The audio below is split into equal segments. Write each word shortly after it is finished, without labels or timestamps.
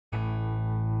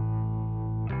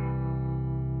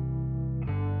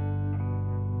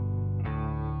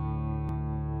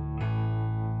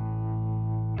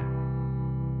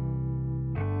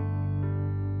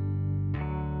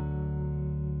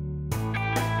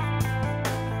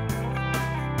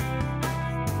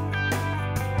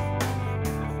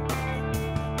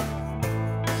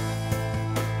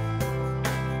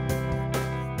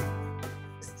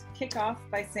kick off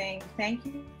by saying thank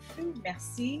you,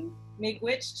 merci,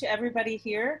 miigwech to everybody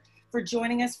here for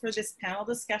joining us for this panel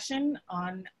discussion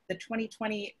on the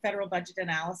 2020 federal budget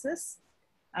analysis.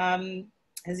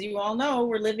 As you all know,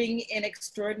 we're living in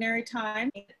extraordinary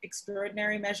times.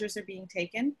 Extraordinary measures are being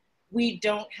taken. We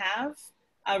don't have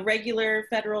a regular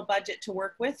federal budget to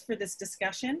work with for this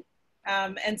discussion.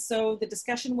 And so the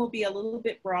discussion will be a little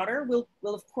bit broader. We'll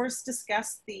of course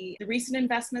discuss the recent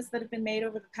investments that have been made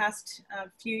over the past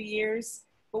few years,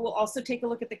 but we'll also take a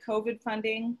look at the COVID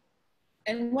funding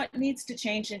and what needs to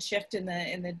change and shift in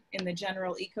the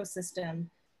general ecosystem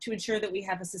to ensure that we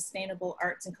have a sustainable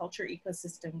arts and culture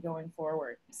ecosystem going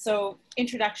forward. So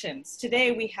introductions.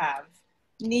 Today we have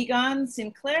Niigaanwewidam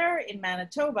Sinclair in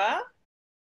Manitoba.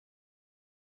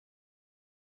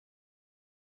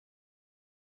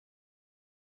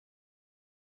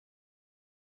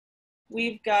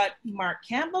 We've got Mark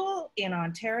Campbell in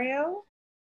Ontario.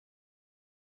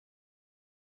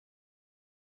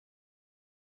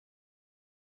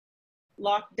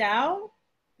 Loc Dao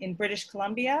in British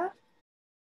Columbia.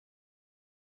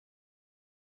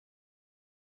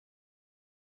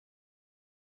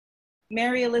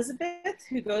 MaryElizabeth,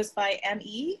 who goes by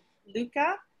ME,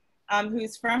 Luka,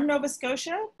 who's from Nova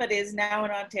Scotia, but is now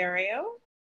in Ontario.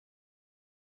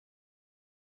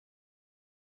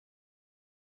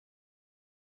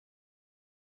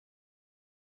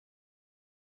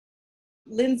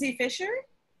 Lindsay Fisher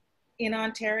in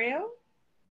Ontario.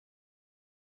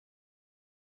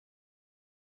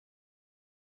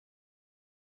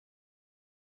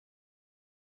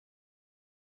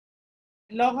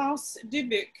 Laurence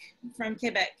Dubuc from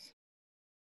Quebec.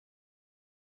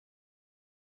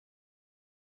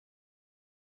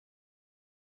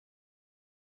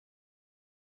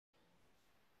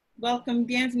 Welcome,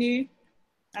 bienvenue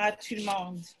à tout le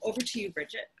monde. Over to you,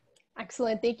 Bridget.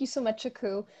 Excellent. Thank you so much,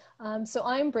 Aku. So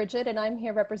I'm Bridget, and I'm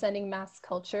here representing Mass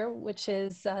Culture, which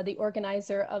is the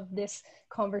organizer of this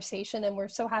conversation. And we're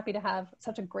so happy to have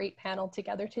such a great panel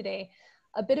together today.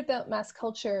 A bit about Mass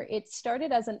Culture. It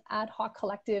started as an ad hoc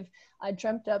collective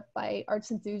dreamt up by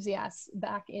arts enthusiasts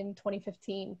back in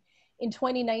 2015. In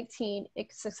 2019,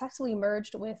 it successfully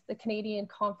merged with the Canadian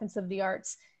Conference of the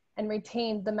Arts and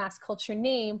retained the Mass Culture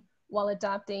name while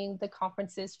adopting the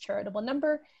conference's charitable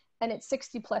number and its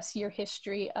 60+ year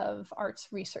history of arts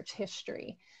research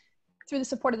history. Through the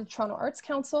support of the Toronto Arts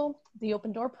Council, the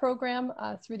Open Door program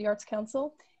through the Arts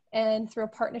Council, and through a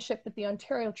partnership with the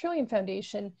Ontario Trillium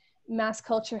Foundation, Mass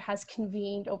Culture has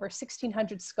convened over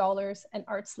 1,600 scholars and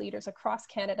arts leaders across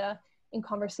Canada in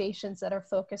conversations that are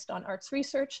focused on arts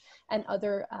research and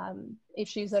other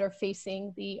issues that are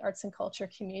facing the arts and culture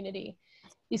community.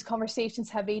 These conversations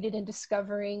have aided in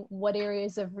discovering what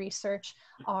areas of research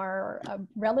are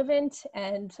relevant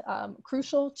and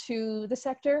crucial to the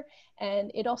sector,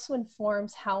 and it also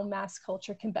informs how Mass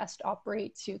Culture can best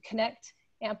operate to connect,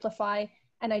 amplify,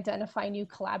 and identify new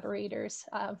collaborators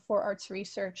for arts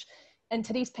research. And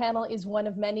today's panel is one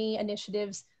of many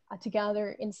initiatives to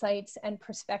gather insights and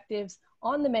perspectives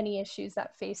on the many issues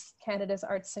that face Canada's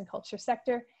arts and culture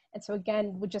sector. And so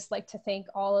again, would just like to thank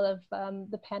all of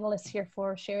the panelists here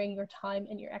for sharing your time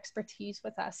and your expertise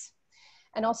with us.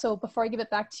 And also, before I give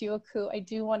it back to you, Aku, I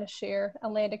do want to share a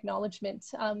land acknowledgement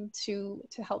to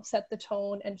help set the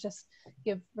tone and just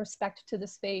give respect to the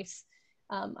space.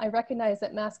 I recognize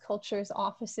that Mass Culture's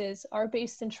offices are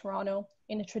based in Toronto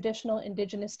in a traditional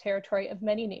Indigenous territory of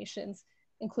many nations,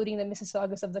 including the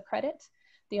Mississaugas of the Credit,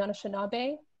 the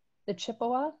Anishinaabe, the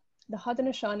Chippewa, the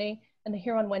Haudenosaunee, and the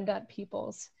Huron-Wendat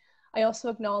peoples. I also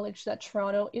acknowledge that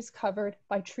Toronto is covered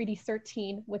by Treaty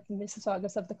 13 with the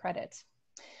Mississaugas of the Credit.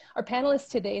 Our panelists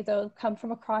today, though, come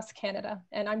from across Canada,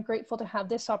 and I'm grateful to have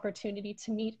this opportunity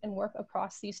to meet and work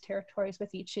across these territories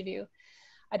with each of you.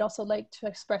 I'd also like to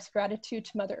express gratitude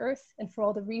to Mother Earth and for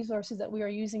all the resources that we are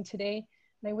using today.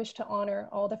 And I wish to honor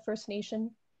all the First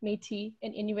Nation, Métis,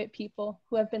 and Inuit people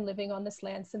who have been living on this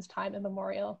land since time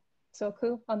immemorial. So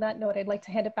Aku, on that note, I'd like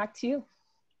to hand it back to you.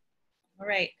 All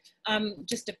right,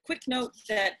 just a quick note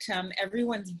that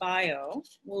everyone's bio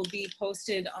will be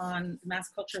posted on the Mass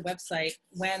Culture website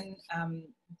when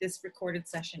this recorded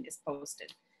session is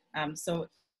posted. So if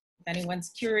anyone's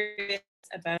curious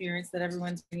about the experience that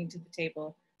everyone's bringing to the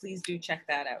table, please do check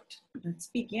that out. Let's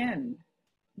begin.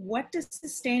 What does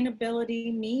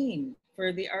sustainability mean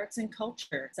for the arts and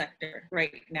culture sector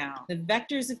right now? The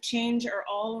vectors of change are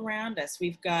all around us.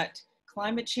 We've got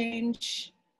climate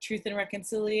change, truth and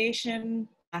reconciliation,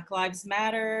 Black Lives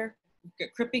Matter, we've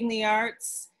got crippling the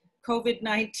arts,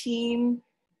 COVID-19,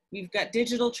 we've got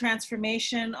digital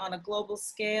transformation on a global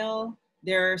scale.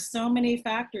 There are so many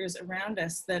factors around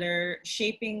us that are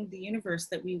shaping the universe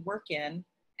that we work in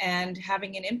and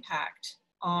having an impact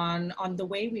on the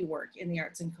way we work in the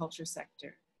arts and culture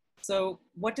sector. So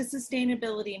what does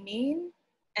sustainability mean,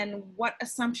 and what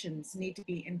assumptions need to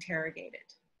be interrogated?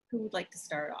 Who would like to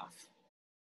start off?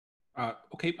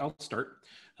 Okay, I'll start.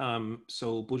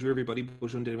 So bonjour everybody.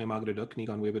 Bonjour de MaryElizabeth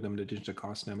Niigaanwewidam Sinclair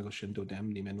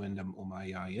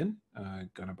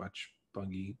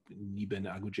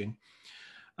Graphic.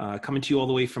 Coming to you all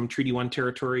the way from Treaty 1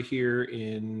 territory here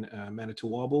in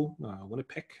Manitowoc,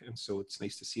 Winnipeg, and so it's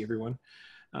nice to see everyone.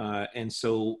 And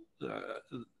so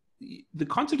the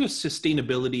concept of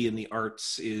sustainability in the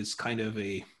arts is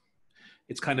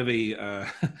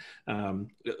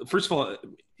first of all,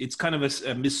 it's kind of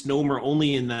a misnomer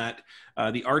only in that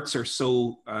the arts are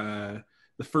so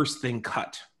the first thing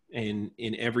cut in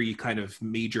every kind of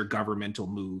major governmental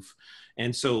move.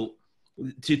 And so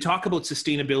to talk about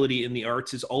sustainability in the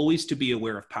arts is always to be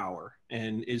aware of power,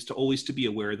 and is to always to be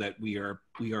aware that we are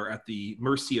at the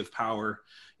mercy of power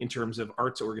in terms of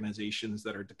arts organizations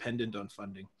that are dependent on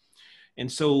funding. And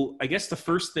so I guess the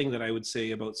first thing that I would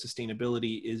say about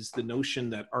sustainability is the notion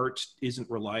that art isn't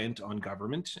reliant on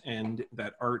government, and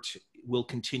that art will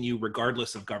continue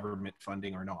regardless of government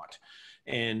funding or not.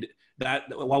 And that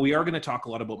while we are going to talk a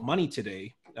lot about money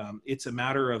today, it's a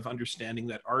matter of understanding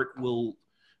that art will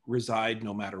reside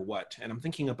no matter what. And I'm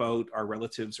thinking about our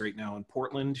relatives right now in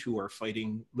Portland who are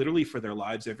fighting literally for their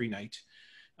lives every night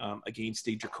against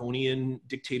a draconian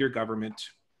dictator government,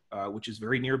 which is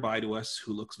very nearby to us,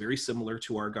 who looks very similar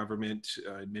to our government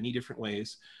in many different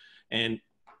ways. And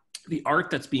the art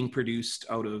that's being produced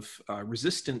out of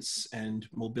resistance and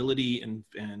mobility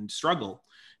and struggle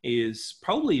is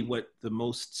probably what the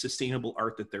most sustainable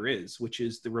art that there is, which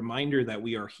is the reminder that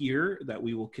we are here, that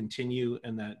we will continue,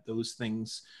 and that those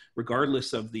things,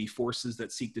 regardless of the forces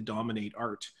that seek to dominate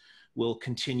art, will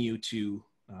continue to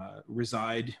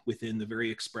reside within the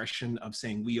very expression of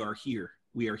saying, we are here.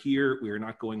 We are here, we are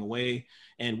not going away,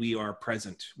 and we are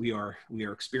present. We are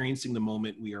experiencing the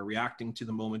moment, we are reacting to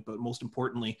the moment, but most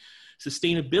importantly,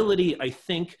 sustainability, I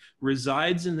think,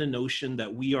 resides in the notion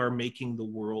that we are making the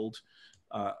world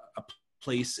a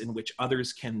place in which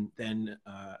others can then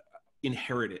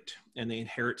inherit it. And they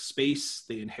inherit space,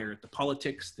 they inherit the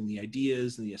politics and the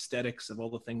ideas and the aesthetics of all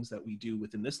the things that we do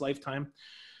within this lifetime.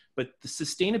 But the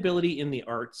sustainability in the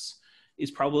arts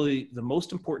is probably the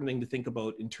most important thing to think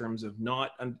about in terms of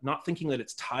not thinking that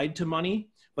it's tied to money,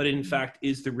 but in fact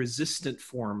is the resistant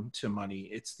form to money.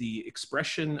 It's the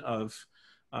expression of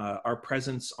our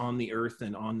presence on the earth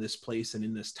and on this place and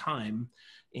in this time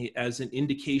as an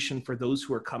indication for those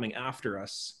who are coming after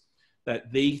us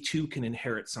that they too can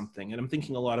inherit something. And I'm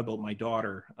thinking a lot about my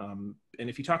daughter. And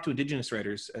if you talk to Indigenous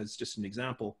writers, as just an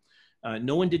example,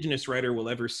 no Indigenous writer will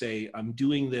ever say, I'm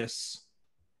doing this.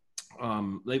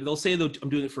 They'll say I'm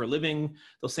doing it for a living.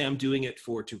 They'll say I'm doing it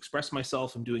to express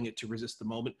myself. I'm doing it to resist the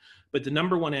moment. But the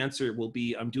number one answer will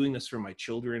be, I'm doing this for my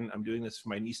children. I'm doing this for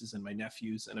my nieces and my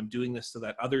nephews. And I'm doing this so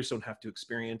that others don't have to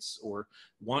experience or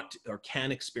want or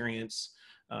can experience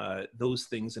those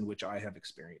things in which I have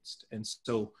experienced. And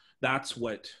so that's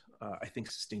what I think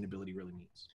sustainability really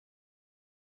means.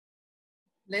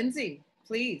 Lindsay,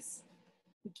 please.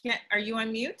 Are you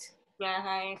on mute? Yeah,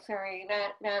 hi, sorry,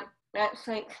 that's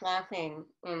like clapping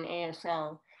in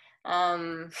ASL.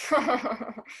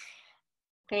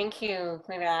 Thank you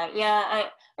for that. Yeah,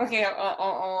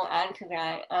 I'll add to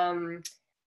that.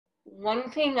 One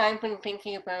thing I've been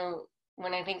thinking about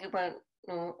when I think about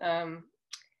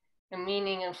the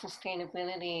meaning of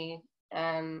sustainability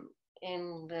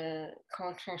in the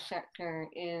culture sector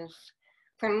is,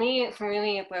 for me, it's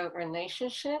really about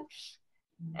relationships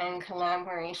and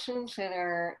collaborations that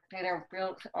are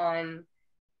built on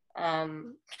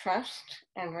trust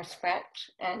and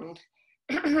respect and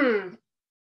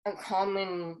a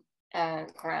common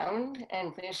ground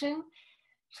and vision.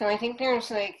 So I think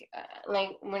there's like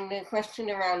when the question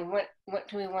around what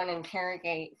do we want to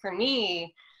interrogate, for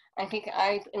me, I think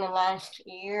I in the last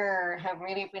year have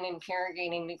really been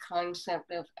interrogating the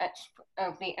concept of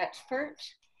the expert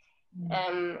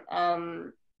and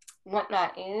what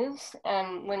that is.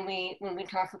 When we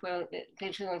talk about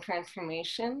digital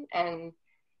transformation and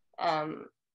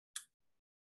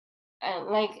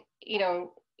like, you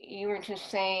know, you were just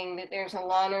saying that there's a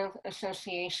lot of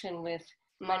association with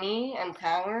money and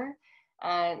power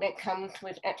that comes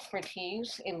with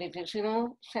expertise in the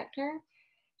digital sector.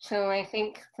 So I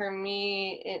think for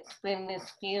me, it's been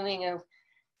this feeling of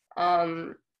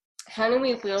how do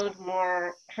we build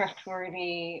more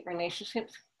trustworthy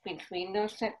relationships between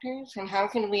those sectors, and how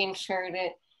can we ensure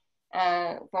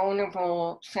that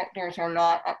vulnerable sectors are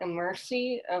not at the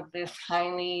mercy of this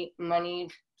highly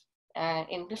moneyed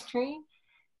industry.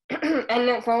 and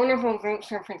that vulnerable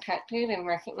groups are protected and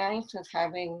recognized as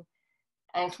having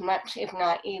as much, if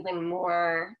not even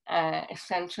more,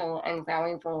 essential and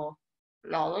valuable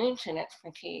knowledge and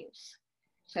expertise.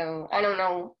 So I don't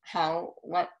know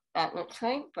what that looks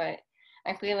like, but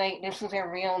I feel like this is a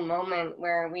real moment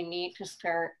where we need to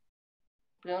start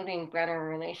building better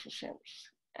relationships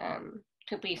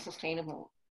to be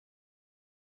sustainable.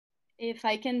 If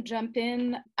I can jump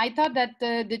in, I thought that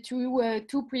the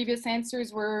two previous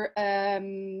answers were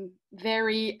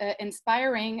very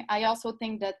inspiring. I also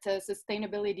think that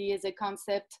sustainability is a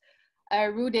concept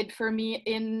rooted for me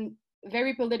in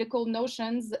very political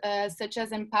notions such as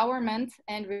empowerment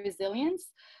and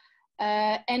resilience.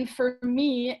 And for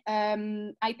me,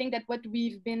 I think that what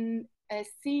we've been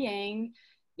seeing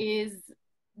is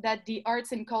that the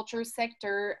arts and culture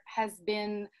sector has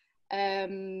been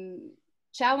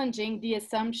challenging the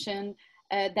assumption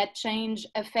that change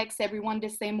affects everyone the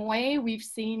same way. We've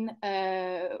seen,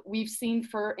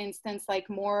 for instance, like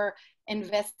more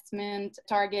investment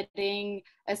targeting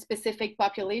a specific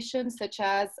population, such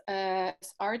as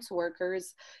arts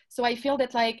workers. So I feel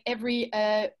that like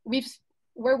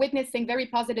we're witnessing very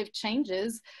positive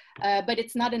changes, but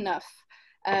it's not enough.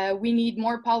 We need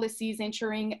more policies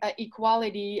ensuring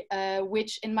equality,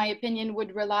 which in my opinion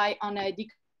would rely on a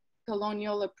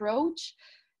decolonial approach.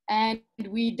 And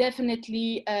we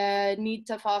definitely need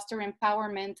to foster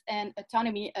empowerment and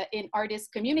autonomy in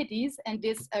artist communities. And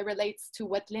this relates to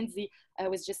what Lindsay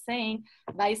was just saying,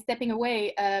 by stepping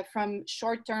away from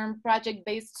short-term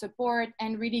project-based support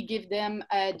and really give them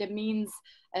the means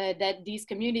that these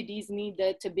communities need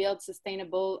to build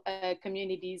sustainable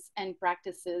communities and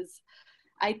practices.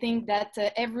 I think that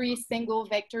every single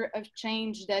vector of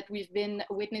change that we've been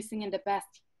witnessing in the past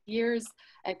years,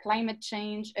 climate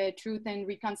change, truth and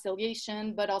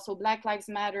reconciliation, but also Black Lives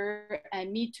Matter,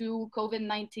 Me Too,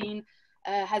 COVID-19,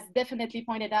 has definitely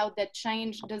pointed out that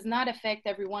change does not affect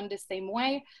everyone the same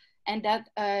way, and that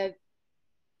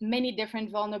many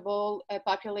different vulnerable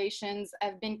populations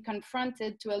have been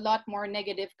confronted to a lot more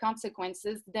negative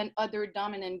consequences than other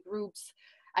dominant groups.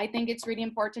 I think it's really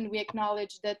important we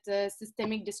acknowledge that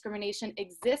systemic discrimination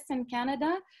exists in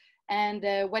Canada, and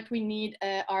what we need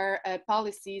are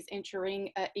policies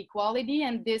ensuring equality,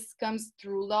 and this comes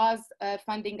through laws,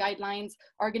 funding guidelines,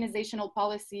 organizational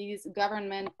policies,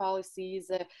 government policies,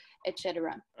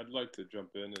 etc. I'd like to jump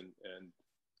in and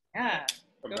Yeah,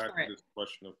 come back to this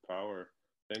question of power.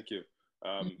 Thank you.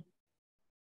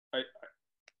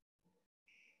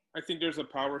 I think there's a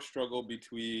power struggle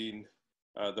between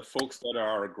the folks that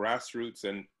are grassroots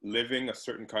and living a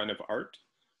certain kind of art,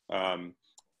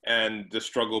 and the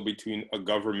struggle between a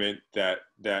government that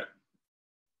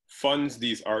funds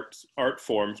these art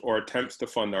forms or attempts to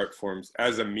fund art forms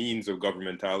as a means of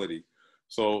governmentality.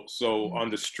 So on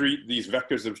the street, these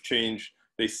vectors of change,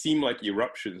 they seem like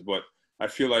eruptions, but I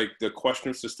feel like the question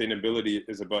of sustainability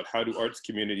is about how do arts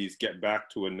communities get back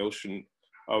to a notion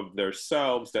of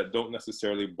themselves that don't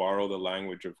necessarily borrow the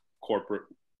language of corporate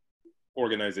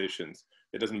organizations.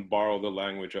 It doesn't borrow the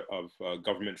language of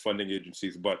government funding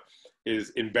agencies, but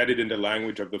is embedded in the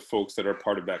language of the folks that are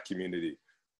part of that community.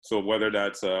 So whether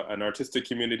that's an artistic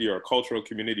community or a cultural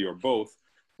community or both,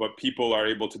 but people are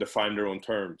able to define their own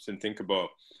terms and think about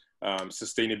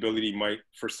sustainability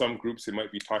for some groups, it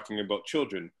might be talking about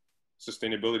children.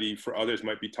 Sustainability for others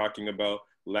might be talking about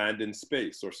land and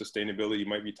space, or sustainability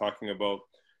might be talking about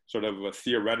sort of a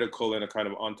theoretical and a kind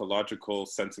of ontological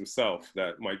sense of self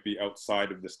that might be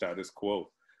outside of the status quo.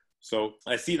 So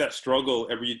I see that struggle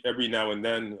every now and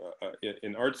then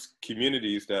in arts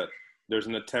communities, that there's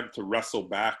an attempt to wrestle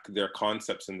back their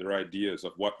concepts and their ideas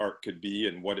of what art could be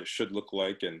and what it should look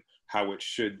like and how it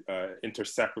should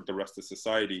intersect with the rest of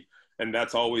society. And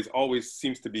that's always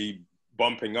seems to be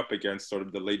bumping up against sort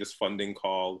of the latest funding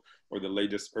call or the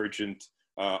latest urgent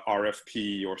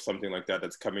RFP or something like that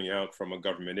that's coming out from a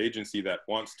government agency that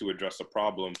wants to address a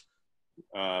problem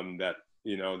that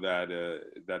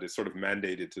is sort of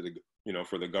mandated to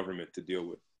for the government to deal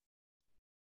with.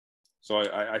 So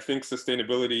I think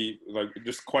sustainability, like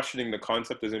just questioning the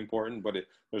concept, is important, but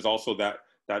there's also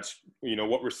that's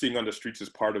what we're seeing on the streets is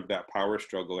part of that power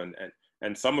struggle,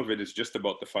 and some of it is just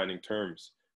about defining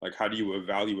terms. Like, how do you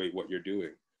evaluate what you're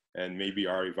doing? And maybe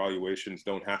our evaluations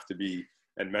don't have to be,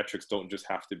 and metrics don't just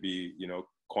have to be,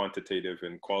 quantitative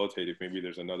and qualitative. Maybe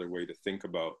there's another way to think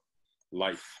about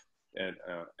life and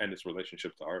its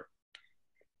relationship to art.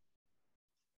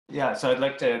 Yeah, so I'd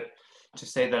like to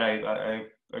say that I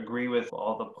agree with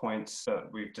all the points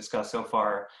that we've discussed so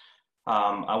far.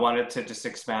 I wanted to just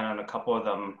expand on a couple of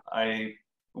them. I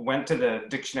went to the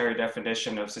dictionary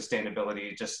definition of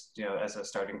sustainability just as a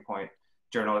starting point.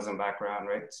 journalism background,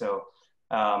 right? So,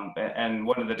 and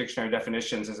one of the dictionary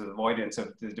definitions is avoidance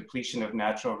of the depletion of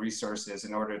natural resources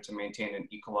in order to maintain an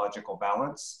ecological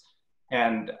balance.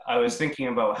 And I was thinking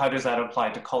about how does that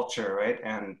apply to culture, right?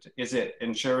 And is it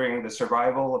ensuring the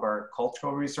survival of our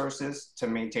cultural resources to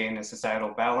maintain a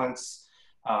societal balance?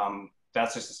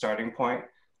 That's just a starting point.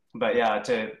 But yeah,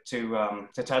 to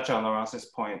touch on Laurence's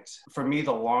point, for me,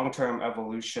 the long-term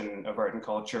evolution of art and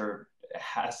culture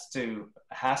has to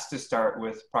start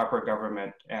with proper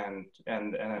government and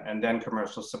then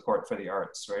commercial support for the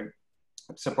arts, right?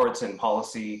 Supports in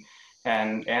policy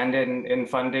and in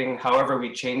funding, however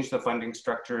we change the funding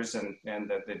structures and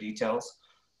the details.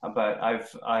 But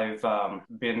I've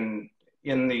been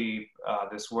in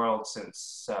this world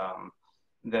since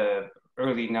the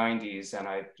early 90s, and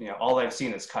all I've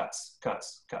seen is cuts,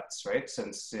 right?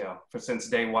 Since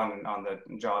day one on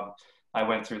the job, I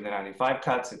went through the 95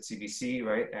 cuts at CBC,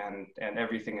 right? And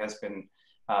everything has been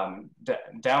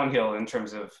downhill in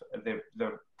terms of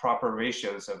the proper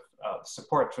ratios of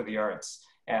support for the arts.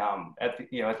 At the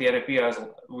NFB,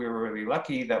 we were really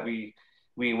lucky that we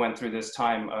went through this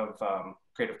time of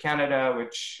Creative Canada,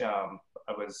 which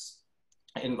I was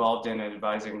involved in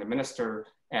advising the minister,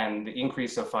 and the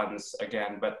increase of funds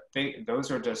again, but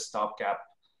those are just stopgap,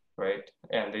 right?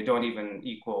 And they don't even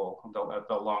equal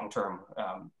the long-term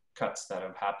cuts that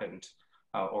have happened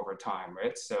over time,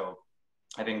 right? So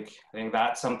I think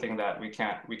that's something that we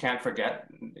can't forget,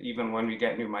 even when we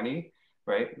get new money,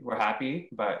 right? We're happy,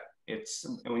 but it's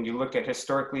when you look at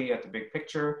historically at the big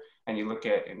picture, and you look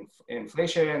at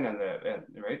inflation and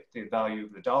the value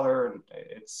of the dollar, and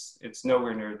it's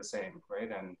nowhere near the same, right?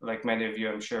 And like many of you,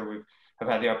 I'm sure have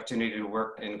had the opportunity to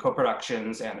work in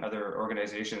co-productions and other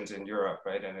organizations in Europe,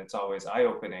 right? And it's always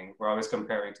eye-opening. We're always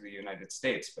comparing to the United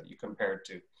States, but you compare it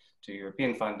to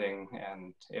European funding,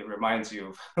 and it reminds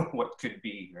you of what could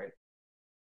be, right?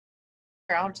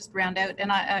 I'll just round out,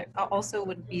 and I also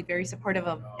would be very supportive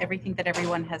of everything that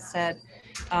everyone has said.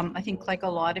 I think, like a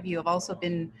lot of you, have also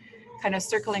been kind of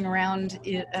circling around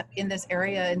in this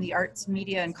area in the arts,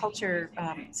 media, and culture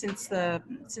since the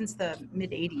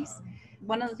mid-'80s.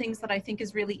 One of the things that I think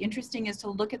is really interesting is to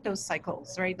look at those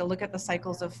cycles, right? To look at the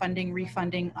cycles of funding,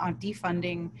 refunding,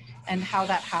 defunding, and how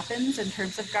that happens in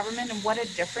terms of government, and what a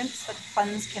difference that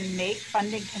funding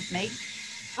can make.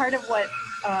 Part of what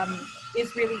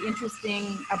is really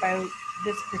interesting about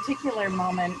this particular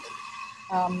moment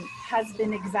has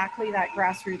been exactly that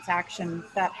grassroots action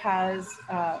that has,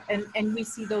 and we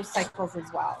see those cycles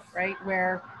as well, right?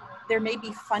 Where there may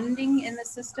be funding in the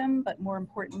system, but more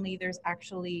importantly, there's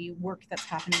actually work that's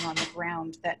happening on the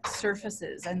ground that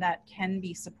surfaces and that can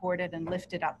be supported and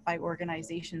lifted up by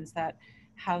organizations that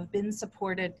have been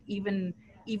supported even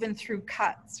through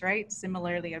cuts, right?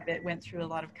 Similarly, went through a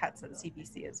lot of cuts at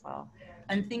CBC as well.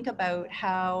 And think about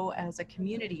how, as a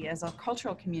community, as a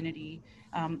cultural community,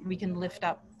 we can lift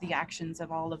up the actions of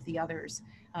all of the others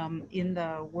in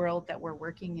the world that we're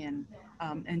working in,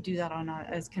 and do that on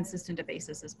as consistent a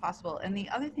basis as possible. And the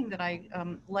other thing that I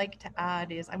like to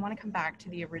add is I want to come back to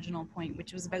the original point,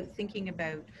 which was about thinking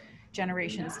about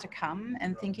generations to come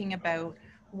and thinking about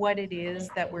what it is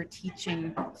that we're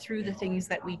teaching through the things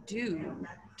that we do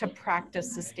to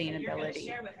practice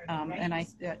sustainability. And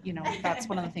that's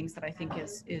one of the things that I think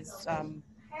is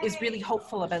really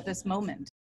hopeful about this moment.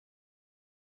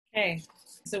 Okay,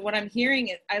 so what I'm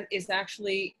hearing is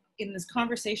actually in this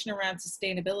conversation around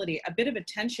sustainability, a bit of a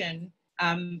tension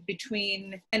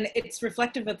between, and it's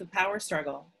reflective of the power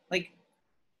struggle. Like,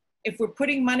 if we're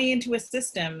putting money into a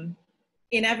system,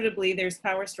 inevitably there's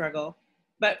power struggle.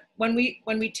 But when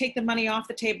we take the money off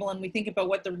the table and we think about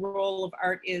what the role of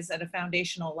art is at a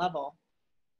foundational level,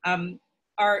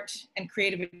 art and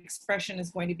creative expression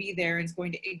is going to be there and is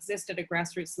going to exist at a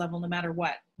grassroots level no matter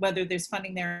what, whether there's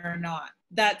funding there or not.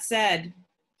 That said,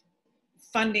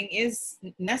 funding is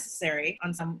necessary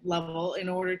on some level in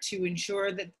order to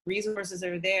ensure that resources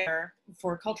are there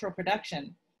for cultural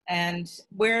production. And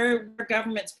where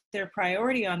governments put their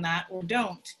priority on that or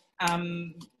don't,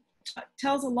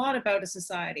 tells a lot about a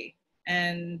society.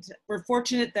 And we're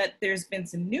fortunate that there's been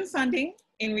some new funding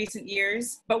in recent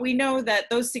years, but we know that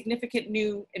those significant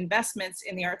new investments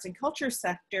in the arts and culture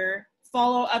sector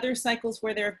follow other cycles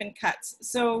where there have been cuts.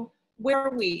 So where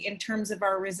are we in terms of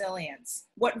our resilience?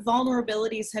 What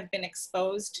vulnerabilities have been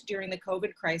exposed during the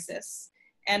COVID crisis,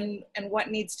 and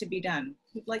what needs to be done?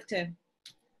 Who'd like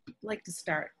to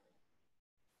start?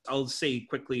 I'll say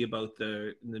quickly about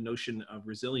the notion of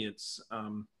resilience.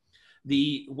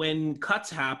 When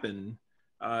cuts happen,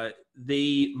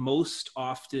 they most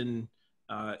often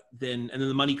then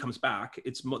the money comes back.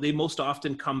 They most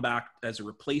often come back as a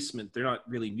replacement. They're not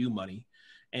really new money,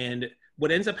 and what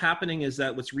ends up happening is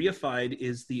that what's reified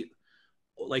is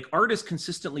like art is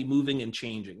consistently moving and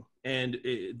changing. And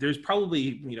there's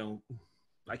probably,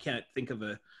 I can't think of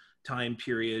a time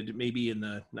period, maybe in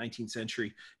the 19th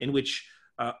century, in which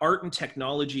art and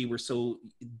technology were so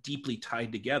deeply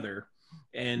tied together.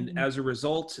 And as a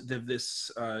result of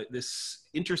this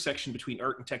intersection between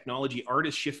art and technology, art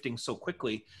is shifting so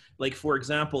quickly. Like, for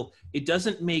example, it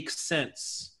doesn't make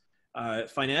sense,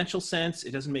 financial sense,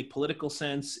 it doesn't make political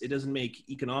sense, it doesn't make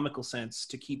economical sense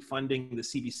to keep funding the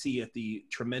CBC at the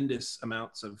tremendous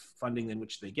amounts of funding in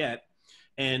which they get.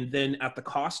 And then at the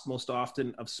cost, most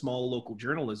often, of small local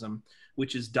journalism,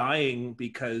 which is dying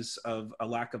because of a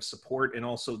lack of support, and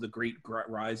also the great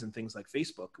rise in things like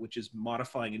Facebook, which is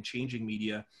modifying and changing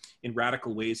media in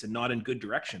radical ways and not in good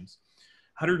directions.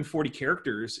 140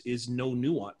 characters is no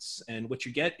nuance. And what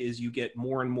you get is you get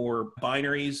more and more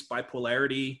binaries,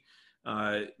 bipolarity,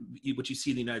 which you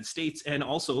see in the United States, and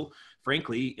also,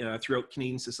 frankly, throughout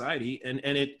Canadian society. And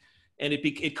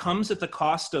it comes at the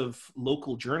cost of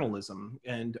local journalism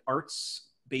and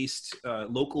arts-based,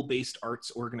 local-based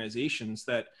arts organizations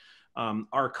that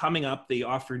are coming up. They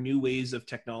offer new ways of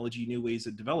technology, new ways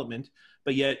of development,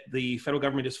 but yet the federal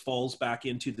government just falls back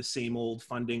into the same old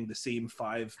funding, the same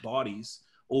 5 bodies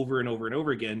over and over and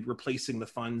over again, replacing the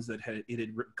funds that it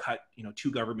had cut,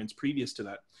 2 governments previous to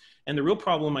that. And the real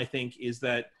problem, I think, is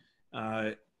that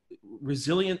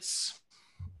resilience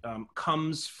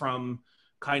comes from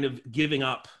kind of giving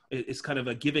up. It's kind of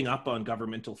a giving up on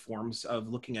governmental forms of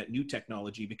looking at new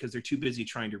technology because they're too busy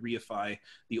trying to reify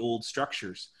the old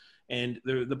structures. And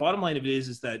the bottom line of it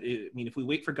is that, if we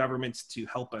wait for governments to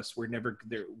help us, we're going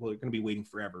to be waiting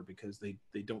forever, because they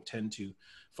don't tend to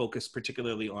focus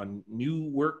particularly on new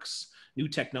works, new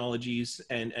technologies.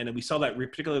 And we saw that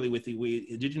particularly with the way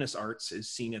Indigenous arts is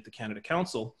seen at the Canada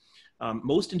Council.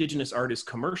 Most Indigenous art is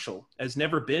commercial, has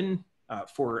never been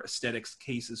for aesthetics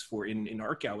cases in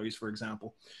art galleries, for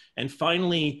example. And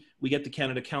finally, we get the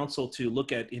Canada Council to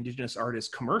look at Indigenous art as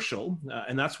commercial,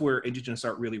 and that's where Indigenous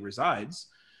art really resides.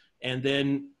 And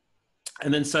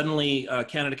then suddenly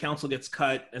Canada Council gets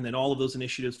cut, and then all of those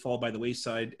initiatives fall by the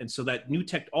wayside. And so that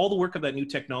all the work of that new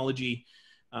technology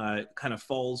kind of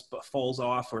falls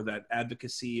off, or that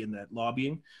advocacy and that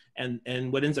lobbying.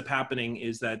 And what ends up happening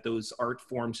is that those art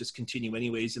forms just continue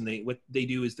anyways. And what they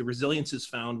do is the resilience is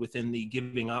found within the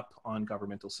giving up on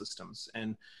governmental systems.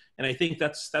 And I think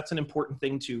that's an important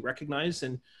thing to recognize.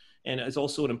 And it's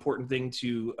also an important thing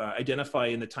to identify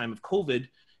in the time of COVID,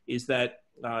 is that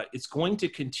it's going to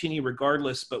continue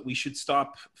regardless, but we should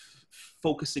stop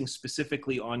focusing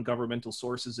specifically on governmental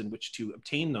sources in which to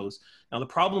obtain those. Now, the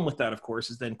problem with that, of course,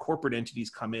 is then corporate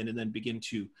entities come in and then begin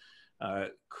to,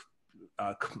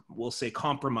 we'll say,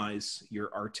 compromise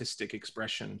your artistic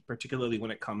expression, particularly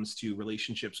when it comes to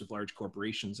relationships with large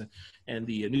corporations. And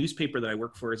the newspaper that I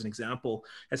work for, as an example,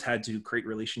 has had to create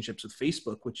relationships with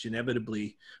Facebook, which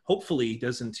inevitably, hopefully,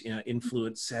 doesn't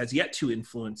has yet to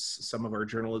influence some of our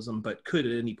journalism, but could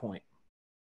at any point.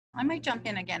 I might jump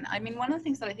in again. I mean, one of the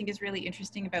things that I think is really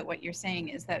interesting about what you're saying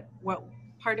is that what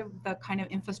part of the kind of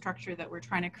infrastructure that we're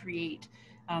trying to create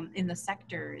in the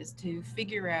sector is to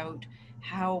figure out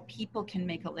how people can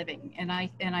make a living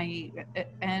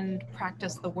and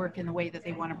practice the work in the way that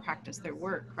they want to practice their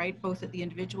work, right? Both at the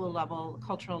individual level,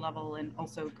 cultural level, and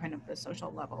also kind of the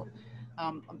social level.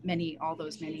 All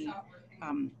those many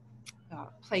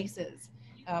places.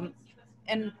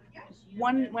 And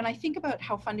when I think about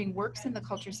how funding works in the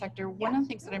culture sector, one of the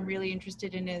things that I'm really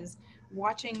interested in is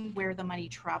watching where the money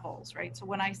travels, right? So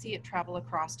when I see it travel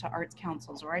across to arts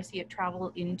councils, or I see it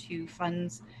travel into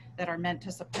funds that are meant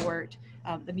to support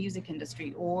the music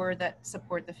industry or that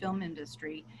support the film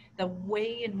industry, the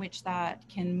way in which that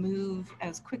can move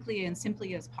as quickly and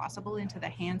simply as possible into the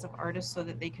hands of artists so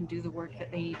that they can do the work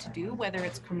that they need to do, whether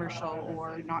it's commercial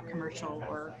or not commercial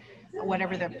or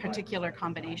whatever the particular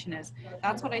combination is.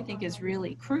 That's what I think is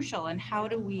really crucial. And how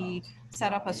do we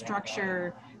set up a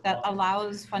structure that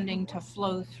allows funding to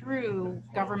flow through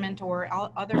government or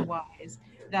otherwise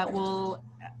that will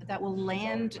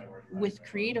land with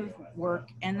creative work,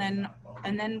 and then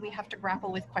we have to grapple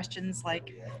with questions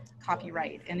like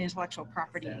copyright and intellectual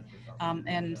property,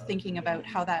 and thinking about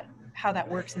how that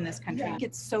works in this country. I think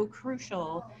it's so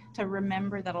crucial to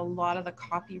remember that a lot of the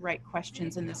copyright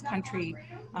questions in this country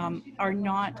are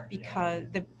not because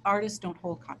the artists don't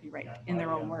hold copyright in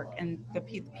their own work, and the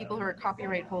people who are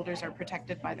copyright holders are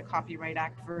protected by the Copyright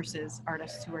Act versus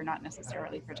artists who are not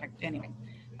necessarily protected. Anyway,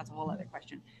 that's a whole other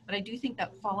question. But I do think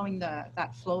that following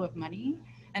that flow of money,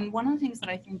 and one of the things that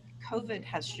I think COVID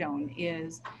has shown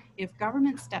is if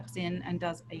government steps in and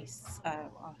does a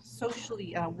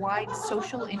wide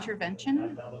social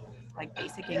intervention, like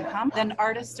basic income, then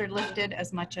artists are lifted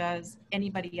as much as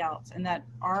anybody else, and that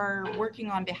are working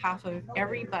on behalf of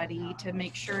everybody to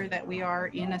make sure that we are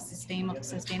in a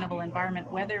sustainable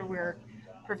environment, whether we're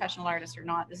professional artists or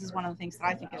not. This is one of the things that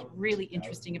I think is really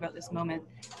interesting about this moment,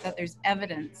 that there's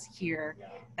evidence here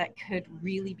that could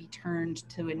really be turned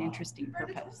to an interesting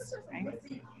purpose, right?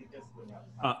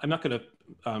 I'm not going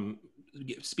to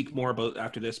speak more about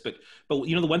after this, but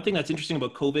you know, the one thing that's interesting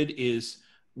about COVID is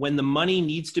when the money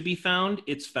needs to be found,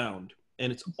 it's found,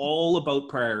 and it's all about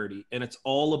priority, and it's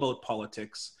all about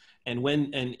politics. And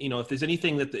you know, if there's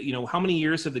anything that you know, how many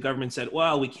years have the government said,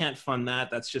 well, we can't fund that,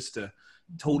 that's just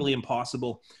totally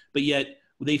impossible, but yet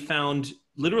they found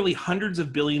literally hundreds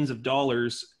of billions of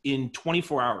dollars in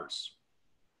 24 hours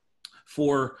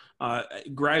for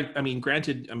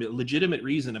granted, a legitimate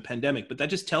reason, a pandemic, but that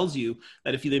just tells you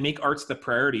that if they make arts the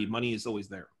priority, money is always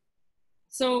there.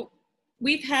 So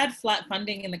we've had flat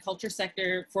funding in the culture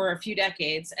sector for a few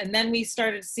decades, and then we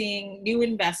started seeing new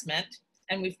investment,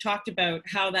 and we've talked about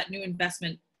how that new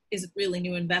investment isn't really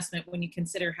new investment when you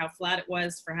consider how flat it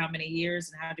was for how many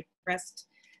years and how depressed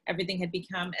everything had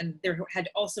become, and there had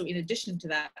also, in addition to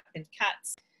that, been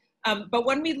cuts. But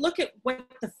when we look at what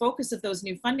the focus of those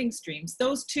new funding streams,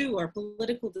 those too are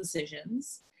political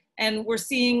decisions. And we're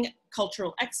seeing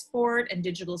cultural export and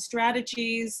digital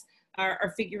strategies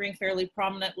are figuring fairly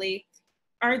prominently.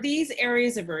 Are these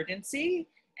areas of urgency?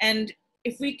 And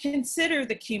if we consider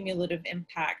the cumulative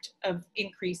impact of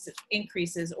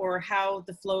increases or how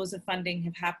the flows of funding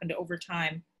have happened over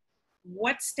time,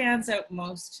 what stands out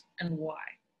most and why?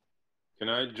 Can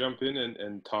I jump in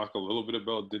and talk a little bit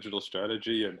about digital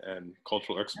strategy and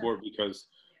cultural export? Because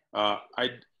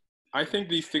I think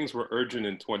these things were urgent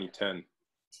in 2010,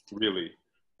 really.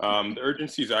 The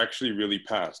urgency is actually really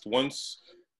passed. Once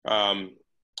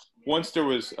there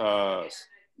was,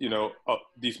 you know,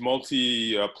 these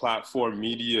multi-platform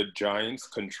media giants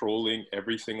controlling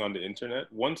everything on the internet,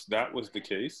 once that was the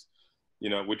case, you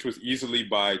know, which was easily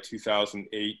by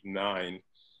 2008-9,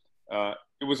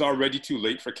 it was already too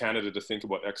late for Canada to think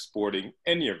about exporting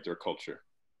any of their culture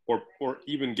or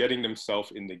even getting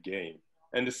themselves in the game.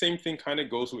 And the same thing kind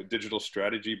of goes with digital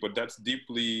strategy, but that's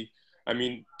deeply, I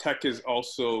mean, tech is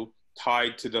also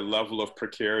tied to the level of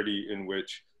precarity in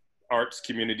which arts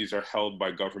communities are held by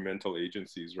governmental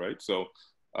agencies, right? So,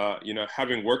 you know,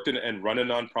 having worked in and run a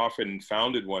nonprofit and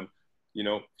founded one, you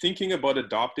know, thinking about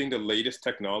adopting the latest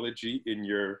technology in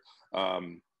your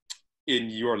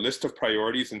list of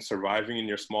priorities and surviving in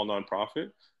your small nonprofit,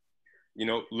 you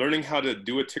know, learning how to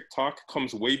do a TikTok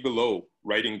comes way below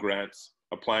writing grants,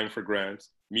 applying for grants,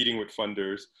 meeting with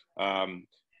funders,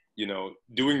 you know,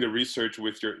 doing the research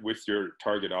with your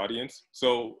target audience.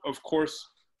 So of course,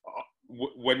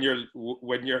 when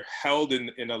you're held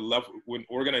in a level, when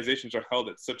organizations are held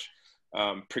at such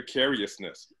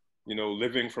precariousness, you know,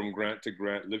 living from grant to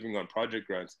grant, living on project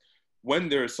grants, when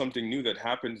there is something new that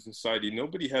happens in society,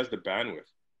 nobody has the bandwidth.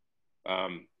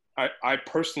 I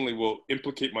personally will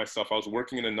implicate myself. I was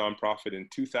working in a nonprofit in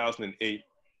 2008,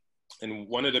 and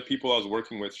one of the people I was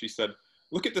working with, she said,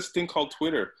 look at this thing called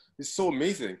Twitter. It's so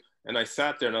amazing. And I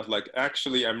sat there and I was like,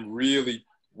 actually, I'm really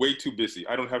way too busy.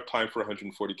 I don't have time for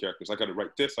 140 characters. I got to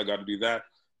write this, I got to do that.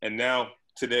 And now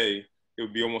today, it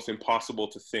would be almost impossible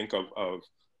to think of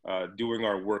doing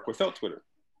our work without Twitter.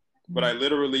 But I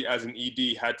literally, as an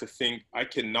ED, had to think, I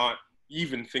cannot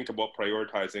even think about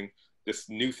prioritizing this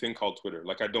new thing called Twitter.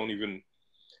 Like, I don't even,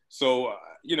 so,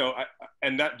 you know,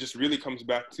 and that just really comes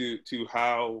back to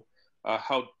how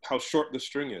short the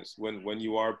string is when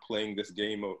you are playing this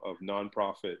game of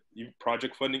nonprofit,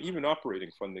 project funding, even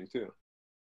operating funding too.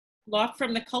 Loc,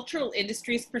 from the cultural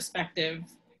industry's perspective,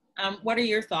 what are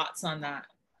your thoughts on that?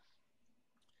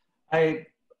 I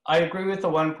agree with the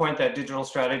one point that digital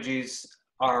strategies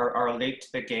are late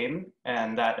to the game,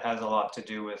 and that has a lot to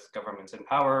do with governments in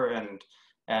power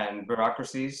and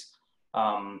bureaucracies.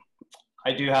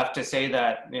 I do have to say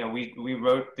that, you know, we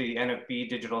wrote the NFB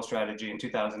digital strategy in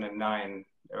 2009,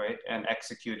 right, and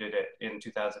executed it in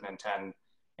 2010,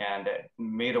 and it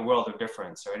made a world of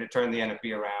difference, right? It turned the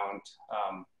NFB around.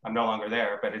 I'm no longer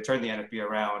there, but it turned the NFB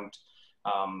around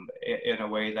in a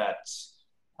way that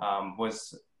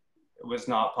was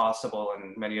not possible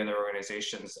in many other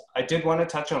organizations. I did want to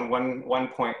touch on one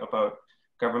point about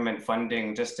government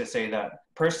funding, just to say that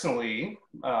personally,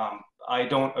 I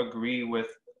don't agree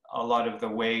with a lot of the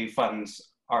way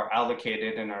funds are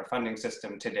allocated in our funding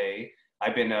system today.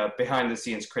 I've been a behind the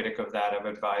scenes critic of that. I've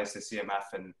advised the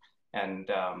CMF and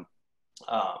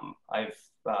I've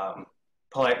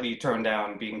politely turned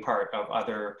down being part of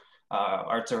other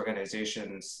arts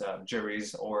organizations,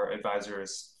 juries or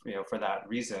advisors, you know, for that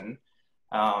reason.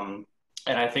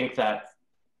 And I think that,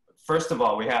 first of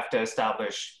all, we have to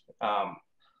establish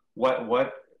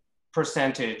what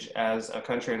percentage as a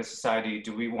country and a society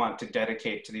do we want to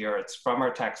dedicate to the arts from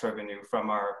our tax revenue,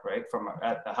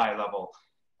 at the high level.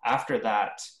 After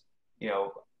that,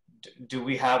 do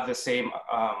we have the same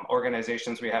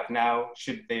organizations we have now?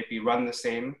 Should they be run the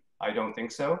same? I don't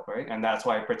think so, right? And that's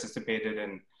why I participated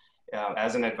in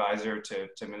as an advisor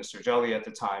to Minister Jolly at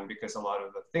the time, because a lot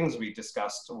of the things we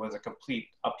discussed was a complete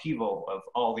upheaval of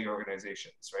all the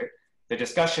organizations, right? The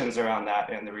discussions around that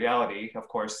and the reality, of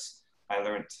course, I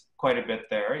learned quite a bit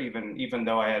there, even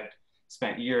though I had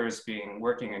spent years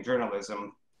working in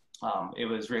journalism. It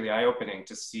was really eye-opening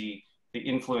to see the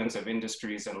influence of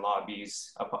industries and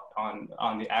lobbies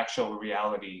on the actual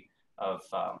reality of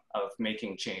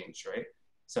making change, right?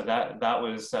 So that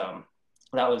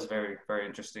was very, very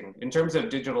interesting. In terms of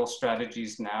digital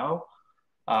strategies now,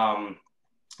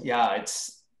 yeah,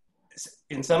 it's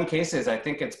in some cases I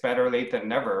think it's better late than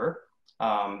never,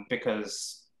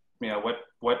 because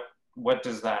what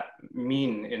does that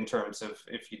mean in terms of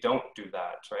if you don't do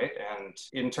that, right? And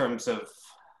in terms of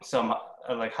some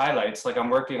like highlights, like I'm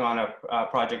working on a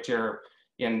project here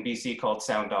in BC called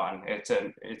Sound On. It's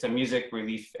a music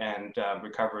relief and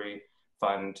recovery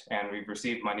fund, and we've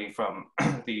received money from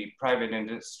the private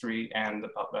industry and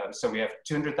so we have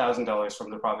 $200,000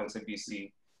 from the province of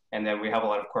BC, and then we have a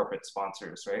lot of corporate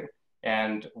sponsors, right?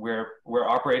 And we're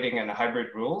operating in a hybrid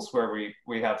rules where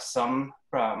we have some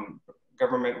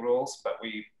government rules, but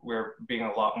we're being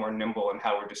a lot more nimble in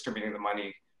how we're distributing the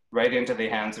money right into the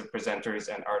hands of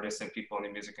presenters and artists and people in the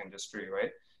music industry,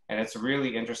 right? And it's a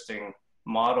really interesting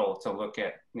model to look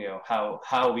at,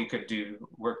 how we could do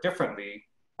work differently,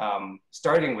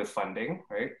 starting with funding,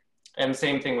 right? And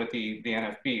same thing with the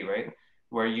NFB, right?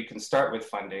 Where you can start with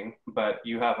funding, but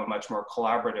you have a much more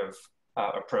collaborative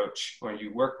approach when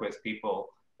you work with people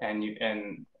and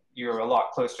you're a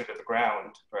lot closer to the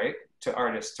ground, right? To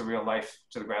artists, to real life,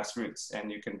 to the grassroots, and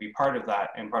you can be part of that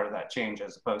and part of that change,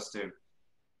 as opposed to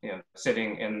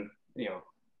sitting in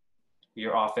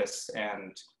your office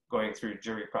and going through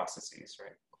jury processes,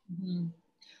 right?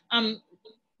 Mm-hmm.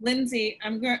 Lindsay,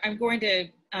 I'm going to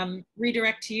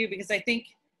redirect to you, because I think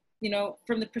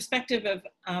from the perspective of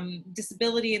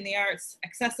disability in the arts,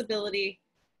 accessibility,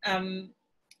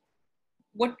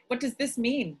 what does this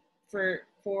mean for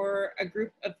a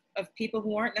group of people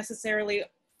who aren't necessarily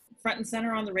front and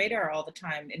center on the radar all the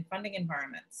time in funding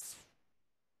environments?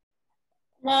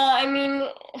 Well, I mean,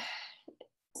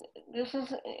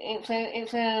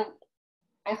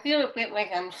 I feel a bit like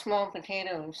I'm small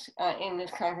potatoes in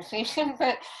this conversation,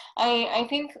 but I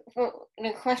think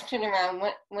the question around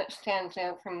what stands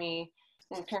out for me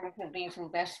in terms of these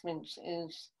investments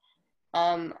is,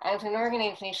 as an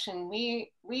organization, we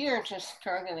are just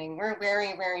struggling. We're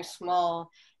very, very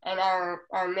small, and our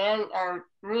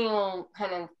real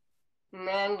kind of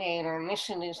mandate or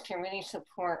mission is to really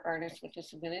support artists with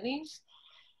disabilities.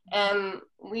 And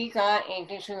we got a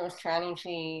digital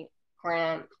strategy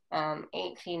grant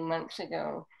 18 months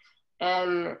ago,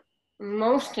 and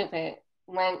most of it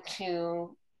went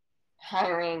to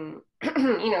hiring,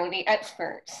 the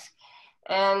experts.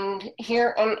 And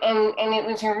it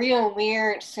was a real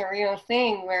weird, surreal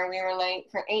thing where we were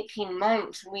like, for 18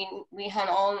 months, we had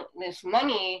all this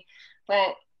money,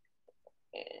 but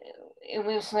it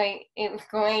was like, it was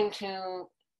going to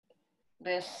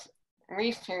this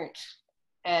research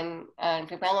and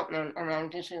development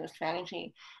around digital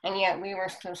strategy, and yet we were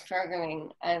still struggling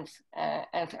as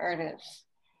artists.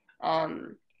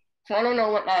 So I don't know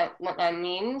what that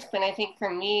means, but I think for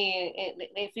me,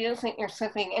 it feels like you're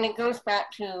slipping, and it goes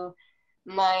back to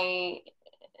the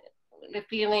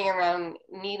feeling around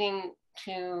needing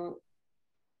to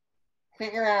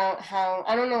figure out how,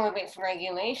 I don't know if it's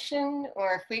regulation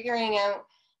or figuring out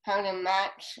how to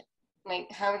match,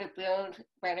 like how to build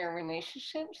better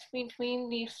relationships between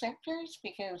these sectors,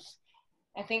 because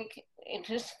I think it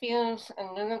just feels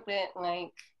a little bit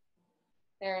like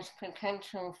there's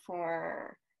potential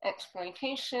for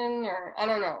exploitation, or I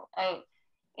don't know.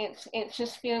 It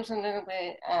just feels a little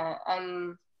bit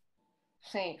unsafe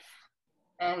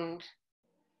and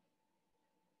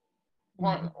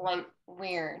like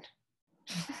weird.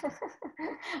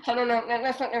 I don't know.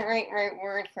 That's not the right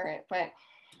word for it, but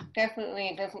definitely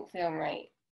it doesn't feel right.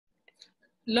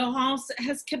 Laurence,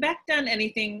 has Quebec done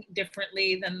anything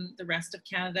differently than the rest of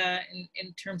Canada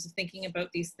in terms of thinking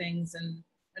about these things, and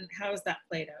how has that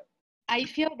played out? I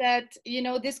feel that,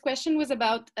 this question was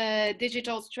about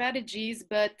digital strategies,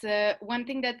 but one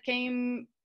thing that came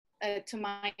to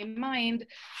my mind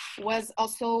was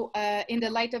also in the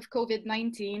light of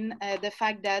COVID-19, the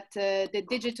fact that the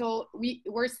digital,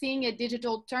 we're seeing a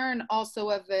digital turn also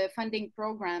of funding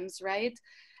programs, right?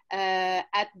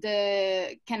 At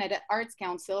the Canada Arts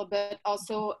Council, but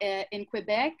also in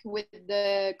Quebec with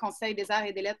the Conseil des Arts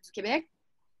et des Lettres du Québec.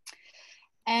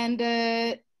 And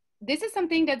this is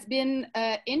something that's been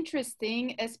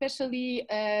interesting, especially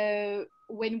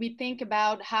when we think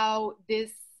about how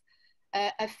this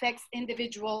affects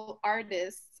individual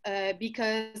artists,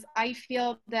 because I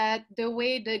feel that the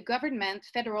way the government,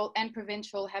 federal and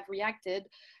provincial, have reacted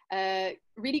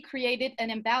really created an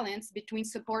imbalance between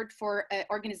support for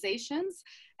organizations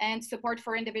and support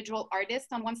for individual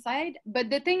artists on one side. But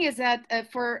the thing is that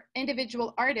for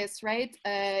individual artists, right,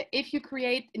 if you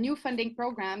create new funding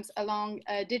programs along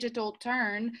a digital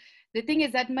turn, the thing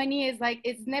is that money is like,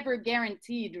 it's never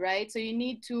guaranteed, right? So you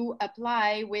need to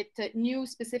apply with new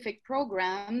specific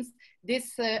programs.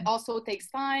 This also takes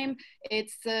time.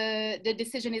 It's the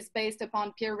decision is based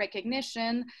upon peer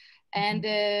recognition.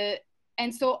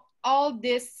 And so all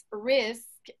this risk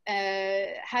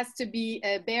has to be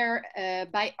bear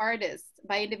by artists,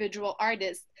 by individual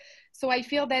artists. So I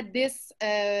feel that this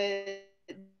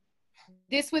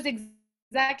was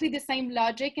exactly the same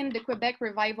logic in the Quebec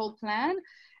Revival Plan.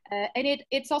 And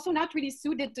it's also not really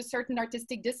suited to certain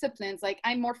artistic disciplines. Like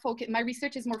I'm more focused, my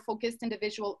research is more focused in the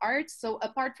visual arts. So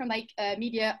apart from like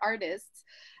media artists,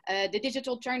 the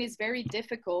digital turn is very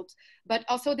difficult. But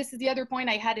also this is the other point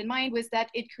I had in mind, was that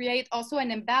it creates also an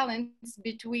imbalance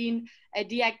between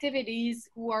the activities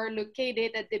who are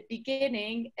located at the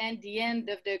beginning and the end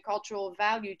of the cultural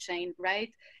value chain,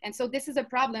 right? And so this is a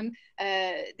problem.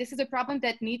 This is a problem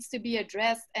that needs to be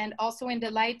addressed. And also in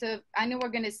the light of, I know we're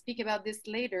going to speak about this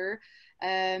later,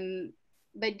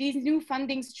 but these new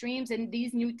funding streams and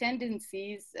these new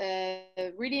tendencies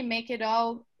really make it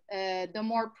all the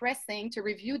more pressing to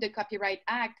review the Copyright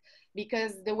Act,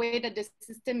 because the way that the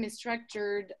system is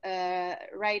structured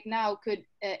right now could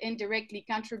indirectly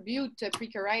contribute to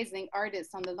precarizing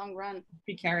artists on the long run.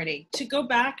 Precarity. To go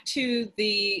back to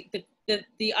the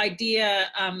idea,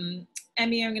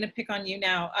 Emmy, I'm going to pick on you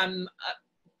now,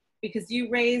 because you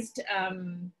raised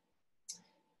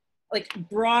like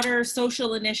broader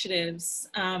social initiatives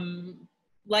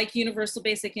like universal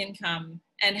basic income,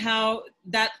 and how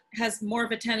that has more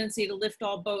of a tendency to lift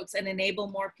all boats and enable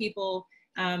more people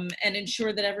and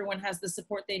ensure that everyone has the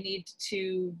support they need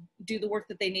to do the work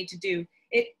that they need to do.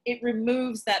 It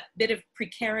removes that bit of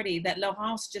precarity that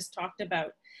Laurence just talked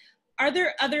about. Are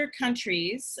there other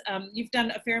countries, you've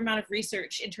done a fair amount of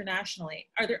research internationally,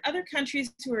 are there other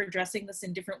countries who are addressing this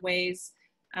in different ways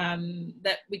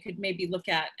that we could maybe look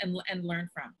at and learn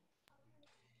from?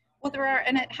 Well, there are,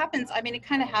 and it happens, I mean, it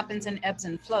kind of happens in ebbs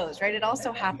and flows, right? It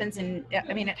also happens in,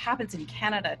 I mean, it happens in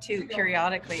Canada too,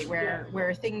 periodically, where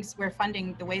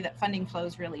funding, the way that funding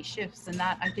flows really shifts. And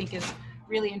that I think is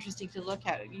really interesting to look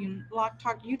at. You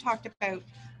talked about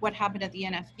what happened at the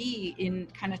NFB in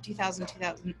kind of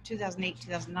 2008,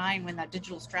 2009, when that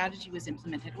digital strategy was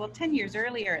implemented. Well, 10 years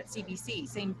earlier at CBC,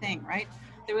 same thing, right?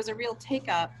 There was a real take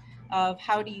up of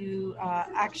how do you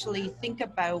actually think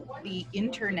about the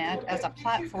internet as a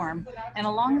platform. And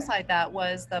alongside that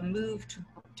was the move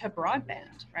to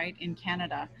broadband, right, in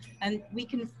Canada. And we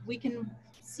can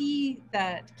see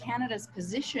that Canada's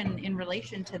position in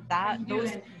relation to that,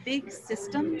 those big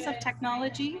systems of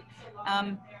technology,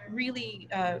 really,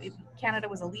 Canada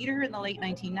was a leader in the late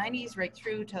 1990s, right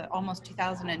through to almost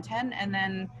 2010, and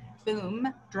then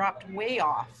boom, dropped way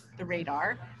off the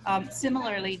radar.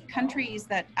 Similarly, countries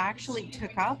that actually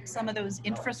took up some of those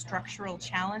infrastructural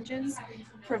challenges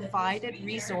provided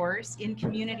resource in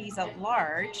communities at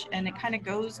large. And it kind of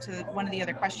goes to one of the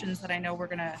other questions that I know we're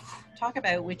going to talk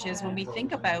about, which is when we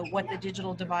think about what the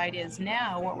digital divide is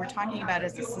now, what we're talking about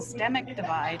is a systemic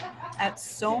divide at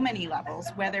so many levels,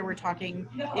 whether we're talking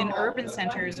in urban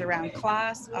centers around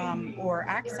class or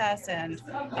access and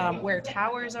where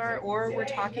towers are, or we're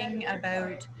talking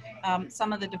about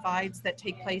some of the divides that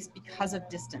take place because of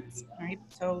distance, right?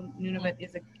 So Nunavut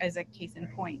is a case in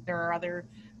point. There are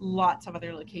lots of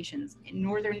other locations. In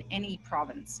northern any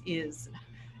province is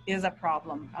a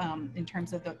problem in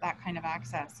terms of that kind of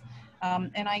access.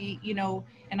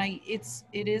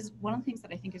 It is one of the things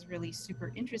that I think is really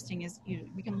super interesting is, you know,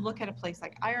 we can look at a place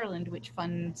like Ireland, which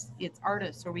funds its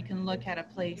artists, or we can look at a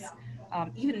place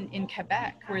even in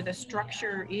Quebec, where the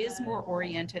structure is more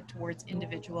oriented towards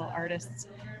individual artists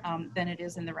than it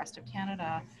is in the rest of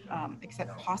Canada,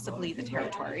 except possibly the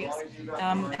territories,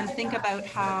 and think about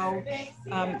how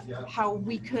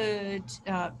we could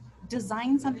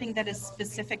design something that is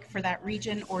specific for that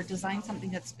region, or design something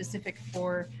that's specific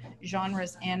for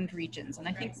genres and regions. And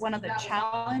I think one of the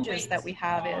challenges that we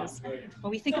have is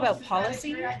when we think about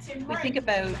policy, we think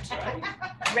about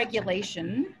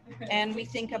regulation, and we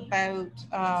think about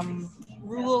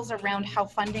rules around how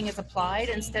funding is applied,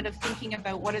 instead of thinking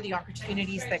about what are the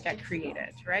opportunities that get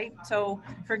created, right? So,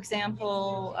 for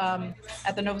example,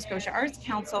 at the Nova Scotia Arts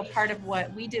Council, part of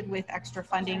what we did with extra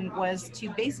funding was to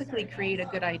basically create a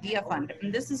good idea fund.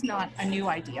 And this is not a new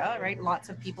idea, right? Lots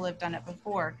of people have done it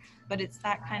before, but it's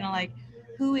that kind of like,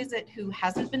 who is it who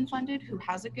hasn't been funded, who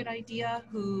has a good idea,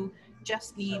 who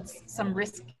just needs some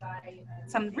risk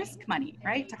money,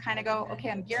 right? To kind of go,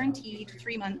 okay, I'm guaranteed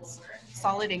 3 months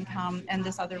solid income and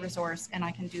this other resource, and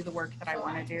I can do the work that I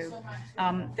want to do.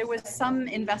 There was some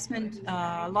investment,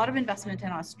 a lot of investment in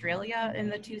Australia in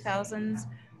the 2000s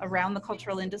around the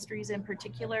cultural industries in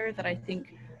particular, that I think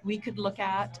we could look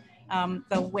at.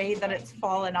 The way that it's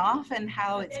fallen off and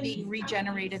how it's being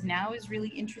regenerated now is really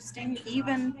interesting.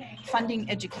 Even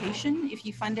funding education. If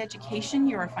you fund education,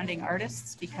 you are funding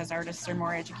artists, because artists are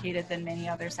more educated than many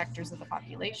other sectors of the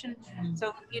population.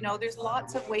 So, you know, there's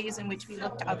lots of ways in which we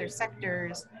look to other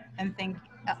sectors and think,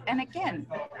 and again,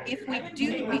 if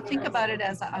we think about it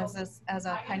as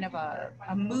a kind of a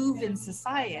move in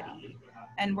society,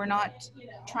 and we're not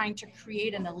trying to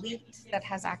create an elite that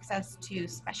has access to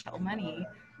special money,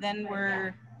 then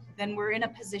we're in a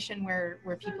position where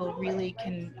people really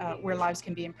can, where lives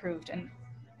can be improved. And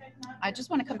I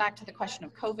just want to come back to the question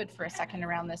of COVID for a second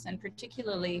around this, and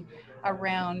particularly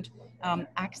around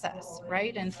access,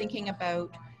 right? And thinking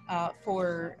about how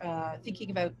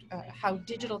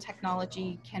digital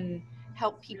technology can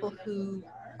help people who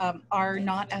are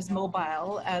not as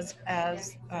mobile as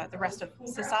the rest of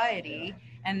society.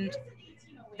 And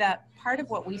that part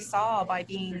of what we saw by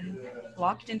being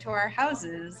locked into our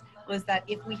houses was that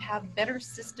if we have better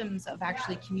systems of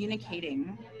actually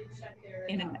communicating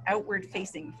in an outward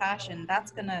facing fashion,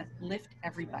 that's going to lift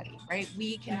everybody, right?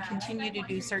 We can continue to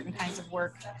do certain kinds of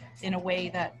work in a way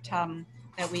that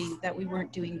we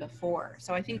weren't doing before.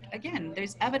 So I think, again,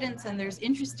 there's evidence and there's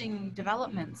interesting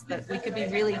developments that we could be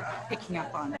really picking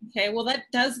up on. Okay, well, that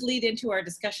does lead into our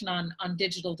discussion on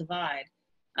digital divide.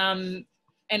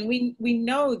 And we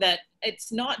know that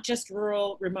it's not just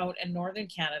rural, remote, and northern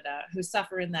Canada who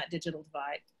suffer in that digital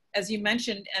divide. As you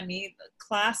mentioned, Emmy,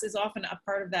 class is often a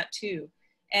part of that too.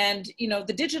 And, you know,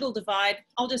 the digital divide,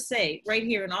 I'll just say, right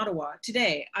here in Ottawa,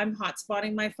 today, I'm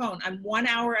hotspotting my phone. I'm 1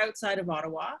 hour outside of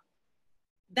Ottawa.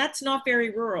 That's not very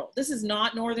rural. This is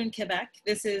not northern Quebec.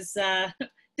 This is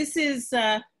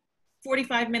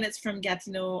 45 minutes from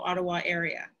Gatineau, Ottawa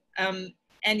area.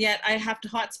 And yet I have to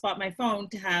hotspot my phone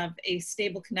to have a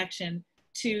stable connection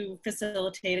to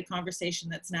facilitate a conversation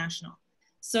that's national.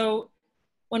 So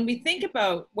when we think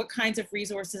about what kinds of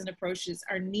resources and approaches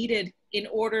are needed in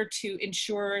order to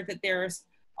ensure that there's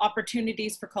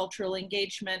opportunities for cultural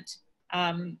engagement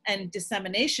and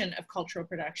dissemination of cultural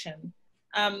production,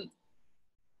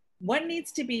 what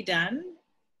needs to be done?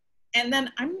 And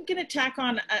then I'm going to tack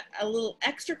on a little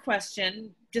extra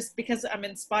question, just because I'm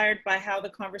inspired by how the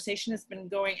conversation has been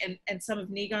going and some of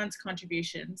Niigaan's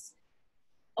contributions.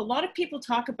 A lot of people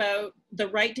talk about the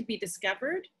right to be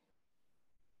discovered.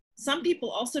 Some people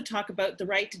also talk about the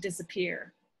right to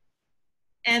disappear.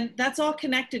 And that's all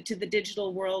connected to the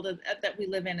digital world that we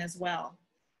live in as well.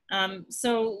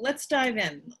 So let's dive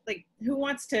in. Like, who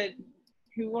wants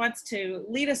to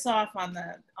lead us off on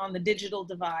the digital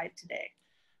divide today?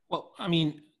 Well, I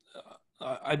mean,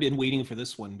 I've been waiting for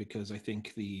this one because I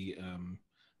think the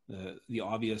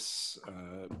obvious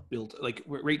built, like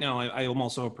right now, I am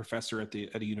also a professor at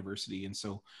a university, and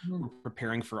so we're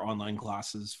preparing for online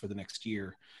classes for the next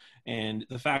year. And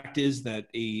the fact is that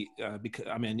because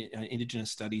I'm in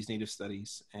Indigenous studies, Native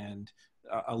studies, and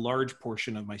a large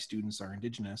portion of my students are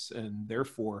Indigenous, and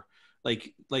therefore,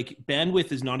 like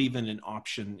bandwidth is not even an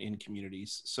option in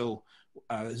communities. So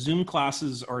Zoom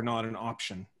classes are not an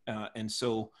option, and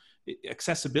so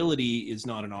accessibility is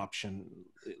not an option.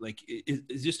 Like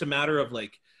it's just a matter of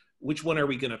like, which one are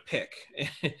we going to pick?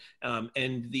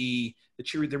 And the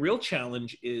real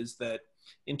challenge is that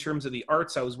in terms of the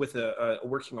arts, I was with a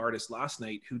working artist last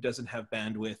night who doesn't have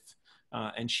bandwidth,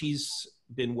 and she's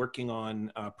been working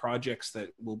on projects that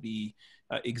will be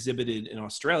exhibited in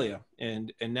Australia.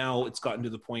 And now it's gotten to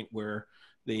the point where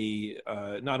they,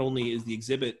 not only is the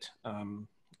exhibit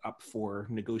up for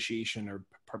negotiation or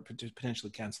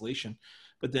potentially cancellation,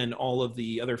 but then all of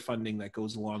the other funding that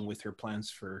goes along with her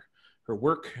plans for her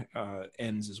work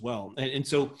ends as well. And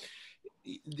so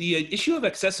the issue of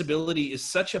accessibility is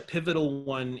such a pivotal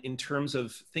one in terms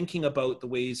of thinking about the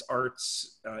ways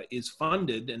arts is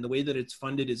funded, and the way that it's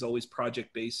funded is always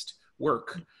project-based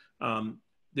work.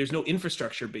 There's no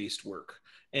infrastructure-based work.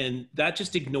 And that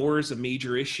just ignores a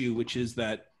major issue, which is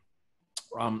that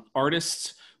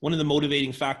artists, one of the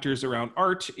motivating factors around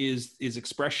art is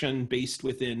expression based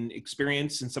within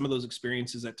experience. And some of those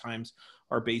experiences at times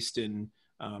are based in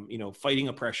you know, fighting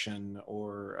oppression,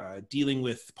 or dealing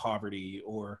with poverty,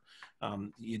 or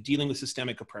dealing with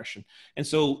systemic oppression. And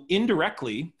so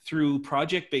indirectly, through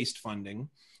project-based funding,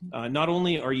 not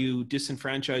only are you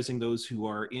disenfranchising those who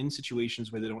are in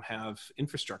situations where they don't have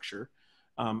infrastructure,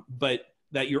 but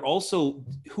that you're also,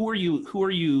 who are you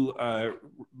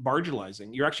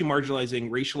marginalizing? You're actually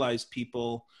marginalizing racialized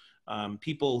people,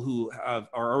 people who are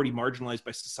already marginalized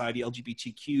by society,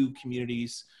 LGBTQ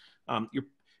communities. I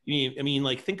mean,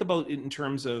 like, think about it in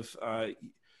terms of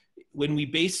when we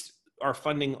base our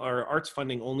funding, our arts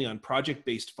funding, only on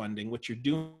project-based funding, what you're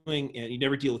doing, and you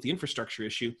never deal with the infrastructure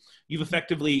issue, you've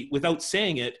effectively, without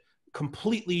saying it,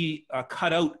 completely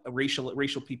cut out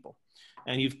racial people.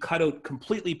 And you've cut out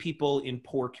completely people in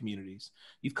poor communities.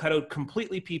 You've cut out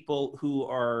completely people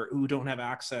who don't have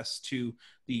access to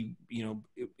the, you know,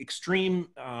 extreme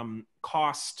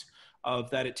cost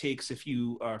of that it takes if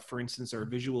you, for instance, are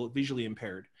visually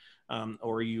impaired,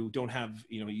 or you don't have,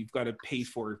 you know, you've got to pay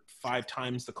for 5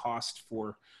 times the cost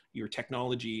for your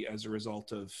technology as a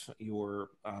result of your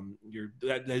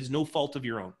that is no fault of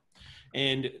your own.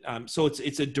 And so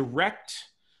it's a direct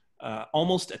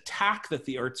almost attack that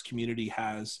the arts community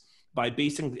has by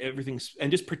basing everything and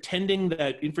just pretending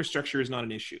that infrastructure is not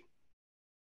an issue.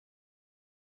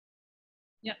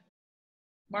 Yeah.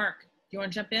 Mark, do you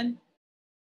want to jump in?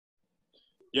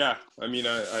 Yeah, I mean,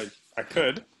 I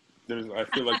could. I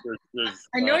feel like there's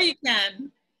I know you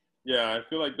can. Yeah, I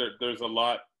feel like there's a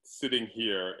lot sitting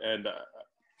here, and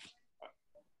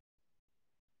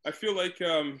I feel like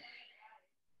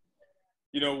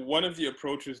you know, one of the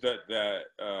approaches that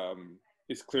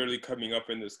is clearly coming up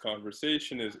in this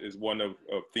conversation is one of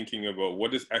thinking about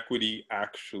what does equity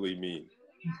actually mean,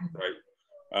 right?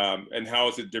 And how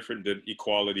is it different than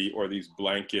equality, or these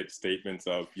blanket statements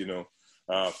of, you know,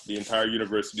 the entire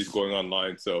university is going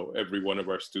online, so every one of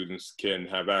our students can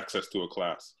have access to a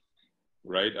class,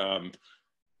 right?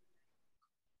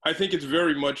 I think it's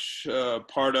very much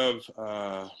part of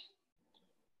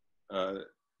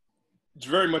it's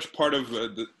very much part of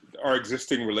our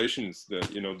existing relations.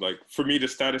 That, you know, like, for me, the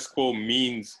status quo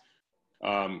means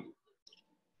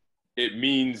it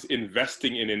means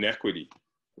investing in inequity,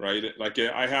 right? Like,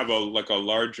 I have a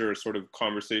larger sort of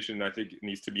conversation I think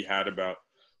needs to be had about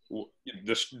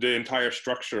the entire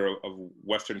structure of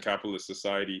Western capitalist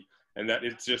society, and that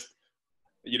it's just,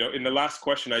 you know, in the last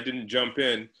question I didn't jump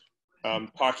in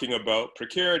talking about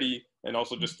precarity, and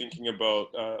also just thinking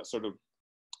about sort of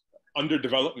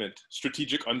underdevelopment,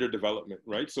 strategic underdevelopment,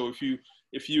 right? So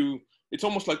if you, it's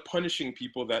almost like punishing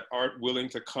people that aren't willing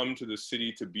to come to the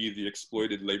city to be the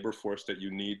exploited labor force that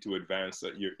you need to advance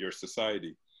your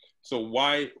society. So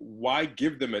why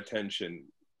give them attention?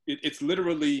 It's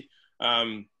literally,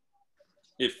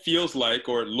 it feels like,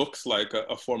 or it looks like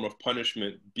a form of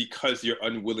punishment, because you're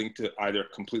unwilling to either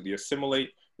completely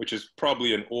assimilate, which is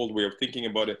probably an old way of thinking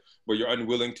about it, where you're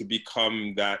unwilling to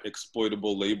become that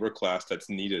exploitable labor class that's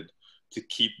needed to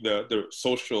keep the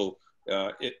social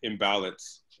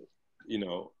imbalance, you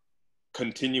know,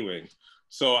 continuing.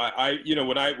 So I you know,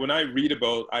 when I read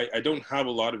about, I don't have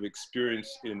a lot of experience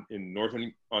in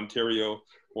Northern Ontario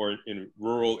or in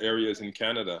rural areas in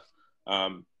Canada,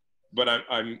 but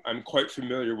I'm quite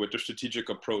familiar with the strategic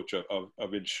approach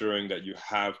of ensuring that you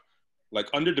have,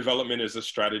 like, underdevelopment is a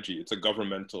strategy. It's a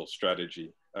governmental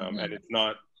strategy, and it's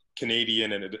not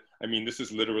Canadian. And I mean, this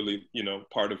is literally, you know,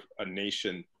 part of a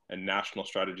nation and national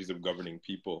strategies of governing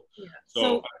people. Yeah.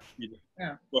 So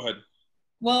yeah. Go ahead.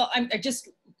 Well,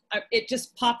 it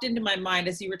just popped into my mind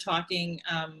as you were talking,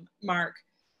 Mark.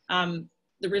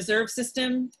 The reserve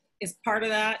system is part of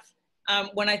that.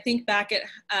 When I think back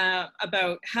at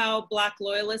about how Black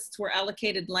loyalists were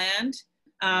allocated land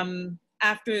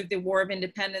after the War of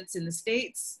Independence in the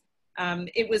States,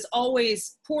 it was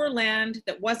always poor land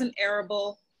that wasn't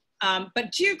arable,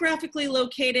 but geographically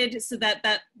located so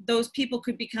that those people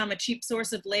could become a cheap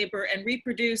source of labor and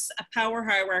reproduce a power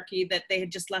hierarchy that they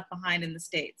had just left behind in the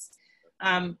States.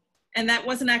 And that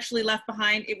wasn't actually left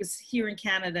behind, it was here in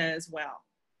Canada as well.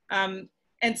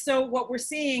 And so what we're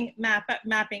seeing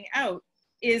mapping out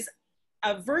is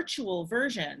a virtual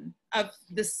version of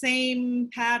the same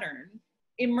pattern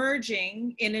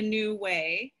emerging in a new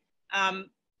way,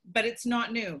 but it's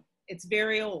not new, it's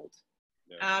very old.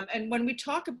 And when we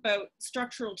talk about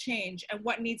structural change and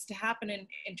what needs to happen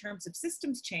in terms of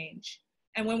systems change,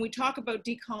 and when we talk about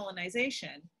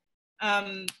decolonization,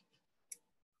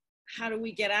 how do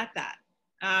we get at that?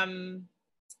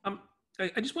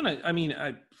 I just want to, I mean,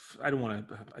 I don't want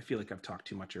to, I feel like I've talked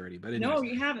too much already, but anyways, no,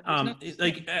 you haven't.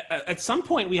 Like at some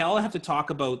point we all have to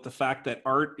talk about the fact that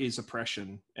art is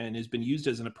oppression and has been used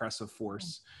as an oppressive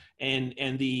force. And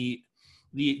the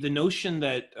notion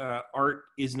that art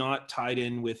is not tied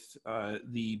in with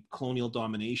the colonial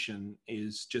domination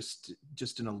is just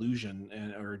an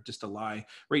illusion or just a lie.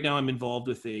 Right now I'm involved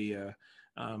with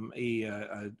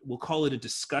we'll call it a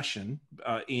discussion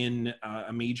in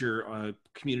a major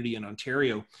community in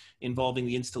Ontario involving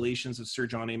the installations of Sir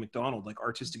John A. Macdonald, like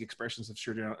artistic expressions of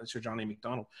Sir John A.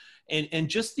 Macdonald. And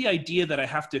just the idea that I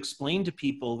have to explain to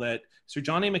people that Sir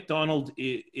John A. Macdonald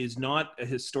is not a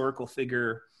historical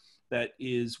figure that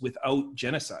is without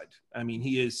genocide. I mean,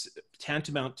 he is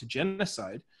tantamount to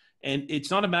genocide. And it's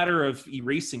not a matter of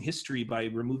erasing history by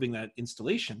removing that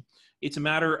installation. It's a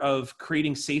matter of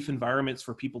creating safe environments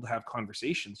for people to have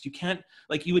conversations. You can't,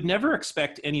 like, you would never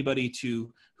expect anybody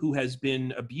who has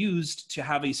been abused to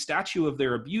have a statue of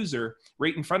their abuser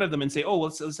right in front of them and say, oh,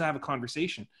 let's have a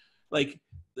conversation. The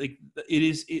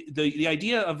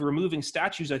idea of removing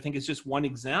statues, I think, is just one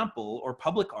example, or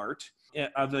public art,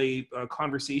 of a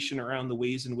conversation around the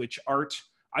ways in which art,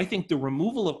 I think the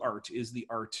removal of art is the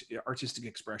artistic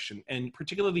expression. And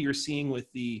particularly you're seeing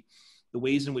with the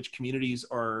ways in which communities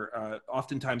are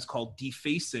oftentimes called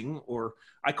defacing, or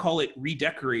I call it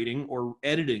redecorating or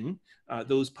editing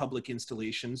those public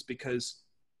installations, because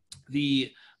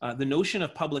the notion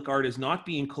of public art as not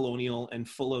being colonial and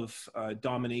full of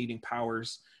dominating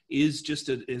powers is just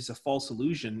a false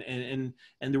illusion.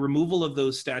 And the removal of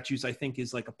those statues, I think,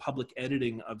 is like a public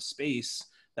editing of space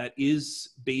that is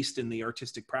based in the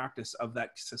artistic practice of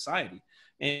that society.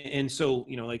 And so,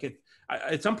 you know, like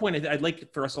at some point, I'd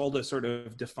like for us all to sort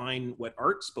of define what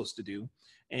art's supposed to do,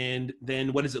 and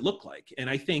then what does it look like? And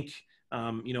I think,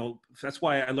 you know, that's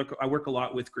why I work a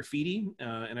lot with graffiti,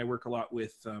 and I work a lot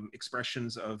with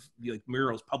expressions of like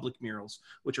murals, public murals,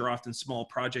 which are often small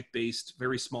project-based,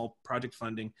 very small project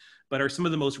funding, but are some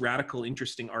of the most radical,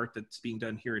 interesting art that's being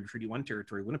done here in Treaty 1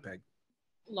 territory, Winnipeg.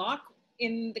 Loc,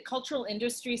 in the cultural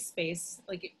industry space,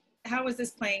 like, how is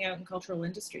this playing out in cultural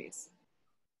industries?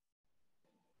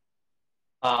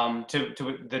 To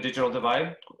the digital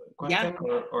divide question?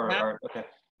 Yeah. Or okay.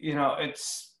 You know,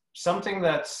 it's something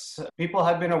that's people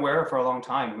have been aware of for a long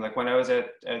time. Like when I was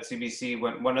at CBC,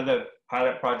 one of the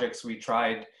pilot projects we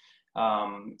tried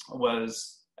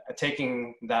was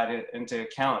taking that into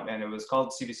account, and it was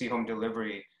called CBC Home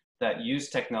Delivery, that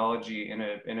used technology in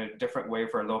a different way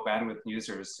for low bandwidth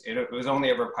users. It was only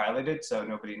ever piloted, so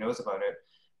nobody knows about it,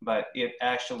 but it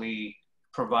actually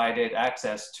provided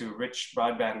access to rich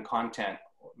broadband content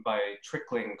by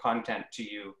trickling content to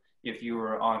you if you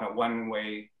were on a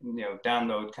one-way, you know,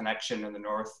 download connection in the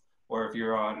north, or if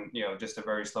you're on, you know, just a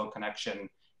very slow connection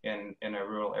in a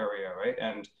rural area, right?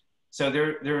 And so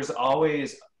there's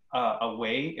always a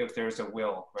way if there's a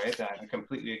will, right? I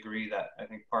completely agree that I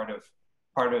think part of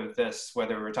this,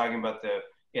 whether we're talking about the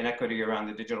inequity around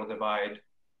the digital divide,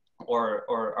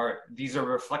 or these are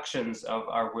reflections of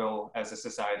our will as a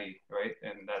society, right?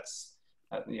 And that's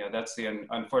you know, that's the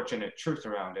unfortunate truth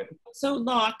around it. So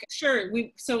Loc, sure,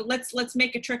 so let's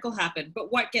make a trickle happen,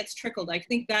 but what gets trickled? I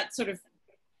think that sort of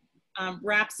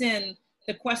wraps in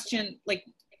the question, like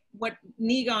what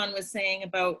Niigaan was saying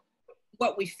about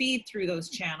what we feed through those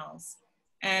channels.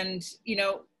 And, you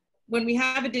know, when we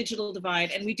have a digital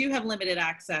divide and we do have limited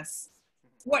access,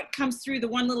 what comes through the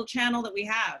one little channel that we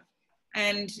have?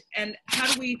 And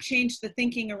how do we change the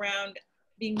thinking around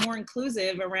being more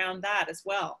inclusive around that as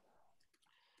well?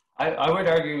 I would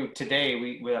argue today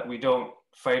we don't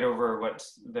fight over what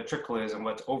the trickle is and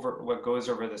what goes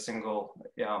over the single,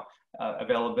 you know,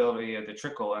 availability of the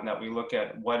trickle, and that we look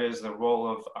at what is the role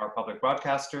of our public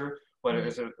broadcaster, what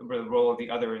is the role of the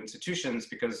other institutions.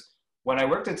 Because when I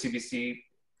worked at CBC,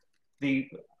 the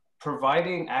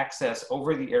providing access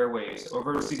over the airways,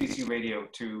 over CBC radio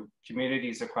to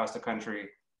communities across the country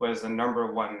was the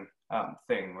number one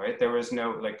thing, right? There was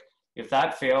no, like, if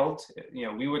that failed, you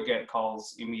know, we would get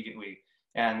calls immediately.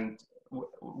 And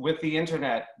with the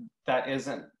internet, that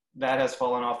has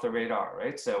fallen off the radar,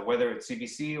 right? So whether it's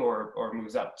CBC or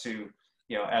moves up to,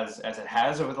 you know, as it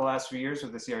has over the last few years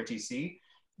with the CRTC,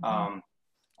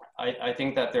 I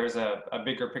think that there's a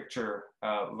bigger picture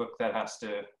look that has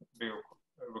to be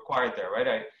required there,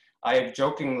 right? I have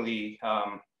jokingly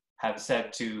have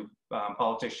said to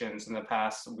politicians in the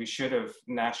past, we should have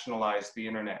nationalized the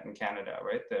internet in Canada,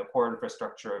 right? The core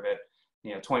infrastructure of it,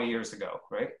 20 years ago,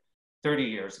 right? 30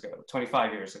 years ago,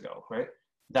 25 years ago, right?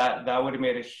 That would have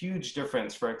made a huge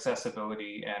difference for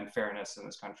accessibility and fairness in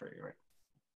this country, right?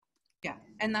 Yeah,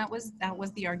 and that was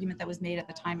the argument that was made at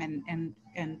the time, and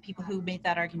people who made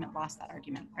that argument lost that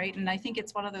argument, right? And I think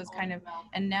it's one of those kind of,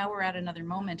 and now we're at another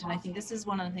moment, and I think this is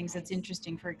one of the things that's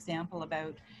interesting, for example,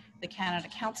 about the Canada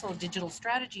Council Digital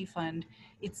Strategy Fund.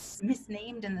 It's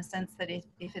misnamed in the sense that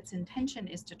if its intention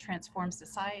is to transform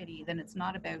society, then it's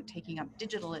not about taking up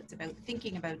digital, it's about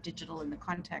thinking about digital in the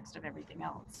context of everything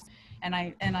else. And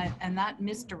that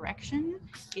misdirection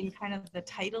in kind of the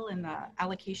title and the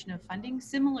allocation of funding,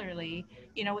 similarly,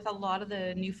 with a lot of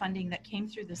the new funding that came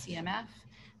through the CMF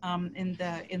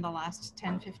in the last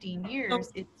 10, 15 years. So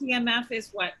CMF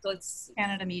is what?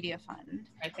 Canada Media Fund.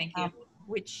 Right, thank you.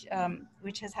 Which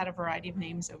has had a variety of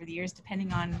names over the years,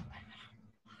 depending on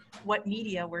what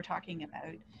media we're talking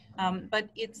about. But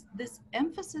it's this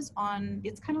emphasis on,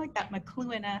 it's kind of like that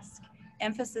McLuhan-esque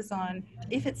emphasis on,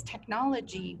 if it's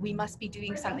technology, we must be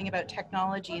doing something about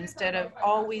technology, instead of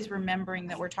always remembering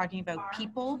that we're talking about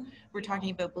people, we're talking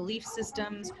about belief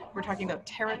systems, we're talking about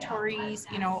territories,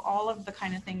 all of the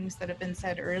kind of things that have been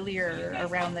said earlier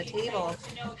around the table.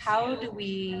 How do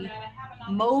we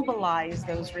mobilize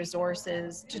those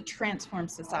resources to transform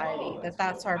society?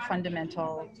 That's our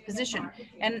fundamental position.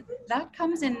 And that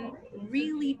comes in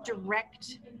really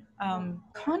direct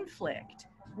conflict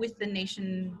with the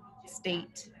nation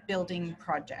state building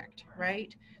project,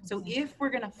 right? So if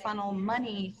we're going to funnel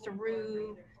money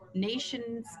through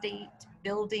nation state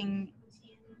building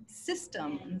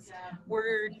systems,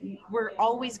 we're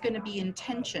always going to be in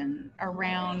tension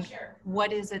around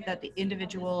what is it that the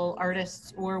individual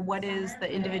artists, or what is the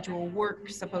individual work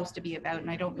supposed to be about. And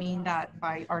I don't mean that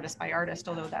by artist,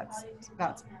 although that's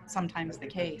sometimes the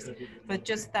case, but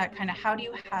just that kind of, how do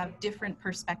you have different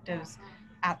perspectives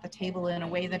at the table in a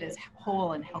way that is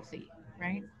whole and healthy,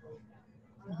 right?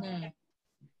 Mm-hmm.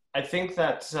 I think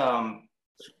that a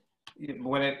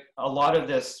lot of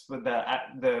this, with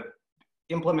the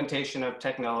implementation of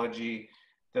technology,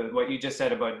 what you just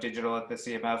said about digital at the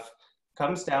CMF,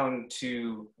 comes down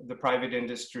to the private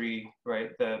industry, right?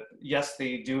 Yes,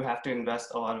 they do have to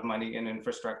invest a lot of money in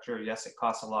infrastructure. Yes, it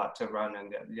costs a lot to run,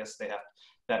 and yes, they have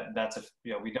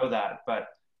we know that. But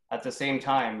at the same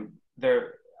time,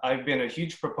 I've been a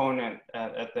huge proponent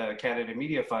at the Canada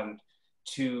Media Fund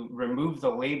to remove the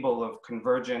label of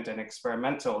convergent and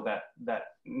experimental, that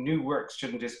new works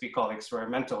shouldn't just be called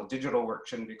experimental, digital work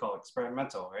shouldn't be called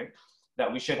experimental, right?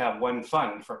 That we should have one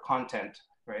fund for content,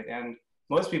 right? And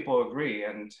most people agree,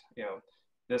 and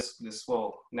this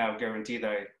will now guarantee that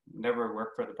I never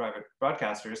work for the private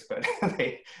broadcasters, but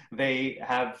they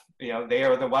have, they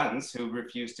are the ones who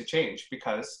refuse to change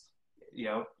because,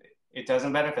 it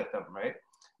doesn't benefit them, right?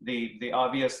 The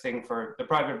obvious thing for the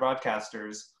private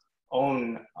broadcasters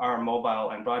own our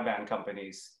mobile and broadband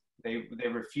companies. They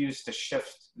refuse to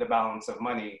shift the balance of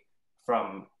money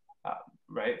from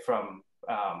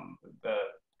the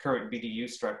current BDU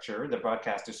structure, the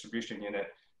broadcast distribution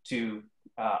unit, to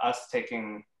us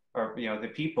taking, or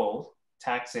the people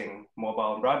taxing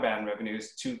mobile and broadband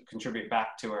revenues to contribute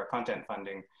back to our content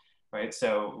funding, right?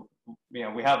 So we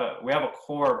have a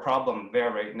core problem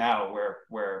there right now where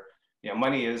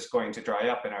money is going to dry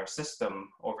up in our system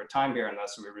over time here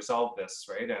unless we resolve this,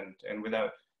 right?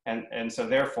 And so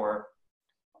therefore,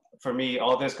 for me,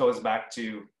 all this goes back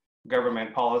to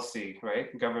government policy, right?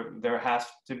 There has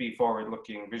to be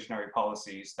forward-looking visionary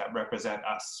policies that represent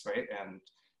us, right?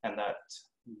 And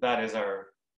that is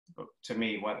to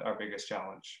me, our biggest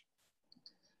challenge.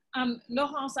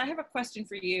 Laurence, I have a question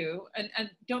for you, and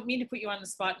don't mean to put you on the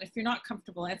spot, and if you're not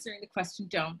comfortable answering the question,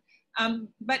 don't.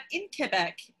 But in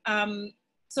Quebec,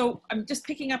 so I'm just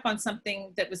picking up on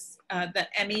something that was that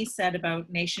Emmy said about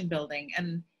nation building,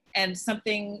 and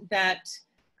something that,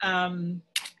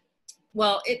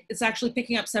 well, it's actually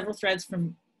picking up several threads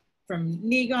from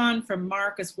Niigaan, from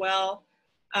Mark as well,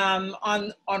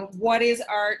 on what is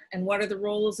art and what are the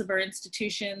roles of our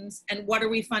institutions and what are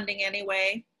we funding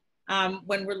anyway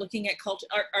when we're looking at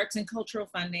arts and cultural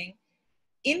funding.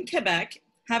 In Quebec,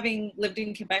 having lived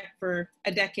in Quebec for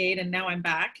a decade and now I'm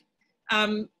back,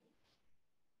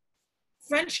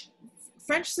 French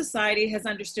society has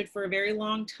understood for a very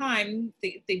long time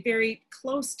the very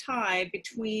close tie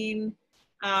between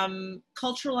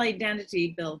cultural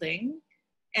identity building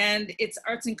and its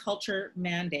arts and culture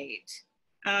mandate.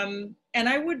 And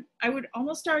I would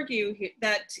almost argue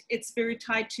that it's very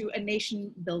tied to a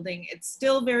nation building. It's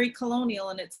still very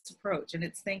colonial in its approach and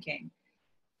its thinking.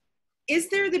 Is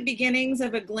there the beginnings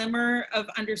of a glimmer of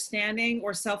understanding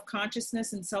or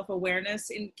self-consciousness and self-awareness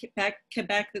in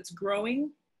Quebec that's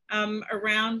growing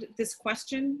around this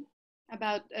question?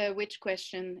 About which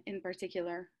question in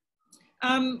particular?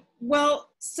 Well,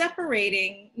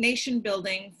 separating nation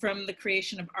building from the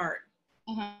creation of art.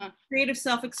 Creative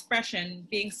self-expression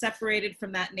being separated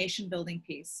from that nation building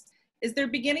piece. Is there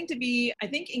beginning to be, I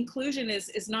think inclusion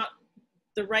is not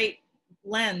the right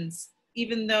lens,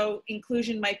 even though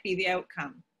inclusion might be the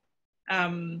outcome.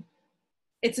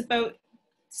 It's about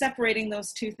separating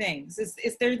those two things.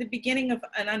 Is there the beginning of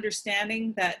an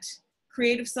understanding that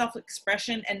creative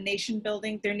self-expression and nation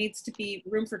building, there needs to be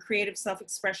room for creative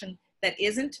self-expression that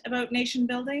isn't about nation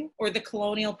building or the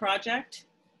colonial project?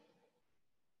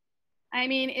 I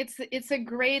mean, it's a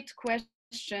great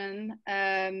question.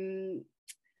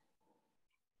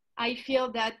 I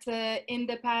feel that in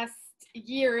the past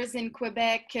years in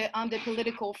Quebec, on the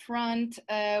political front,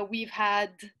 we've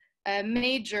had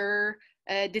major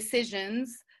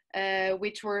decisions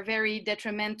which were very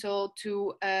detrimental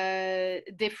to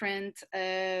different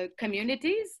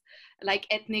communities, like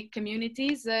ethnic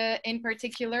communities in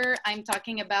particular. I'm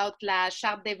talking about la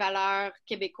Charte des Valeurs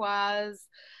Québécoises.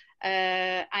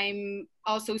 I'm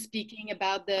also speaking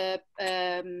about the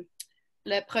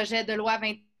le projet de loi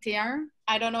 21.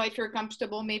 I don't know if you're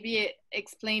comfortable maybe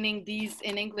explaining these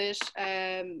in English,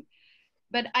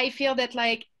 but I feel that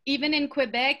like even in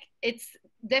Quebec, it's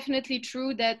definitely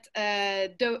true that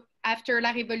after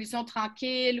La Révolution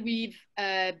Tranquille, we've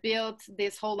built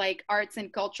this whole like arts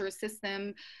and culture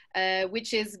system,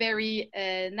 which is very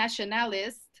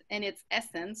nationalist in its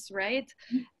essence, right?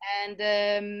 And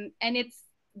it's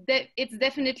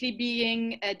definitely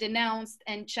being denounced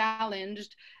and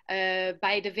challenged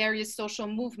by the various social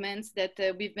movements that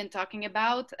we've been talking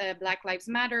about, Black Lives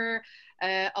Matter,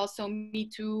 also Me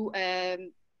Too,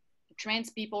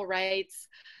 trans people rights.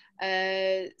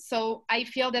 So I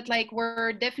feel that like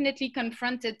we're definitely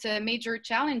confronted to major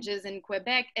challenges in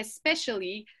Quebec,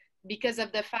 especially because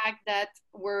of the fact that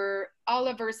all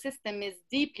of our system is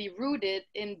deeply rooted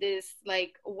in this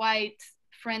like white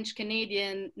French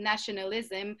Canadian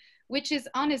nationalism, which is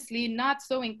honestly not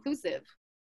so inclusive.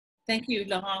 Thank you,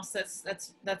 Laurence.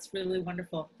 That's really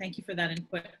wonderful. Thank you for that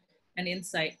input and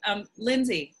insight.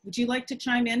 Lindsay, would you like to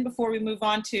chime in before we move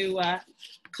on to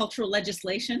cultural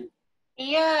legislation?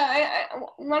 Yeah,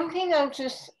 one thing I'll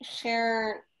just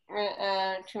share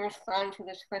to respond to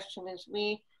this question is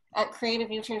we, at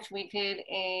Creative Users, we did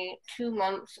 2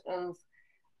 months of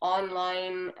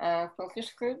online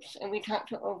focus groups, and we talked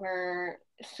to over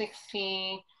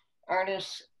 60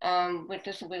 artists with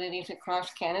disabilities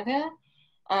across Canada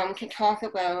to talk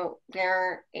about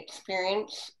their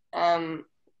experience and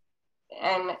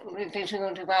the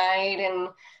digital divide,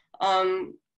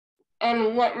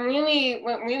 and what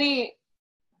really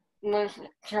was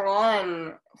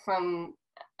drawn from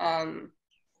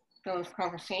those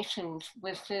conversations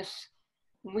was this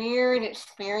weird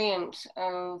experience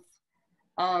of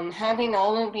having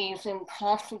all of these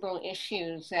impossible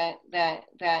issues that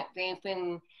they've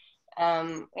been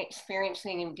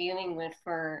experiencing and dealing with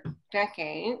for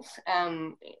decades,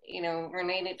 you know,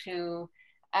 related to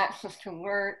access to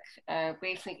work,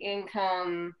 basic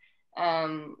income,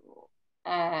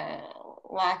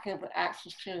 lack of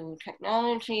access to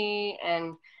technology,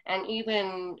 and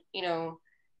even, you know,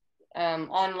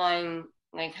 online,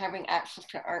 like having access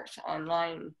to arts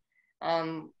online.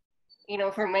 You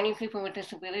know, for many people with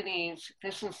disabilities,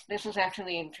 this is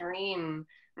actually a dream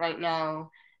right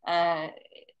now.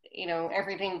 You know,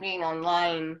 everything being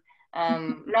online.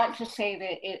 Not to say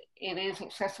that it is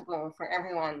accessible for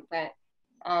everyone, but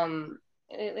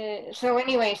so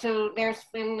anyway, so there's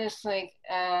been this like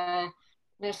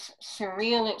this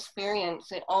surreal experience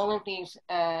that all of these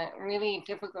really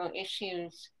difficult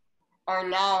issues are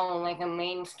now like a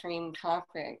mainstream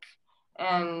topic,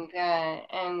 and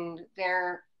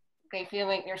they feel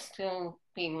like they're still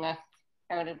being left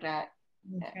out of that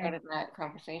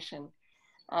conversation.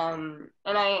 And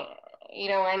I, you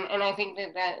know, and I think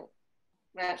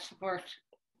that's worth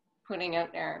putting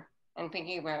out there and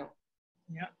thinking about.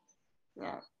 Yeah.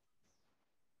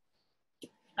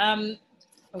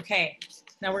 Okay,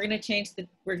 now we're going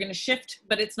to shift,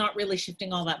 but it's not really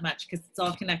shifting all that much because it's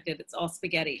all connected. It's all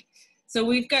spaghetti. So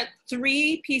we've got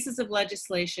 3 pieces of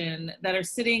legislation that are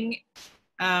sitting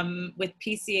with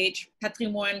PCH,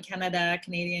 Patrimoine Canada,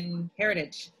 Canadian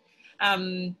Heritage.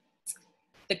 The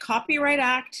Copyright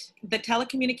Act, the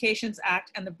Telecommunications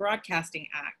Act, and the Broadcasting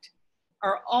Act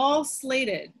are all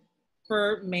slated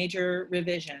for major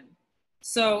revision.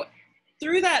 So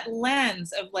through that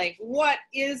lens of like, what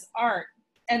is art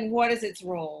and what is its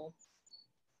role?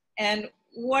 And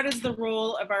what is the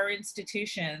role of our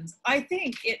institutions? I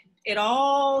think it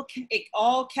all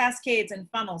cascades and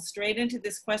funnels straight into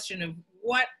this question of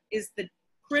what is the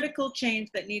critical change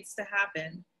that needs to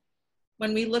happen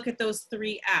when we look at those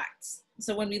three acts.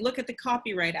 So when we look at the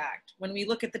Copyright Act, when we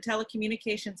look at the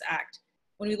Telecommunications Act,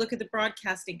 when we look at the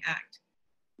Broadcasting Act,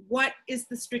 what is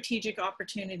the strategic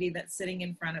opportunity that's sitting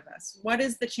in front of us? What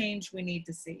is the change we need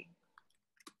to see?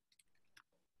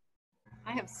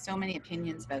 I have so many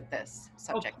opinions about this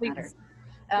subject matter.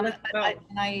 One of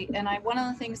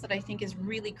the things that I think is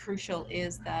really crucial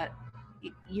is that,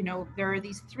 you know, there are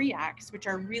these three acts which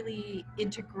are really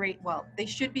they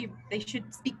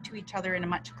should speak to each other in a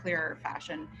much clearer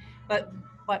fashion. But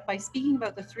by speaking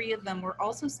about the three of them, we're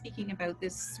also speaking about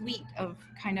this suite of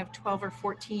kind of 12 or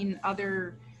 14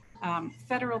 other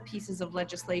federal pieces of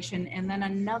legislation, and then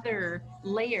another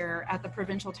layer at the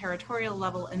provincial territorial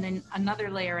level, and then another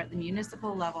layer at the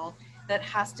municipal level that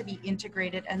has to be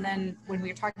integrated. And then when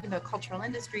we're talking about cultural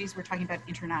industries, we're talking about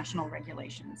international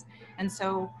regulations. And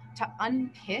so to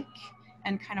unpick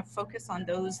and kind of focus on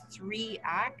those three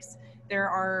acts,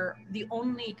 the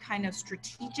only kind of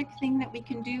strategic thing that we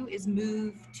can do is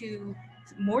move to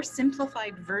more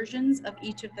simplified versions of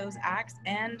each of those acts,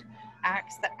 and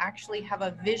acts that actually have a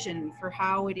vision for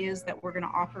how it is that we're going to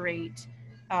operate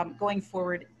going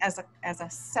forward as a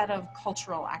set of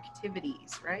cultural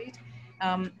activities, right?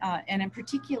 And in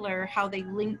particular, how they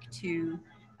link to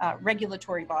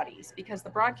regulatory bodies, because the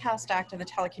Broadcast Act and the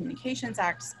Telecommunications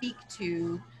Act speak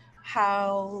to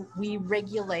how we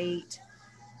regulate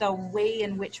the way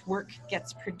in which work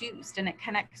gets produced, and it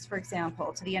connects, for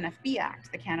example, to the NFB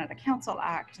Act, the Canada Council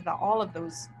Act, all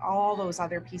those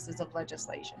other pieces of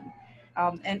legislation.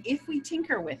 And if we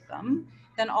tinker with them,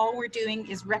 then all we're doing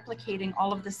is replicating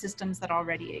all of the systems that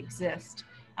already exist.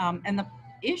 And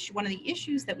one of the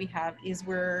issues that we have is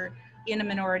we're in a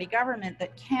minority government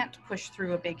that can't push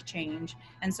through a big change.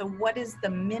 And so what is the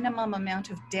minimum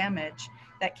amount of damage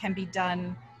that can be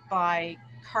done by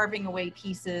carving away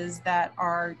pieces that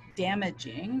are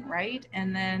damaging, right?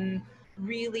 And then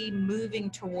really moving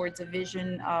towards a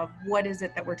vision of what is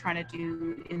it that we're trying to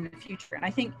do in the future. And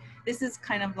I think this is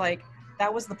kind of like,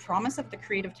 that was the promise of the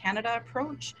Creative Canada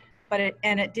approach, but it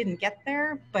didn't get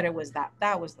there, but it was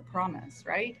that was the promise,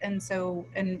 right? And so,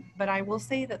 but I will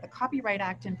say that the Copyright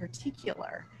Act in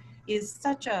particular is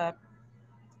such a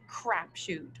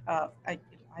crapshoot of, I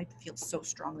feel so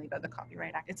strongly about the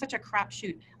Copyright Act. It's such a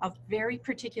crapshoot of very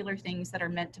particular things that are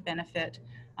meant to benefit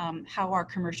how our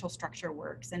commercial structure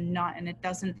works, and it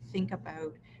doesn't think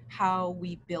about how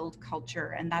we build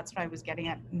culture. And that's what I was getting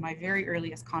at in my very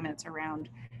earliest comments around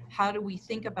how do we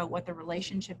think about what the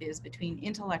relationship is between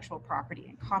intellectual property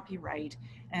and copyright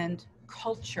and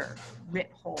culture writ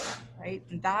whole, right?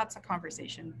 And that's a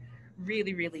conversation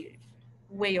really, really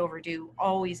way overdue,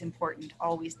 always important,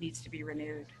 always needs to be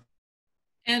renewed.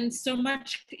 And so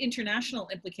much international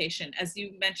implication, as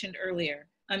you mentioned earlier.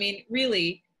 I mean,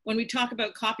 really, when we talk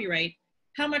about copyright,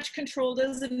 how much control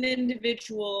does an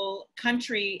individual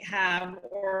country have,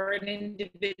 or an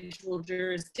individual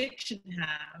jurisdiction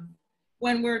have,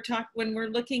 when we're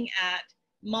looking at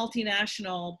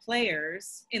multinational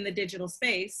players in the digital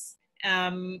space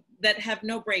that have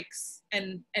no brakes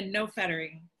and no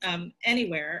fettering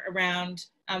anywhere around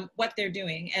what they're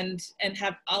doing, and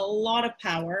have a lot of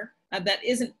power that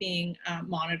isn't being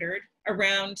monitored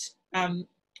around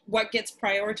what gets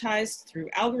prioritized through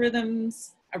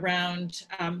algorithms, around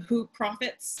who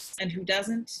profits and who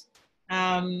doesn't.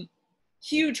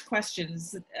 Huge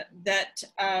questions that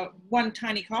one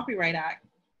tiny Copyright Act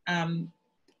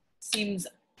seems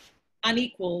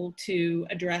unequal to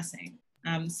addressing.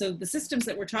 So the systems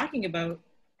that we're talking about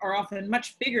are often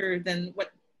much bigger than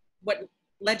what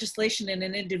legislation in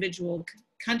an individual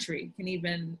country can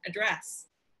even address.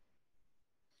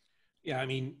 Yeah, I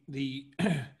mean, the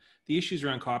issues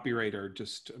around copyright are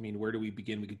just, I mean, where do we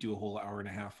begin? We could do a whole hour and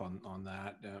a half on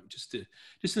that. Just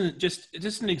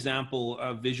an example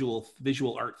of visual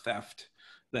art theft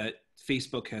that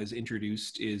Facebook has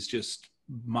introduced is just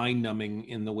mind-numbing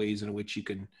in the ways in which you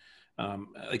can,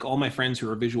 like all my friends who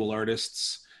are visual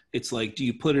artists, it's like, do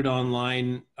you put it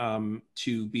online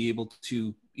to be able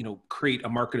to, you know, create a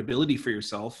marketability for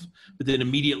yourself, but then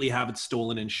immediately have it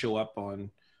stolen and show up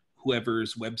on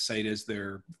whoever's website as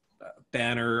their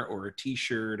banner or a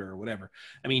t-shirt or whatever.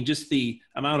 I mean, just the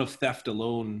amount of theft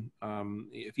alone,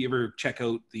 if you ever check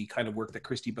out the kind of work that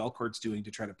Christy Belcourt's doing to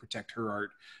try to protect her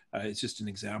art, it's just an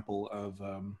example of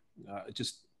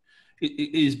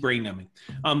it is brain numbing.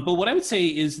 But what I would say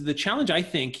is the challenge, I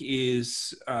think,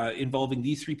 is involving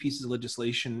these three pieces of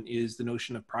legislation is the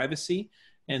notion of privacy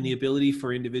and the ability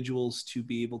for individuals to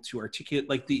be able to articulate,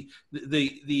 like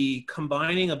the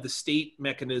combining of the state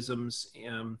mechanisms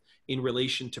in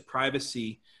relation to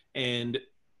privacy and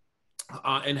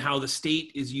and how the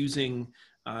state is using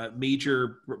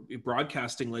major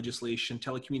broadcasting legislation,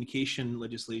 telecommunication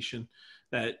legislation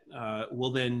that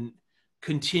will then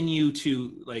continue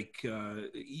to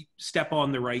step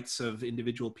on the rights of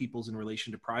individual peoples in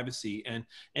relation to privacy. And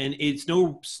it's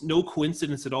no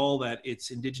coincidence at all that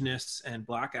it's Indigenous and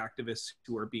Black activists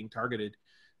who are being targeted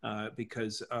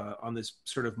because on this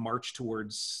sort of march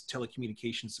towards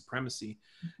telecommunication supremacy.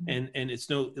 And it's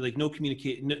no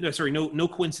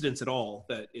coincidence at all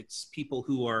that it's people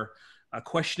who are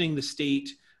questioning the state.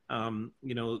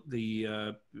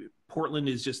 Portland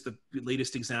is just the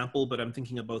latest example, but I'm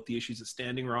thinking about the issues at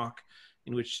Standing Rock,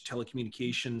 in which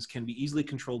telecommunications can be easily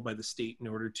controlled by the state in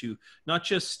order to not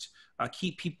just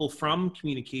keep people from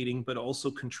communicating, but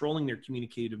also controlling their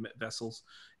communicative vessels.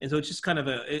 And so it's just kind of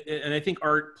and I think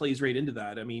art plays right into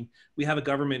that. I mean, we have a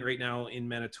government right now in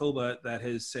Manitoba that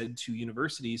has said to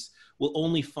universities, we'll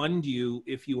only fund you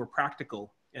if you are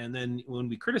practical. And then when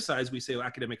we criticize, we say, well,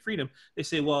 academic freedom, they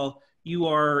say, well, you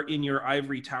are in your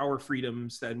ivory tower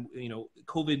freedoms. Then,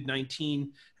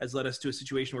 COVID-19 has led us to a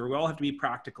situation where we all have to be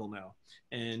practical now,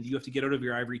 and you have to get out of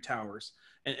your ivory towers.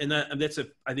 And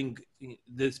I think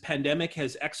this pandemic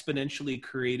has exponentially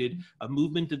created a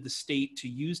movement of the state to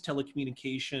use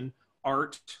telecommunication,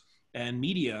 art, and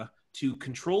media to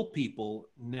control people,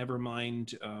 never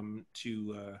mind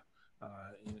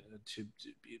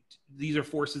these are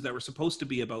forces that were supposed to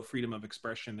be about freedom of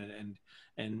expression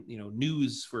and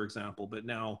news, for example, but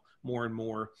now more and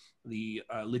more the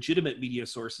legitimate media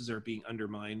sources are being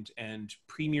undermined, and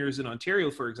premiers in Ontario,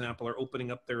 for example, are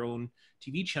opening up their own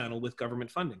TV channel with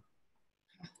government funding.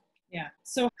 Yeah.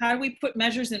 So how do we put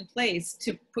measures in place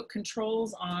to put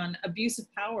controls on abuse of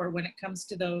power when it comes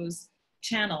to those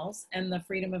channels and the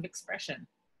freedom of expression?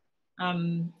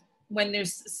 When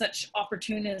there's such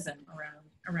opportunism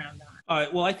around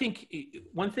that? Well, I think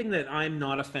one thing that I'm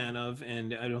not a fan of,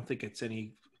 and I don't think it's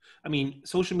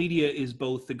social media is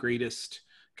both the greatest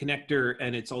connector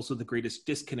and it's also the greatest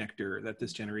disconnector that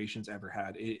this generation's ever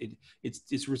had.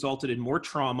 It's resulted in more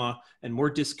trauma and more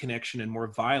disconnection and more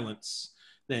violence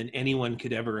than anyone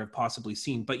could ever have possibly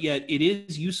seen. But yet it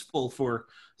is useful for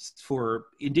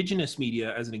Indigenous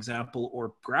media, as an example,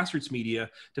 or grassroots media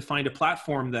to find a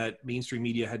platform that mainstream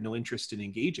media had no interest in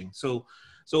engaging. So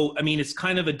I mean, it's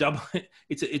kind of a double,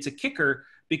 it's a kicker,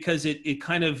 because it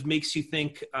kind of makes you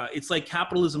think, it's like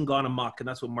capitalism gone amok. And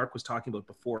that's what Mark was talking about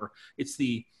before. It's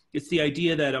the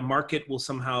idea that a market will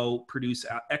somehow produce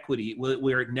equity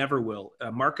where it never will.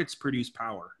 Markets produce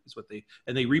power,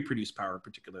 and they reproduce power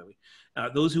particularly.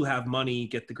 Those who have money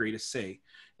get the greatest say.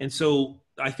 And so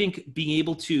I think being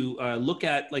able to look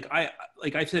at, like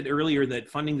I said earlier, that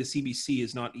funding the CBC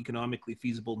is not economically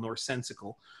feasible nor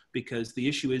sensical, because the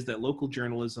issue is that local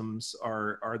journalisms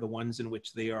are the ones in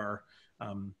which they are,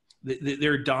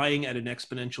 they're dying at an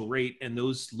exponential rate, and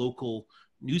those local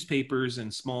newspapers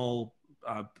and small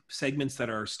segments that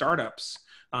are startups,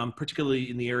 particularly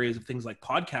in the areas of things like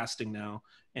podcasting now,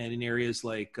 and in areas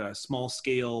like small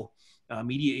scale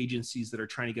media agencies that are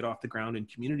trying to get off the ground in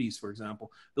communities, for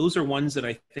example, those are ones that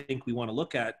I think we want to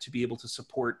look at to be able to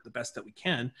support the best that we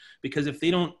can. Because if they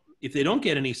don't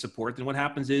get any support, then what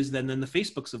happens is then the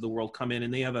Facebooks of the world come in,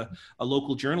 and they have a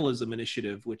local journalism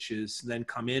initiative, which is then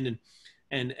come in,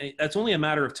 and that's only a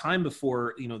matter of time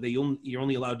before you're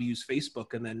only allowed to use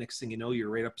Facebook, and then next thing you know, you're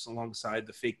right up alongside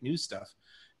the fake news stuff.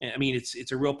 And I mean,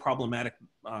 it's a real problematic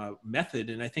method.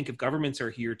 And I think if governments are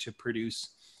here to produce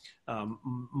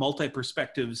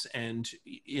multi-perspectives, and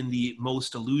in the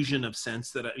most illusion of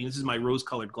sense that, I mean, this is my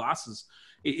rose-colored glasses,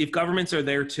 if governments are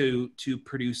there to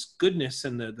produce goodness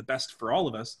and the best for all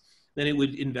of us, then it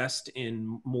would invest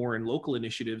more in local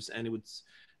initiatives, and it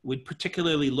would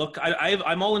particularly look,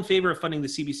 I'm all in favor of funding the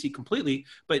CBC completely,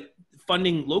 but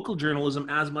funding local journalism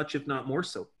as much, if not more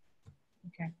so.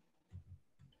 Okay.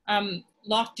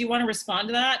 Loc, do you want to respond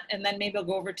to that? And then maybe I'll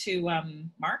go over to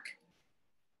Mark.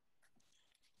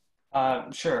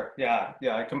 Sure. Yeah.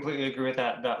 I completely agree with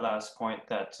that last point,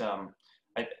 that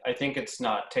I think it's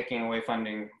not taking away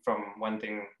funding from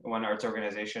one arts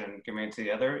organization and giving it to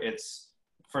the other. It's,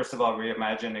 first of all,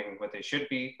 reimagining what they should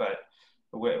be, but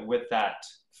with that,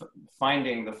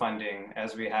 finding the funding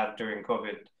as we have during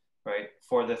COVID, right,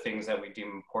 for the things that we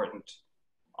deem important.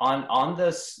 On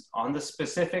the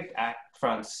specific act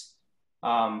fronts,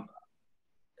 I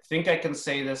think I can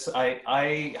say this,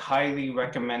 I highly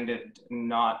recommended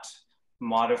not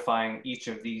modifying each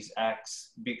of these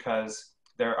acts, because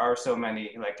there are so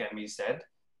many, like Emmy said,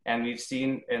 and we've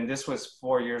seen, and this was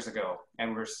 4 years ago,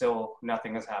 and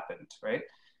nothing has happened, right?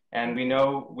 And we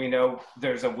know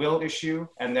there's a will issue,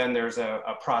 and then there's a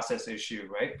process issue,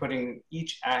 right? Putting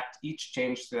each act, each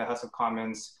change to the House of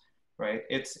Commons, right?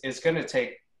 It's going to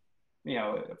take, you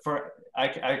know,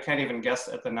 I can't even guess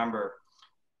at the number.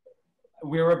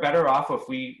 We were better off if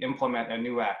we implement a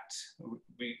new act.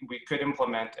 We could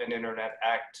implement an Internet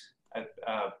Act,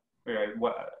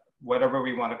 whatever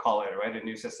we want to call it, right? A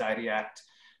New Society Act,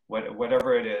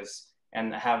 whatever it is,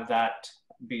 and have that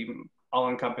be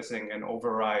all-encompassing and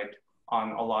override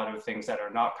on a lot of things that are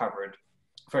not covered.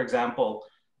 For example,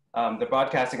 the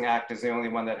Broadcasting Act is the only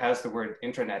one that has the word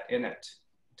internet in it.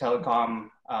 Telecom,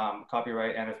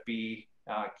 copyright, NFB,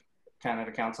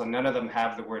 Canada Council, none of them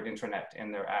have the word internet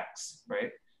in their acts,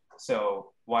 right?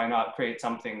 So why not create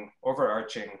something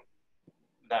overarching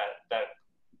that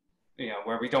you know,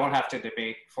 where we don't have to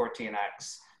debate 14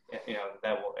 acts, you know,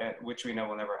 which we know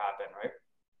will never happen, right?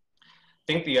 I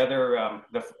think the other,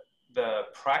 the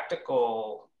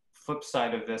practical flip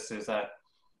side of this is that,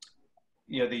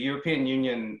 you know, the European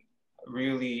Union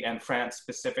really, and France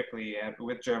specifically, and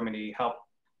with Germany,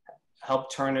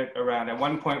 helped turn it around. At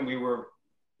one point, we were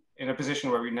in a position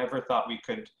where we never thought we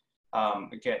could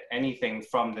get anything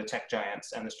from the tech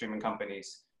giants and the streaming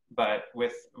companies. But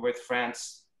with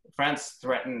France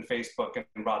threatened Facebook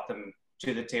and brought them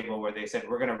to the table where they said,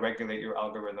 we're going to regulate your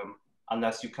algorithm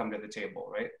unless you come to the table,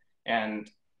 right? And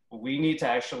we need to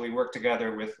actually work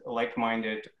together with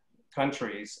like-minded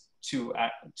countries to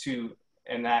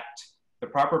enact the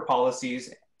proper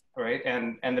policies, right?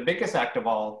 And the biggest act of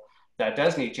all that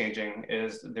does need changing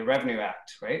is the Revenue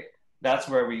Act, right? That's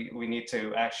where we need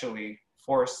to actually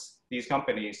force these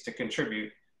companies to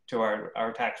contribute to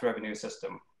our tax revenue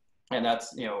system. And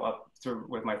that's, you know, up through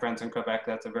with my friends in Quebec,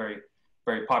 that's a very,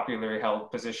 very popularly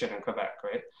held position in Quebec,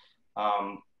 right?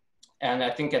 And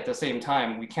I think at the same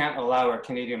time, we can't allow our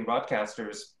Canadian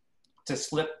broadcasters to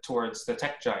slip towards the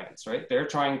tech giants, right? They're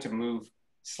trying to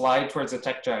slide towards the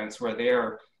tech giants where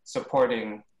they're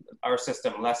supporting our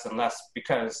system less and less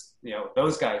because, you know,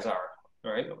 those guys are,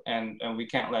 right? And we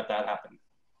can't let that happen.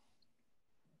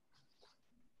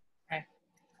 Okay.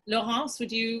 Laurence,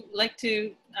 would you like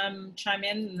to chime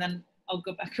in, and then I'll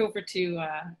go back over to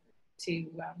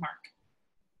Mark.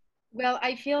 Well,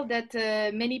 I feel that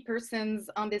many persons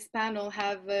on this panel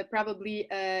have probably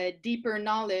a deeper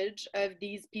knowledge of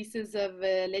these pieces of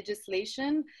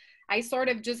legislation. I sort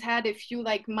of just had a few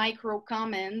like micro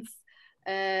comments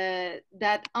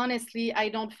that honestly I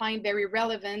don't find very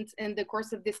relevant in the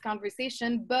course of this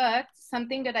conversation, but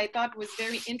something that I thought was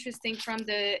very interesting from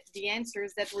the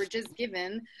answers that were just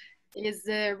given is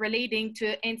relating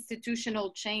to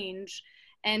institutional change.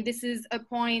 And this is a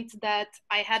point that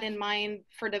I had in mind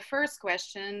for the first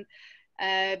question,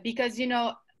 because, you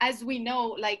know, as we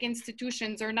know, like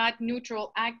institutions are not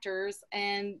neutral actors.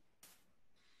 And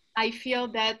I feel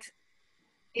that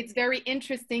it's very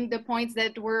interesting, the points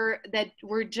that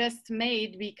were just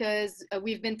made, because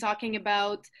we've been talking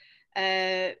about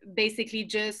basically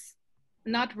just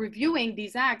not reviewing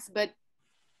these acts, but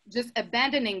just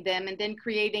abandoning them and then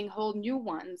creating whole new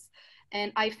ones.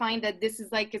 And I find that this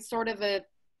is like, it's sort of a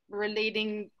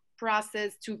relating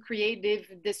process to creative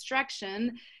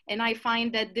destruction. And I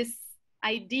find that this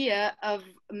idea of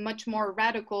much more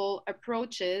radical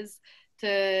approaches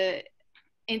to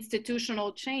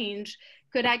institutional change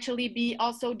could actually be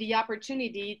also the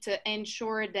opportunity to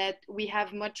ensure that we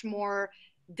have much more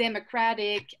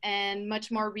democratic and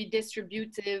much more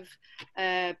redistributive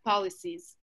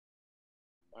policies.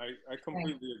 I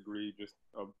completely agree just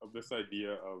of this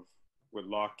idea of with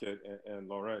Loc and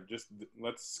Laurent, just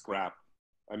let's scrap.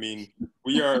 I mean,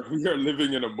 we are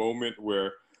living in a moment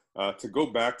where to go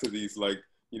back to these, like,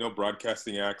 you know,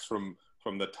 broadcasting acts from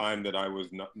the time that I was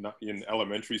not in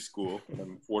elementary school, and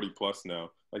I'm 40 plus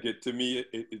now. Like, to me,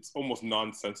 it's almost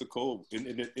nonsensical.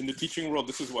 In the teaching world,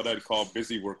 this is what I'd call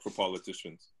busy work for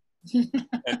politicians.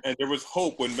 and there was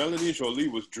hope when Mélanie Joly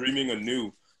was dreaming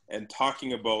anew and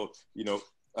talking about, you know,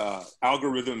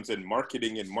 algorithms and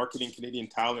marketing Canadian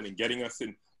talent and getting us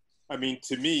in. I mean,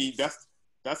 to me,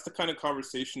 that's the kind of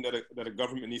conversation that a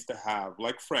government needs to have,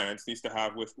 like France needs to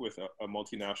have with a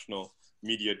multinational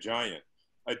media giant.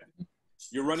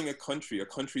 You're running a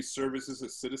country services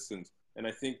its citizens. And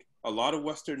I think a lot of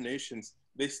Western nations,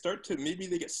 they start to, maybe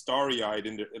they get starry-eyed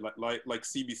in their, like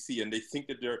CBC, and they think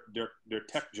that they're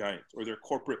tech giants or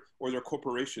they're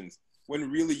corporations,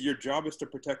 when really your job is to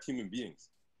protect human beings,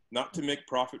 not to make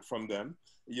profit from them,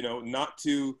 you know, not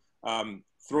to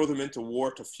throw them into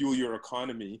war to fuel your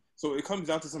economy. So it comes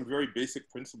down to some very basic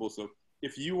principles of,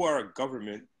 if you are a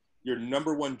government, your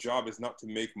number one job is not to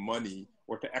make money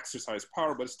or to exercise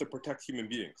power, but it's to protect human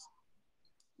beings.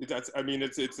 I mean,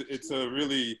 it's a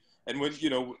really, and when, you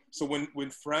know, so when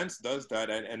France does that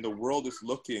and the world is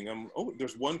looking, oh,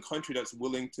 there's one country that's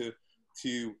willing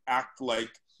to act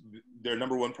like their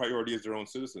number one priority is their own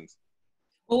citizens.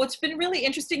 Well, what's been really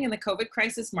interesting in the COVID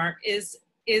crisis, Mark, is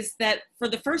that for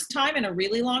the first time in a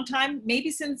really long time, maybe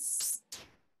since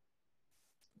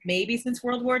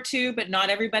World War II, but not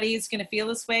everybody is going to feel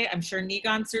this way. I'm sure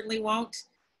Niigaan certainly won't.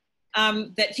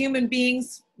 That human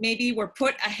beings maybe were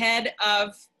put ahead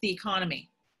of the economy.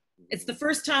 It's the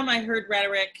first time I heard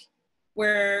rhetoric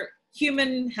where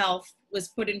human health was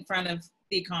put in front of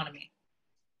the economy.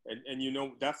 And you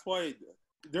know, that's why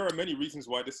there are many reasons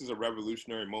why this is a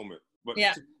revolutionary moment. But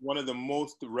yeah, one of the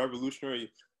most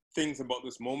revolutionary things about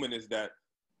this moment is that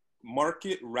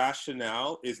market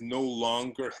rationale is no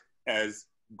longer as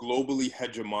globally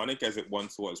hegemonic as it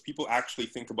once was. People actually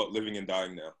think about living and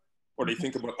dying now, or they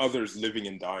think about others living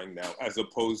and dying now, as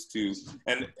opposed to,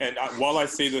 and while I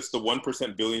say this, the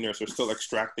 1% billionaires are still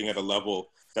extracting at a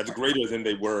level that's greater than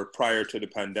they were prior to the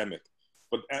pandemic.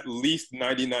 But at least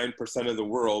 99% of the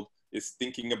world is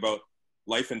thinking about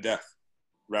life and death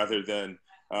rather than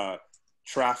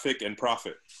traffic and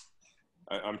profit.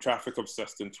 I'm traffic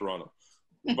obsessed in Toronto.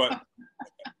 But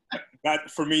that,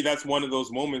 for me, that's one of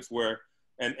those moments where,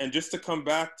 and just to come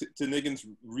back to Niigaan's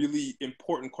really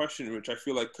important question, which I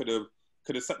feel like could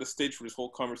have set the stage for this whole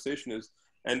conversation is,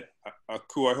 and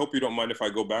Aku, I hope you don't mind if I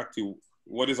go back to,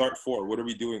 what is art for? What are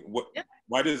we doing?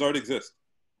 Why does art exist?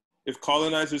 If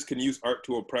colonizers can use art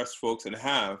to oppress folks and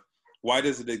have, why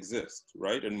does it exist,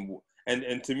 right?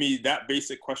 And to me, that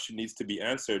basic question needs to be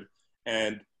answered.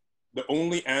 And the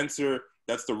only answer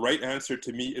that's the right answer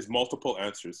to me is multiple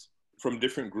answers from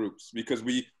different groups, because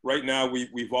right now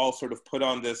we've all sort of put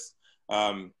on this,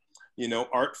 you know,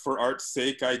 art for art's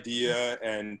sake idea,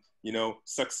 and you know,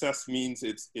 success means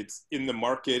it's in the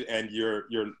market, and you're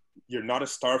not a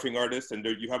starving artist, and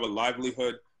you have a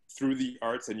livelihood through the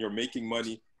arts, and you're making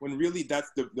money. When really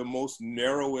that's the most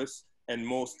narrowest and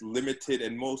most limited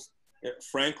and most,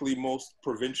 frankly, most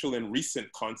provincial and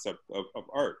recent concept of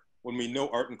art. When we know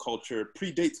art and culture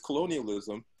predates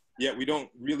colonialism, yet we don't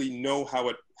really know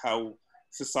how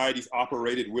societies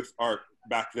operated with art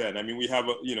back then. I mean, we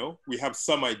have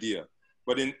some idea,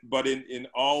 but in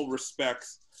all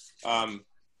respects, I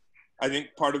think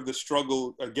part of the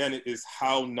struggle again is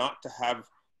how not to have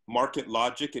market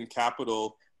logic and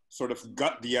capital sort of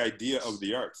gut the idea of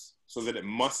the arts, so that it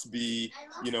must be,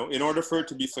 you know, in order for it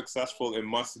to be successful, it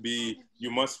must be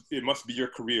your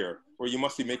career, or you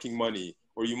must be making money,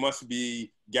 or you must be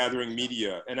gathering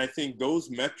media. And I think those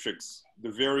metrics,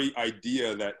 the very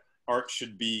idea that art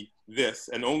should be this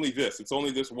and only this, it's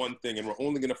only this one thing, and we're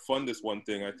only going to fund this one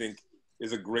thing, I think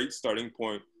is a great starting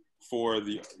point for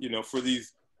the, you know,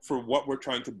 for what we're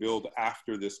trying to build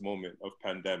after this moment of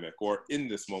pandemic, or in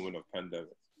this moment of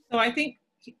pandemic. So I think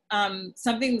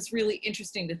something that's really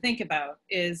interesting to think about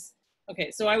is,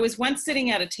 okay, so I was once sitting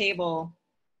at a table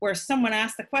where someone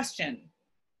asked the question,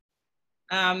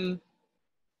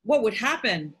 what would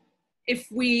happen if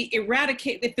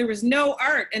if there was no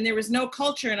art and there was no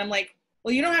culture? And I'm like,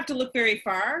 well, you don't have to look very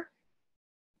far.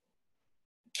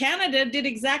 Canada did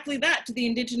exactly that to the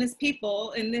Indigenous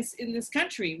people in this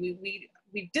country.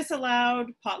 We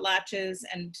disallowed potlatches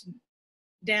and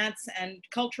dance and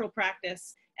cultural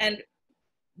practice, and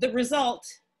the result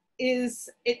is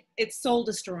it's soul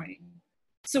destroying.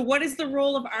 So what is the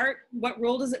role of art? What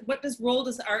role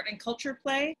does art and culture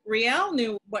play? Riel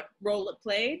knew what role it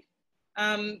played,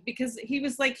 because he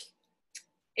was like,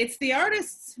 it's the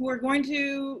artists who are going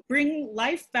to bring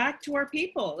life back to our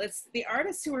people. It's the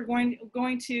artists who are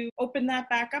going to open that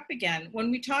back up again.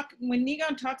 When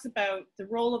Niigaan talks about the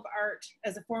role of art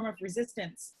as a form of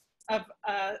resistance, of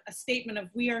a statement of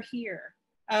we are here,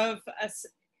 of us,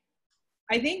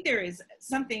 I think there is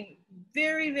something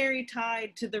very, very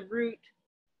tied to the root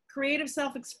creative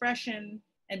self-expression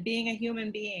and being a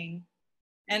human being,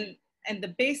 and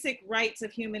the basic rights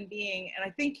of human being. And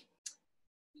I think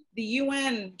the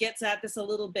UN gets at this a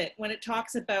little bit when it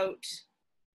talks about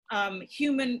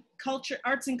human culture,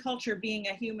 arts and culture being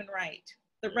a human right,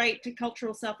 the right to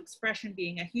cultural self-expression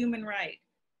being a human right.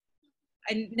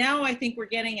 And now I think we're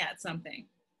getting at something.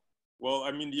 Well,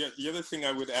 I mean, the other thing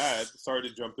I would add, sorry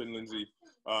to jump in, Lindsay,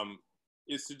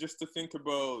 is to think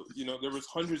about, you know, there was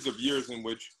hundreds of years in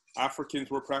which Africans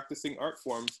were practicing art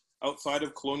forms outside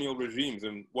of colonial regimes.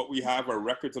 And what we have are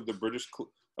records of the British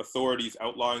authorities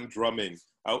outlawing drumming,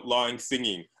 outlawing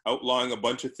singing, outlawing a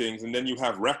bunch of things. And then you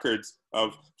have records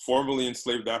of formerly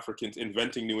enslaved Africans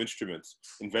inventing new instruments,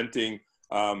 inventing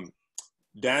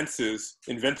dances,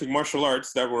 inventing martial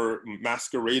arts that were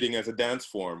masquerading as a dance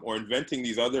form, or inventing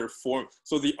these other forms.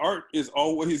 So the art is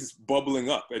always bubbling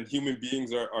up, and human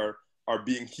beings are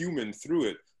being human through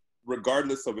it,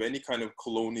 regardless of any kind of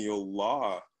colonial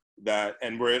law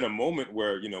and we're in a moment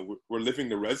where, you know, we're living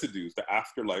the residues, the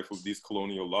afterlife of these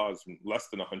colonial laws from less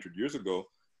than 100 years ago.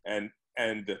 And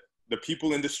the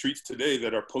people in the streets today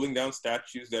that are pulling down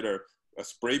statues, that are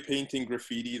spray painting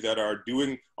graffiti, that are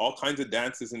doing all kinds of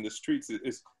dances in the streets,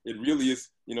 it really is,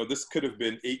 you know, this could have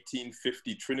been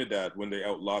 1850 Trinidad when they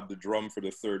outlawed the drum for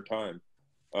the third time,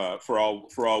 for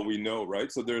all we know,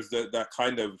 right? So there's that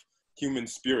kind of human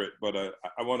spirit, but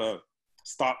I want to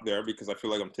stop there because I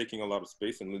feel like I'm taking a lot of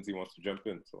space and Lindsay wants to jump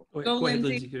in. So go ahead,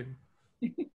 Lindsay.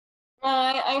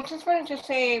 Well, I just wanted to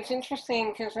say it's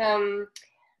interesting because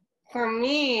for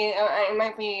me, it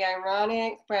might be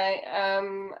ironic, but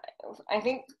I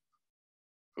think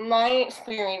my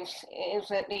experience is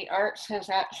that the arts has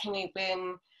actually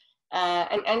been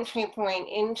an entry point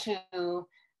into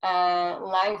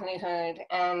livelihood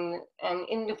and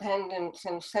independence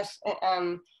and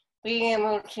being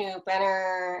able to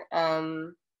better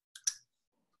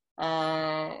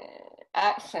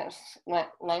access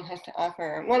what life has to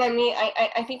offer. What I mean,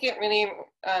 I think it really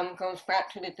goes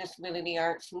back to the disability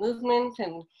arts movement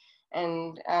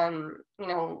and you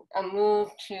know, a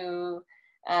move to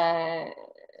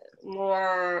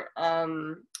more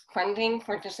funding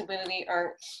for disability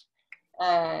arts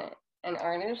and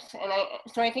artists. And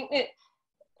so I think that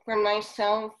for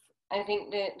myself, I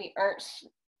think that the arts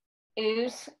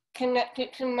is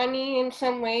connected to money in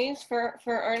some ways for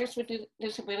artists with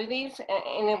disabilities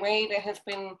in a way that has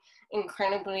been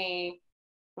incredibly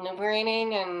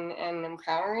liberating and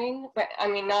empowering. But I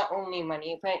mean, not only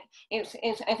money, but it's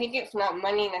I think it's not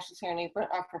money necessarily, but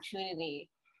opportunity.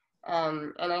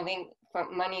 And I think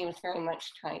money was very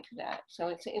much tied to that. So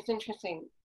it's interesting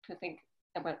to think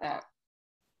about that.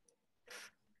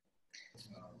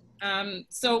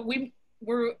 So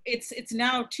it's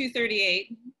now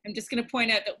 2:38. I'm just going to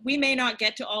point out that we may not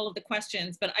get to all of the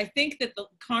questions, but I think that the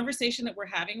conversation that we're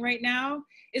having right now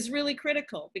is really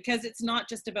critical because it's not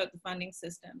just about the funding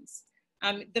systems.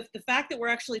 The fact that we're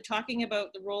actually talking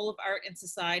about the role of art in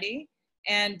society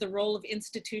and the role of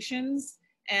institutions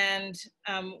and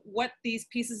what these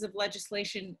pieces of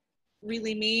legislation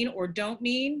really mean or don't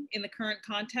mean in the current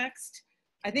context,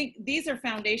 I think these are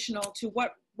foundational to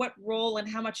what role and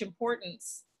how much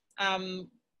importance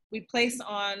we place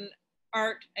on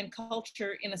art and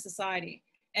culture in a society.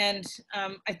 And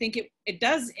I think it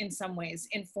does in some ways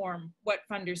inform what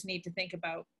funders need to think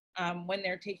about when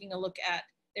they're taking a look at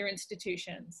their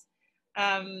institutions.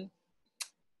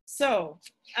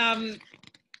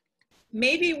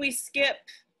 Maybe we skip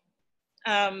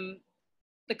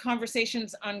the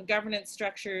conversations on governance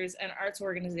structures and arts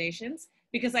organizations,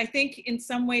 because I think in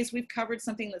some ways we've covered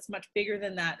something that's much bigger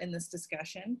than that in this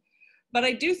discussion. But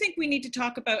I do think we need to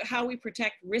talk about how we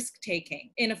protect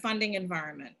risk-taking in a funding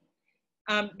environment.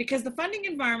 Because the funding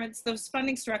environments, those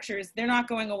funding structures, they're not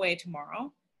going away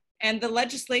tomorrow. And the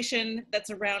legislation that's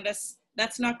around us,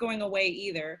 that's not going away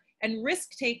either. And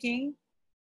risk-taking,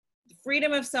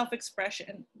 freedom of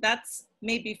self-expression, that's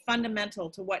maybe fundamental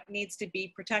to what needs to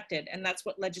be protected. And that's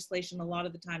what legislation a lot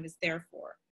of the time is there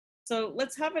for. So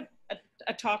let's have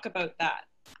a talk about that.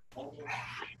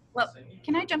 Well,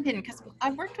 can I jump in? Because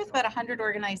I've worked with about 100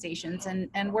 organizations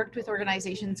and worked with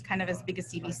organizations kind of as big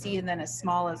as CBC and then as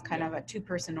small as kind of a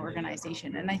two-person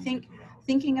organization. And I think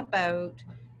thinking about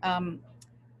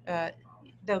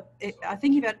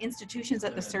thinking about institutions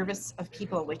at the service of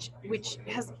people, which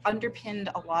has underpinned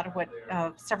a lot of what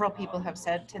several people have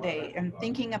said today, and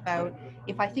thinking about,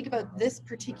 if I think about this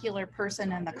particular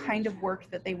person and the kind of work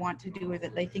that they want to do or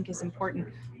that they think is important,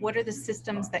 what are the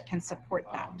systems that can support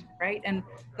that, right? And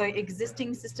the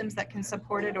existing systems that can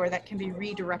support it or that can be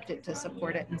redirected to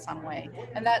support it in some way.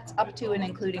 And that's up to and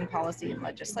including policy and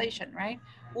legislation, right?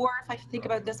 Or if I think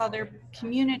about this other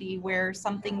community where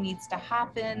something needs to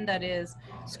happen that is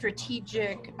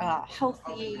strategic,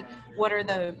 healthy, what are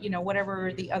the, you know,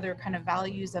 whatever the other kind of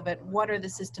values of it, what are the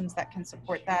systems that can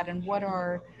support that, and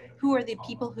who are the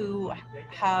people who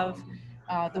have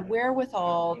the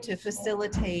wherewithal to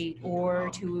facilitate or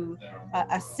to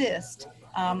assist,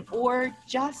 or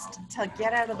just to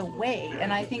get out of the way.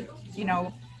 And I think, you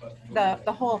know,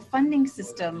 the whole funding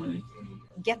system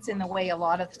gets in the way a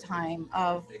lot of the time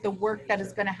of the work that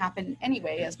is going to happen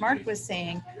anyway, as Mark was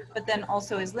saying, but then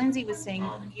also as Lindsay was saying,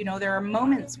 you know, there are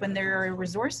moments when there are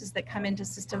resources that come into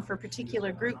system for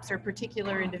particular groups or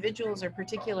particular individuals or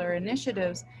particular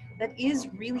initiatives that is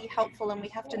really helpful, and we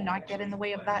have to not get in the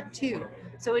way of that too.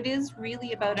 So it is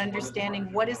really about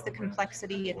understanding what is the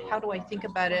complexity and how do I think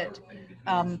about it.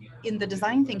 In the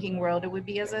design thinking world, it would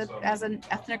be as an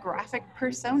ethnographic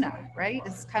persona, right?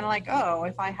 It's kind of like, oh,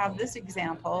 if I have this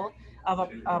example,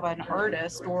 of an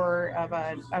artist or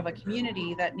of a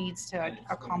community that needs to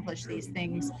accomplish these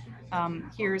things.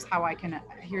 Here's how I can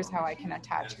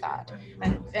attach that,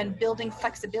 and building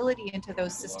flexibility into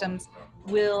those systems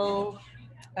will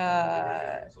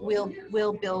build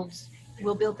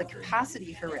the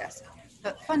capacity for risk.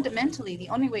 But fundamentally, the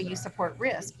only way you support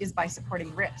risk is by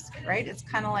supporting risk, right? It's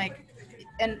kind of like,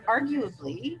 and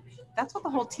arguably, that's what the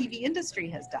whole TV industry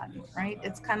has done, right?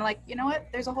 It's kind of like, you know what?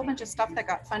 There's a whole bunch of stuff that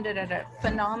got funded at a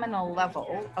phenomenal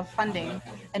level of funding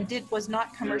and was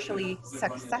not commercially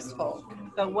successful,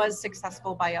 but was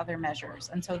successful by other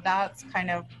measures. And so that's kind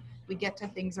of, we get to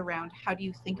things around, how do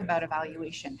you think about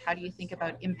evaluation? How do you think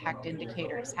about impact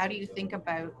indicators? How do you think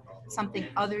about something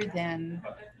other than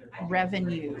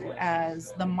revenue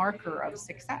as the marker of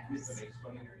success?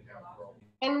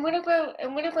 And what about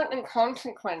the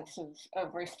consequences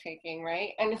of risk taking,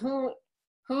 right? And who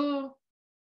is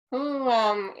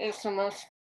the most,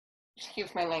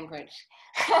 excuse my language,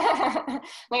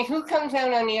 like who comes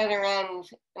out on the other end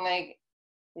like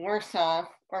worse off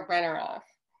or better off?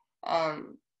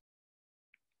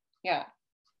 Yeah.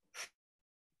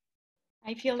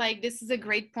 I feel like this is a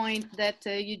great point that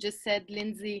you just said,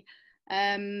 Lindsay.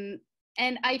 And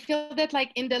I feel that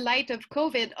like in the light of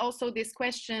COVID, also this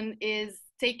question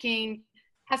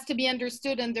has to be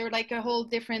understood under like a whole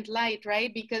different light,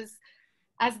 right? Because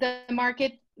as the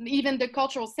market, even the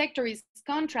cultural sector is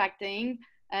contracting,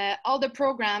 all the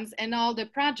programs and all the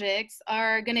projects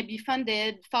are gonna be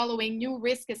funded following new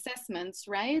risk assessments,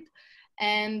 right?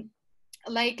 And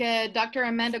like Dr.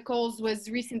 Amanda Coles was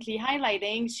recently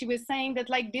highlighting, she was saying that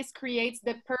like this creates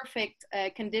the perfect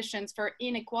conditions for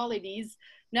inequalities,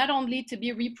 not only to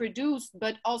be reproduced,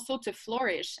 but also to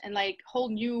flourish and like whole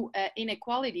new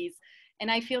inequalities. And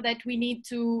I feel that we need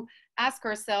to ask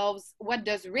ourselves, what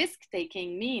does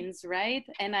risk-taking means, right?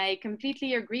 And I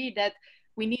completely agree that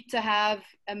we need to have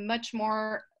a much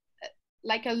more,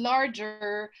 like a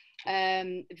larger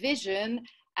vision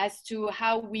as to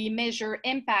how we measure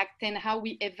impact and how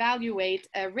we evaluate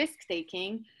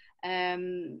risk-taking,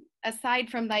 aside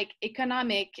from like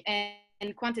economic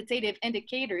and quantitative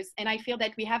indicators. And I feel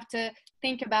that we have to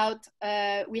think about,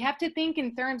 we have to think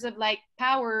in terms of like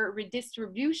power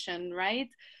redistribution, right?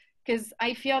 Because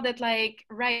I feel that like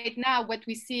right now, what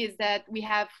we see is that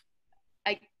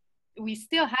we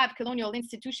still have colonial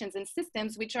institutions and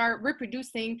systems which are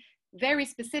reproducing very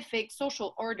specific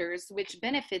social orders which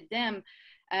benefit them.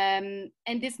 And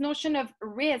this notion of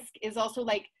risk is also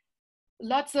like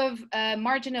lots of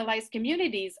marginalized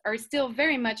communities are still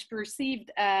very much perceived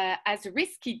as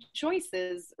risky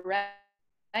choices,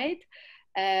 right?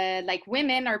 Like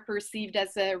women are perceived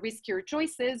as riskier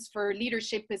choices for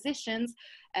leadership positions.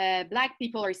 Black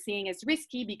people are seen as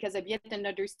risky because of yet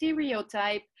another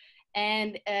stereotype.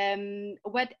 And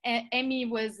what Amy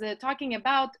was talking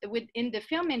about within the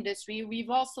film industry, we've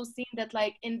also seen that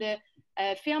like in the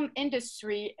film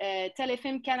industry,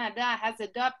 Telefilm Canada has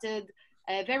adopted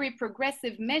very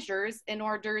progressive measures in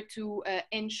order to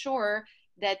ensure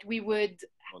that we would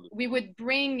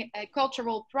bring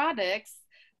cultural products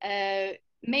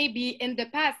maybe in the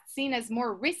past seen as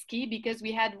more risky because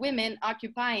we had women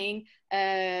occupying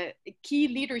key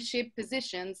leadership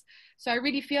positions. So I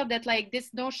really feel that like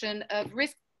this notion of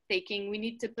risk taking, we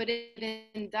need to put it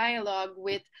in dialogue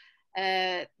with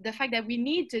the fact that we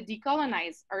need to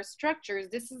decolonize our structures.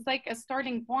 This is like a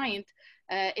starting point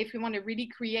if we want to really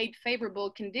create favorable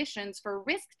conditions for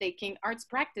risk-taking arts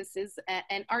practices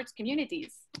and arts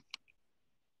communities.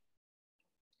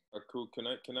 Cool. Can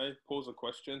I pose a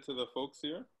question to the folks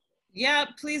here? Yeah,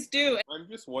 please do. I'm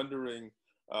just wondering,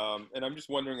 and I'm just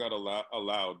wondering out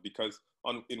aloud, because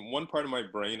in one part of my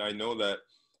brain, I know that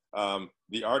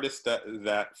the artists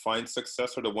that find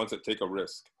success are the ones that take a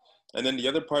risk. And then the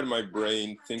other part of my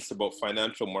brain thinks about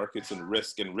financial markets and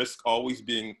risk always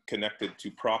being connected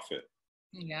to profit.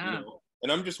 Yeah. You know?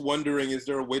 And I'm just wondering, is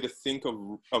there a way to think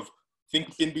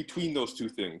think in between those two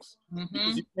things? Mm-hmm.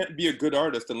 Because you can't be a good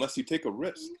artist unless you take a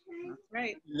risk. That's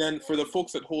right. And then for the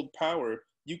folks that hold power,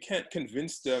 you can't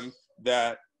convince them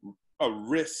that a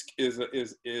risk is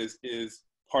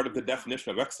part of the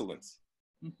definition of excellence.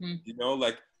 Mm-hmm. You know,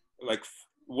 like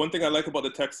one thing I like about the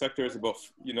tech sector is about,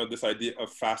 you know, this idea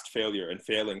of fast failure and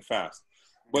failing fast.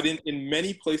 But in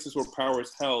many places where power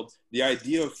is held, the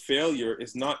idea of failure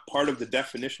is not part of the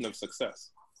definition of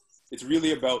success. It's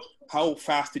really about how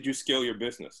fast did you scale your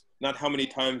business, not how many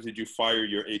times did you fire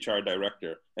your HR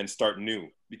director and start new.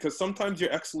 Because sometimes your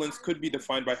excellence could be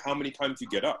defined by how many times you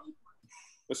get up.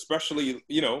 Especially,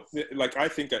 you know, like I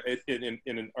think in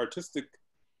an artistic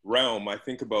realm, I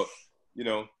think about, you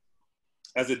know,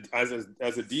 as a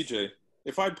DJ,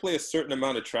 if I play a certain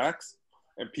amount of tracks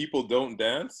and people don't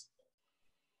dance,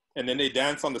 and then they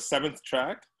dance on the 7th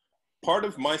track, part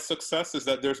of my success is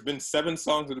that there's been 7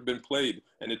 songs that have been played,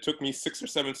 and it took me 6 or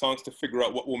 7 songs to figure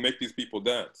out what will make these people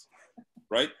dance,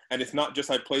 right? And it's not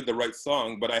just I played the right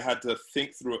song, but I had to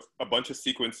think through a bunch of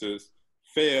sequences,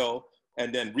 fail,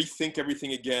 and then rethink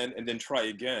everything again, and then try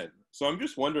again. So I'm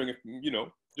just wondering if, you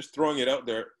know, just throwing it out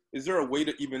there, is there a way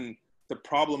to even to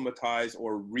problematize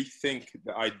or rethink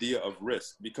the idea of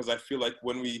risk? Because I feel like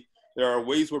there are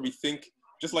ways where we think,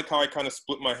 just like how I kind of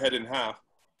split my head in half,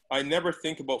 I never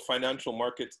think about financial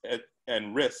markets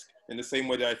and risk in the same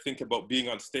way that I think about being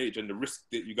on stage and the risk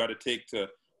that you got to take to,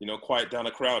 you know, quiet down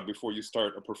a crowd before you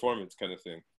start a performance kind of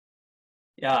thing.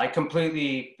 Yeah,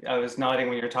 I was nodding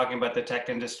when you were talking about the tech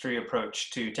industry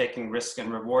approach to taking risk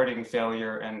and rewarding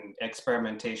failure and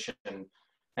experimentation.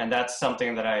 And that's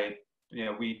something that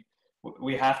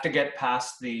we have to get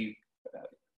past the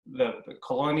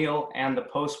colonial and the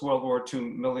post-World War II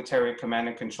military command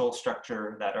and control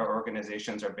structure that our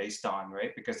organizations are based on,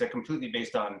 right? Because they're completely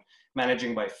based on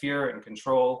managing by fear and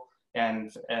control,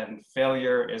 and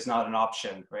failure is not an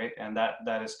option, right? And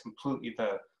that is completely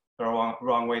the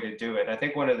wrong way to do it. I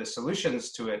think one of the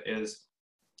solutions to it is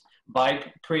by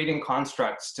creating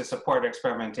constructs to support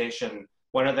experimentation.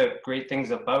 One of the great things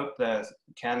about the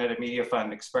Canada Media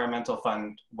Fund, Experimental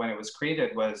Fund, when it was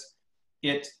created, was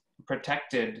it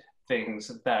protected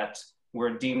things that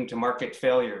were deemed to market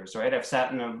failures, right? I've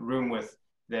sat in a room with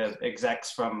the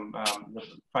execs from the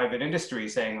private industry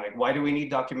saying, like, why do we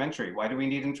need documentary? Why do we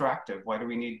need interactive? Why do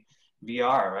we need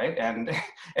VR, right? And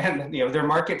you know, they're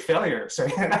market failures. So,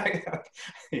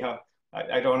 you know,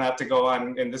 I don't have to go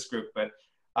on in this group, but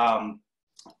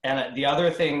and the other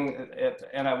thing,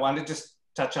 and I want to just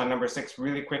touch on number 6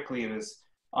 really quickly, is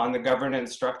on the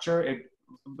governance structure. It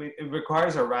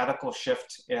requires a radical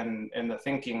shift in the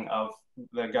thinking of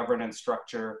the governance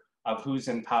structure, of who's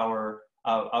in power,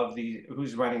 of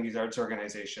who's running these arts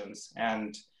organizations.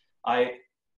 And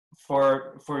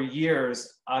for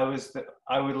years, I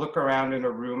would look around in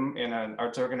a room in an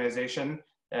arts organization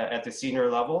at the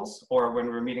senior levels, or when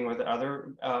we're meeting with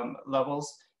other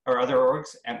levels or other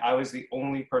orgs, and I was the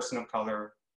only person of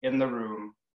color in the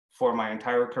room for my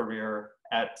entire career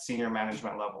at senior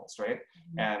management levels, right?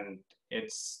 Mm-hmm. And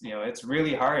it's, you know, it's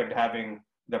really hard having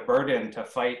the burden to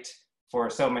fight for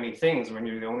so many things when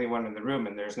you're the only one in the room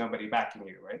and there's nobody backing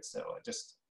you, right? So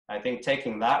I think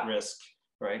taking that risk,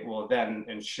 right, will then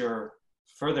ensure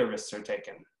further risks are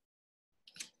taken.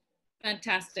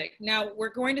 Fantastic. Now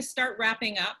we're going to start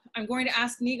wrapping up. I'm going to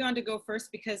ask Niigaan to go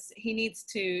first because he needs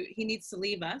to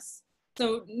leave us.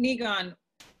 So Niigaan,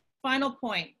 final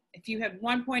point. If you had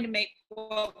one point to make,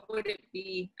 what would it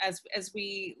be as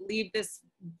we leave this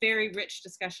very rich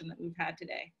discussion that we've had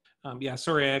today? Yeah,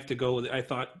 sorry, I have to go. I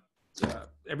thought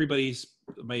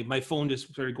my phone just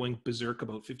started going berserk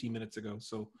about 15 minutes ago.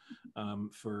 So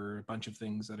for a bunch of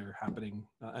things that are happening,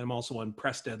 I'm also on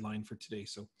press deadline for today.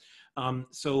 So, all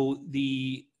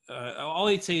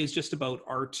I'd say is just about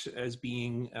art as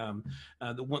being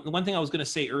the one thing I was going to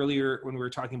say earlier when we were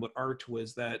talking about art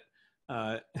was that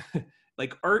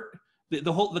like art,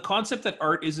 the concept that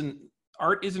art isn't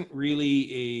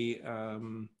really a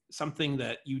something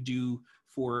that you do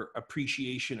for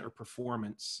appreciation or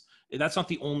performance. That's not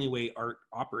the only way art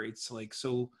operates. Like,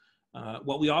 so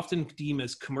what we often deem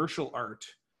as commercial art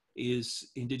is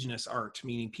Indigenous art,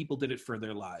 meaning people did it for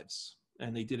their lives,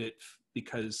 and they did it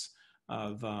because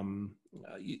of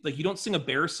like, you don't sing a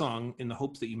bear song in the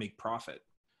hopes that you make profit.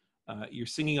 You're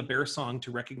singing a bear song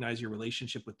to recognize your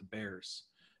relationship with the bears,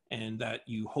 and that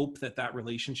you hope that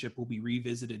relationship will be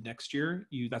revisited next year.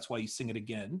 That's why you sing it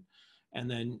again. And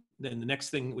then the next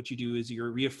thing what you do is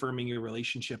you're reaffirming your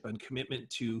relationship and commitment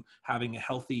to having a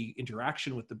healthy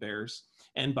interaction with the bears.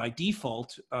 And by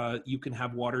default, you can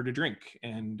have water to drink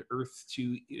and earth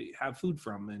to have food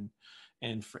from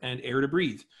and air to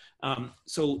breathe.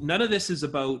 So none of this is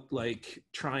about like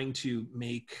trying to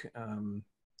make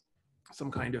some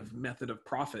kind of method of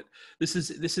profit. This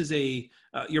is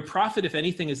your profit, if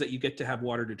anything, is that you get to have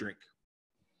water to drink.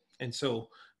 And so,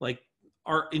 like,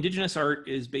 our Indigenous art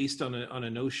is based on a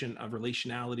notion of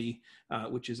relationality,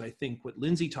 which is, I think, what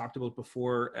Lindsay talked about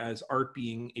before as art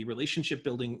being a relationship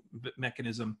building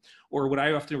mechanism, or what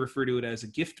I often refer to it as a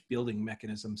gift building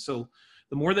mechanism. So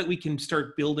the more that we can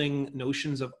start building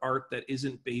notions of art that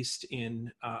isn't based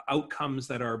in outcomes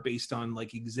that are based on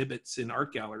like exhibits in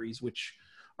art galleries, which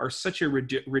are such a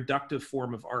reductive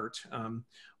form of art,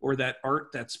 or that art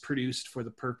that's produced for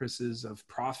the purposes of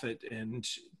profit and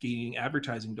gaining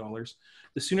advertising dollars,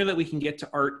 the sooner that we can get to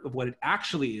art of what it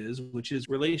actually is, which is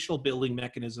relational building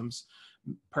mechanisms,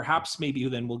 perhaps maybe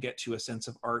then we'll get to a sense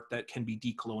of art that can be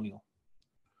decolonial.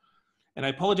 And I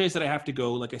apologize that I have to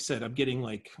go. Like I said, I'm getting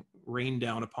like rain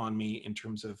down upon me in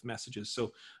terms of messages.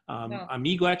 So No. I'm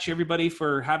miigwech, everybody,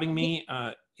 for having me.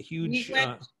 A huge...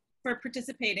 Miigwech for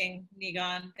participating,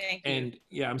 Niigaan. Thank you. And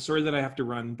yeah, I'm sorry that I have to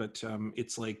run, but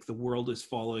it's like the world is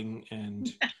falling,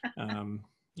 and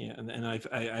yeah, and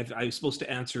I was supposed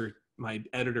to answer my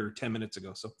editor 10 minutes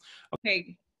ago. So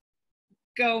okay,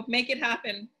 go make it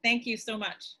happen. Thank you so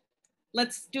much.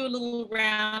 Let's do a little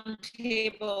round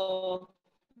table.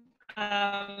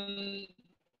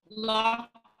 Loc,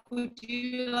 would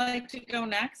you like to go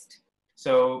next?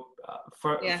 So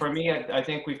for me, I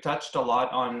think we've touched a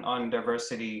lot on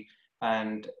diversity,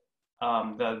 and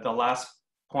the last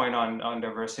point on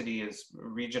diversity is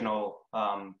regional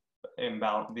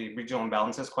the regional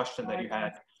imbalances question that you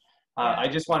had. I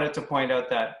just wanted to point out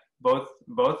that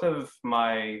both of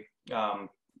my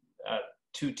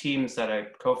two teams that I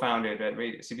co-founded at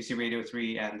CBC Radio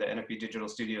 3 and the NFB Digital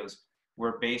Studios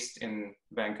were based in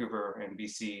Vancouver and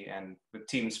BC, and with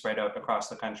teams spread out across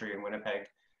the country in Winnipeg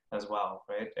as well,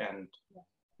 right?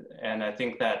 And I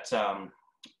think that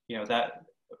you know, that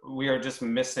we are just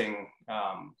missing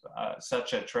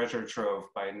such a treasure trove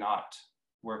by not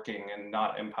working and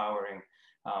not empowering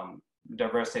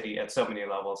diversity at so many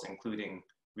levels, including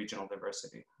regional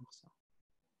diversity. So.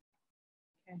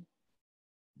 Okay.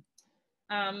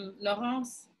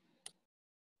 Laurence?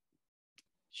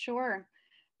 Sure.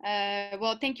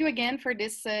 Well, thank you again for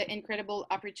this incredible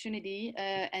opportunity,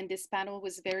 and this panel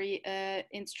was very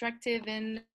instructive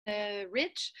and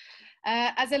rich.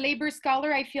 As a labor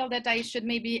scholar, I feel that I should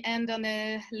maybe end on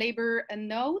a labor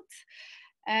note.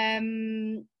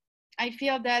 I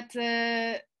feel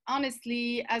that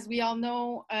honestly, as we all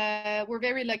know, we're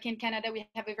very lucky in Canada. We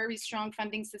have a very strong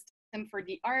funding system for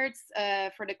the arts,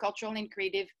 for the cultural and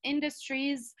creative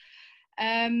industries.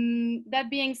 That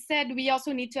being said, we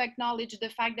also need to acknowledge the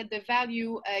fact that the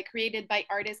value created by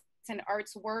artists and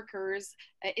arts workers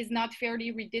is not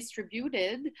fairly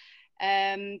redistributed.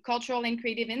 Cultural and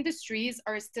creative industries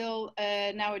are still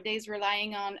nowadays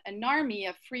relying on an army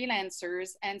of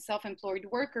freelancers and self-employed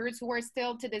workers who are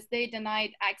still to this day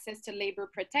denied access to labor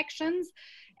protections.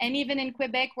 And even in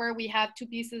Quebec, where we have two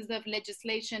pieces of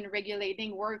legislation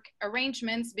regulating work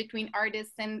arrangements between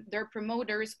artists and their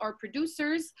promoters or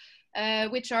producers,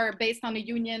 which are based on a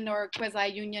union or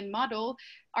quasi-union model,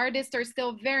 artists are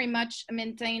still very much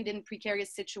maintained in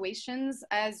precarious situations.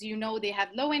 As you know, they have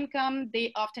low income,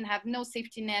 they often have no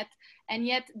safety net, and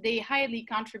yet they highly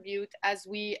contribute, as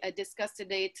we discussed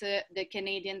today, to the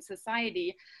Canadian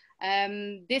society.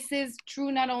 This is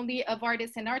true not only of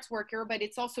artists and arts workers, but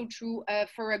it's also true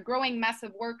for a growing mass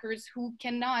of workers who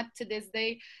cannot, to this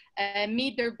day,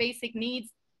 meet their basic needs,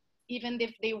 even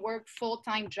if they work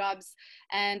full-time jobs.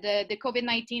 And the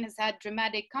COVID-19 has had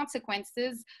dramatic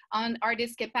consequences on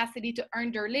artists' capacity to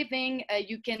earn their living.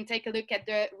 You can take a look at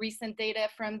the recent data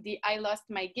from the I Lost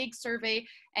My Gig survey,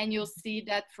 and you'll see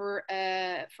that for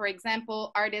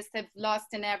example, artists have lost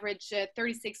an average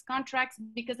 36 contracts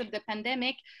because of the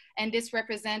pandemic, and this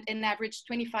represents an average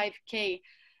 25K.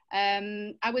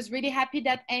 I was really happy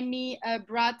that Amy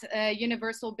brought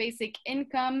universal basic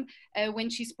income when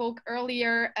she spoke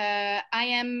earlier. I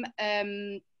am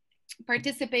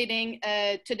participating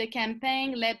to the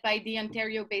campaign led by the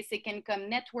Ontario Basic Income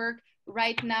Network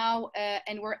right now,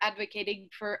 and we're advocating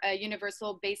for a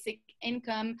universal basic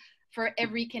income for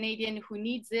every Canadian who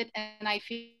needs it. And I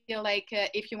feel like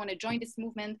if you want to join this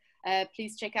movement,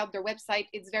 please check out their website.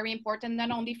 It's very important, not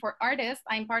only for artists.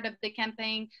 I'm part of the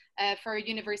campaign for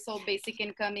universal basic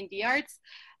income in the arts,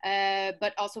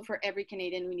 but also for every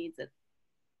Canadian who needs it.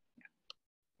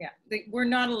 Yeah, we're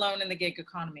not alone in the gig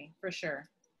economy, for sure.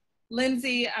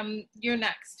 Lindsay, you're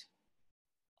next.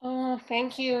 Oh,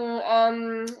 thank you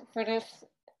for this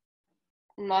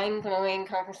mind-blowing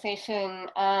conversation.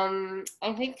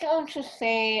 I think I'll just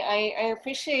say I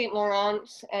appreciate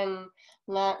Laurence and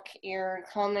Loc, your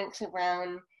comments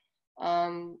around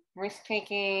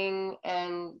risk-taking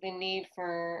and the need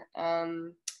for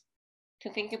to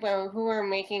think about who are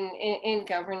making in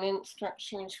governance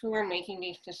structures, who are making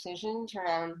these decisions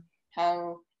around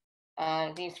how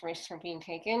these risks are being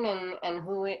taken, and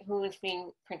who is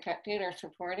being protected or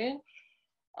supported.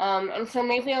 And so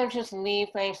maybe I'll just leave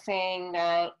by saying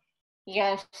that,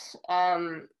 yes,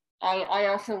 I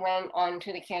also went on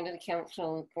to the Canada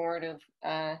Council board of,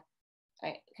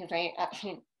 because I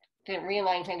actually didn't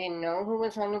realize I didn't know who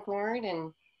was on the board,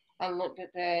 and I looked at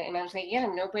and I was like, yeah,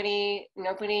 nobody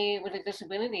with a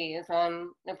disability is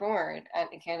on the board at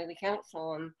the Canada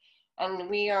Council, and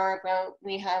we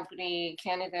have the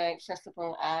Canada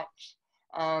Accessible Act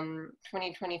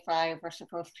 2025. We're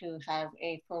supposed to have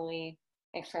a fully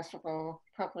accessible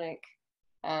public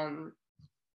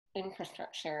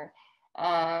infrastructure.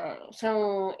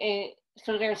 So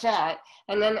there's that,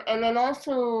 and then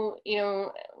also, you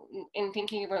know, in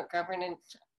thinking about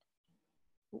governance,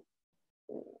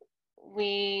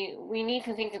 we need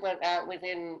to think about that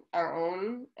within our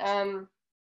own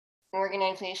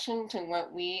organizations, and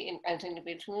what we as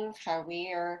individuals, how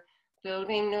we are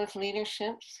building those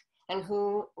leaderships, and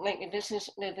who, like,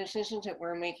 the decisions that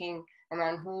we're making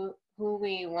around who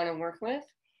we want to work with,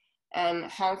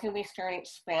 and how can we start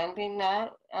expanding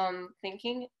that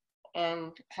thinking,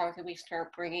 and how can we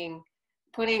start putting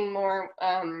more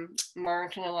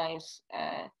marginalized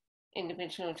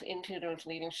individuals into those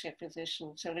leadership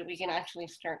positions, so that we can actually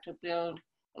start to build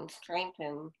and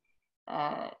strengthen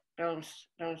those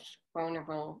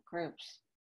vulnerable groups.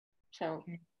 So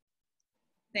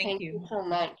thank you so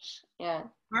much. Yeah.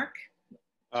 Mark?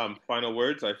 Final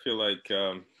words. I feel like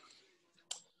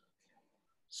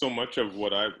so much of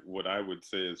what I would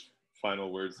say is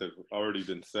final words have already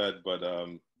been said, but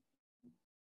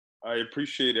I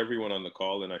appreciate everyone on the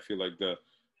call, and I feel like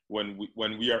when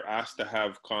we are asked to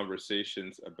have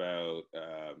conversations about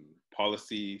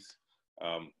policies,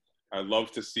 I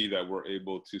love to see that we're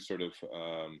able to sort of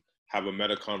have a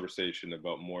meta conversation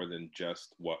about more than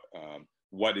just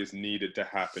what is needed to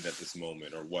happen at this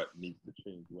moment, or what needs to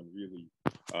change, when really,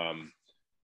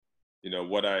 you know,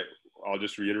 I'll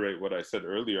just reiterate what I said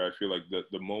earlier. I feel like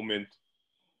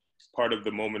part of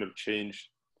the moment of change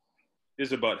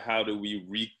is about how do we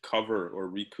recover or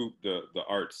recoup the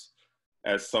arts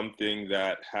as something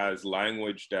that has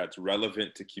language that's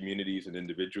relevant to communities and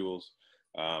individuals,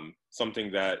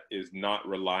 something that is not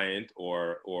reliant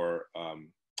or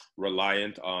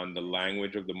reliant on the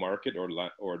language of the market or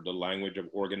the language of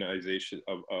organization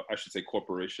of I should say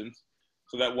corporations,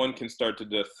 so that one can start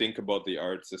to think about the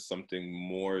arts as something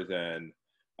more than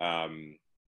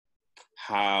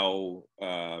how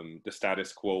the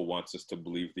status quo wants us to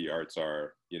believe the arts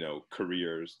are, you know,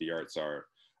 careers. The arts are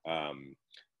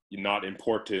not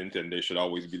important, and they should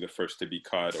always be the first to be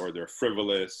cut, or they're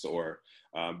frivolous, or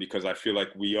because I feel like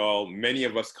many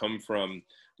of us come from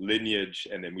lineage,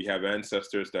 and then we have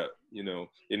ancestors that, you know,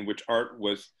 in which art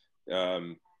was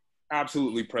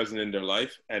absolutely present in their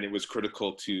life, and it was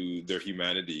critical to their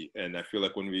humanity. And I feel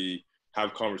like when we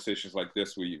have conversations like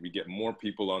this, we get more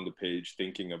people on the page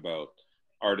thinking about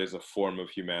art as a form of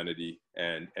humanity,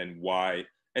 and why.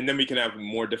 And then we can have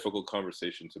more difficult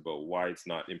conversations about why it's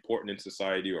not important in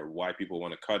society, or why people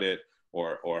want to cut it,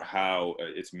 or how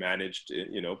it's managed,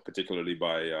 you know, particularly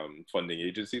by funding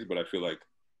agencies. But I feel like,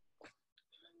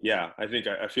 yeah, I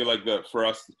feel like for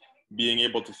us, being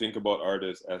able to think about art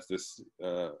as this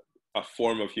a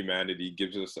form of humanity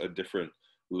gives us a different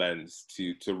lens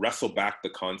to wrestle back the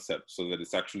concept, so that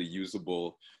it's actually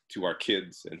usable to our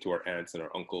kids and to our aunts and our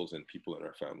uncles and people in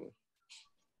our family.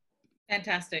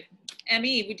 Fantastic.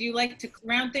 Emmy, would you like to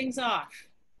round things off?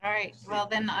 All right, well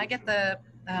then I get the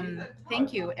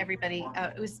thank you, everybody.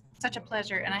 It was such a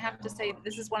pleasure, and I have to say,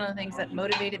 this is one of the things that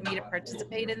motivated me to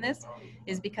participate in this,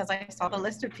 is because I saw the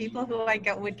list of people who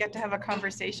would get to have a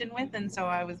conversation with, and so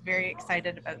I was very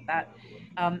excited about that.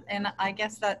 And I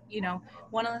guess that, you know,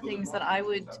 one of the things that I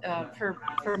would,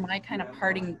 for my kind of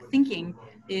parting thinking,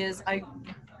 is I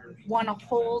want to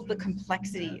hold the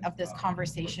complexity of this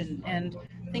conversation and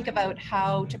think about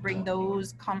how to bring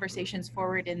those conversations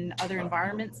forward in other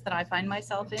environments that I find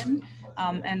myself in,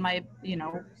 and my, you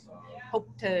know, hope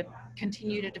to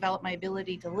continue to develop my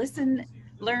ability to listen,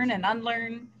 learn and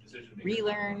unlearn,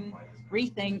 relearn,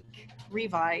 rethink,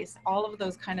 revise, all of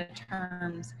those kind of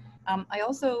terms. I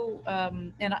also,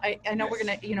 and I know we're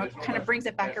gonna, you know, it kind of brings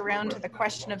it back around to the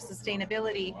question of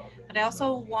sustainability, but I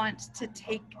also want to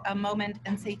take a moment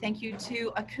and say thank you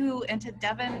to Akou and to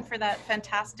Devon for that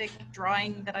fantastic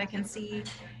drawing that I can see.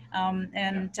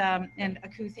 And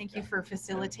Akou, thank you for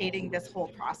facilitating this whole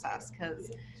process,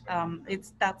 because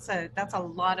that's a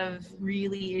lot of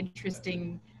really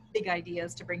interesting big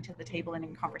ideas to bring to the table and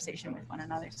in conversation with one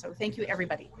another. So thank you,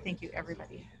 everybody. Thank you,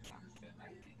 everybody.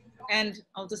 And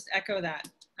I'll just echo that.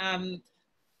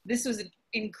 This was an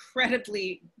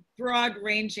incredibly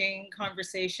broad-ranging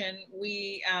conversation.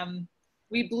 We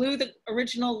blew the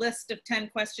original list of 10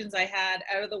 questions I had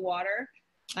out of the water.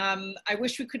 I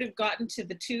wish we could have gotten to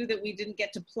the 2 that we didn't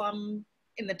get to plumb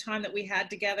in the time that we had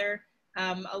together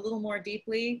a little more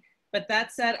deeply. But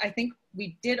that said, I think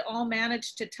we did all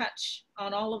manage to touch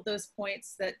on all of those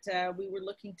points that we were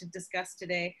looking to discuss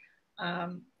today.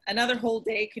 Another whole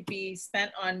day could be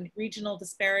spent on regional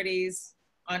disparities,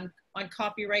 on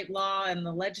copyright law and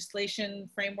the legislation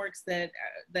frameworks that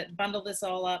bundle this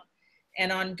all up,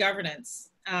 and on governance,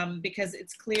 because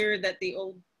it's clear that the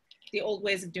old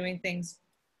ways of doing things,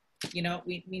 you know,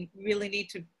 we really need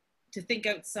to to think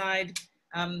outside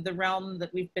the realm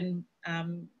that we've been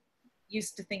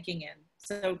used to thinking in.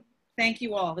 So thank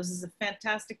you all. This is a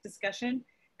fantastic discussion,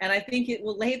 and I think it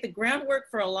will lay the groundwork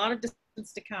for a lot of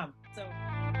discussions to come. So.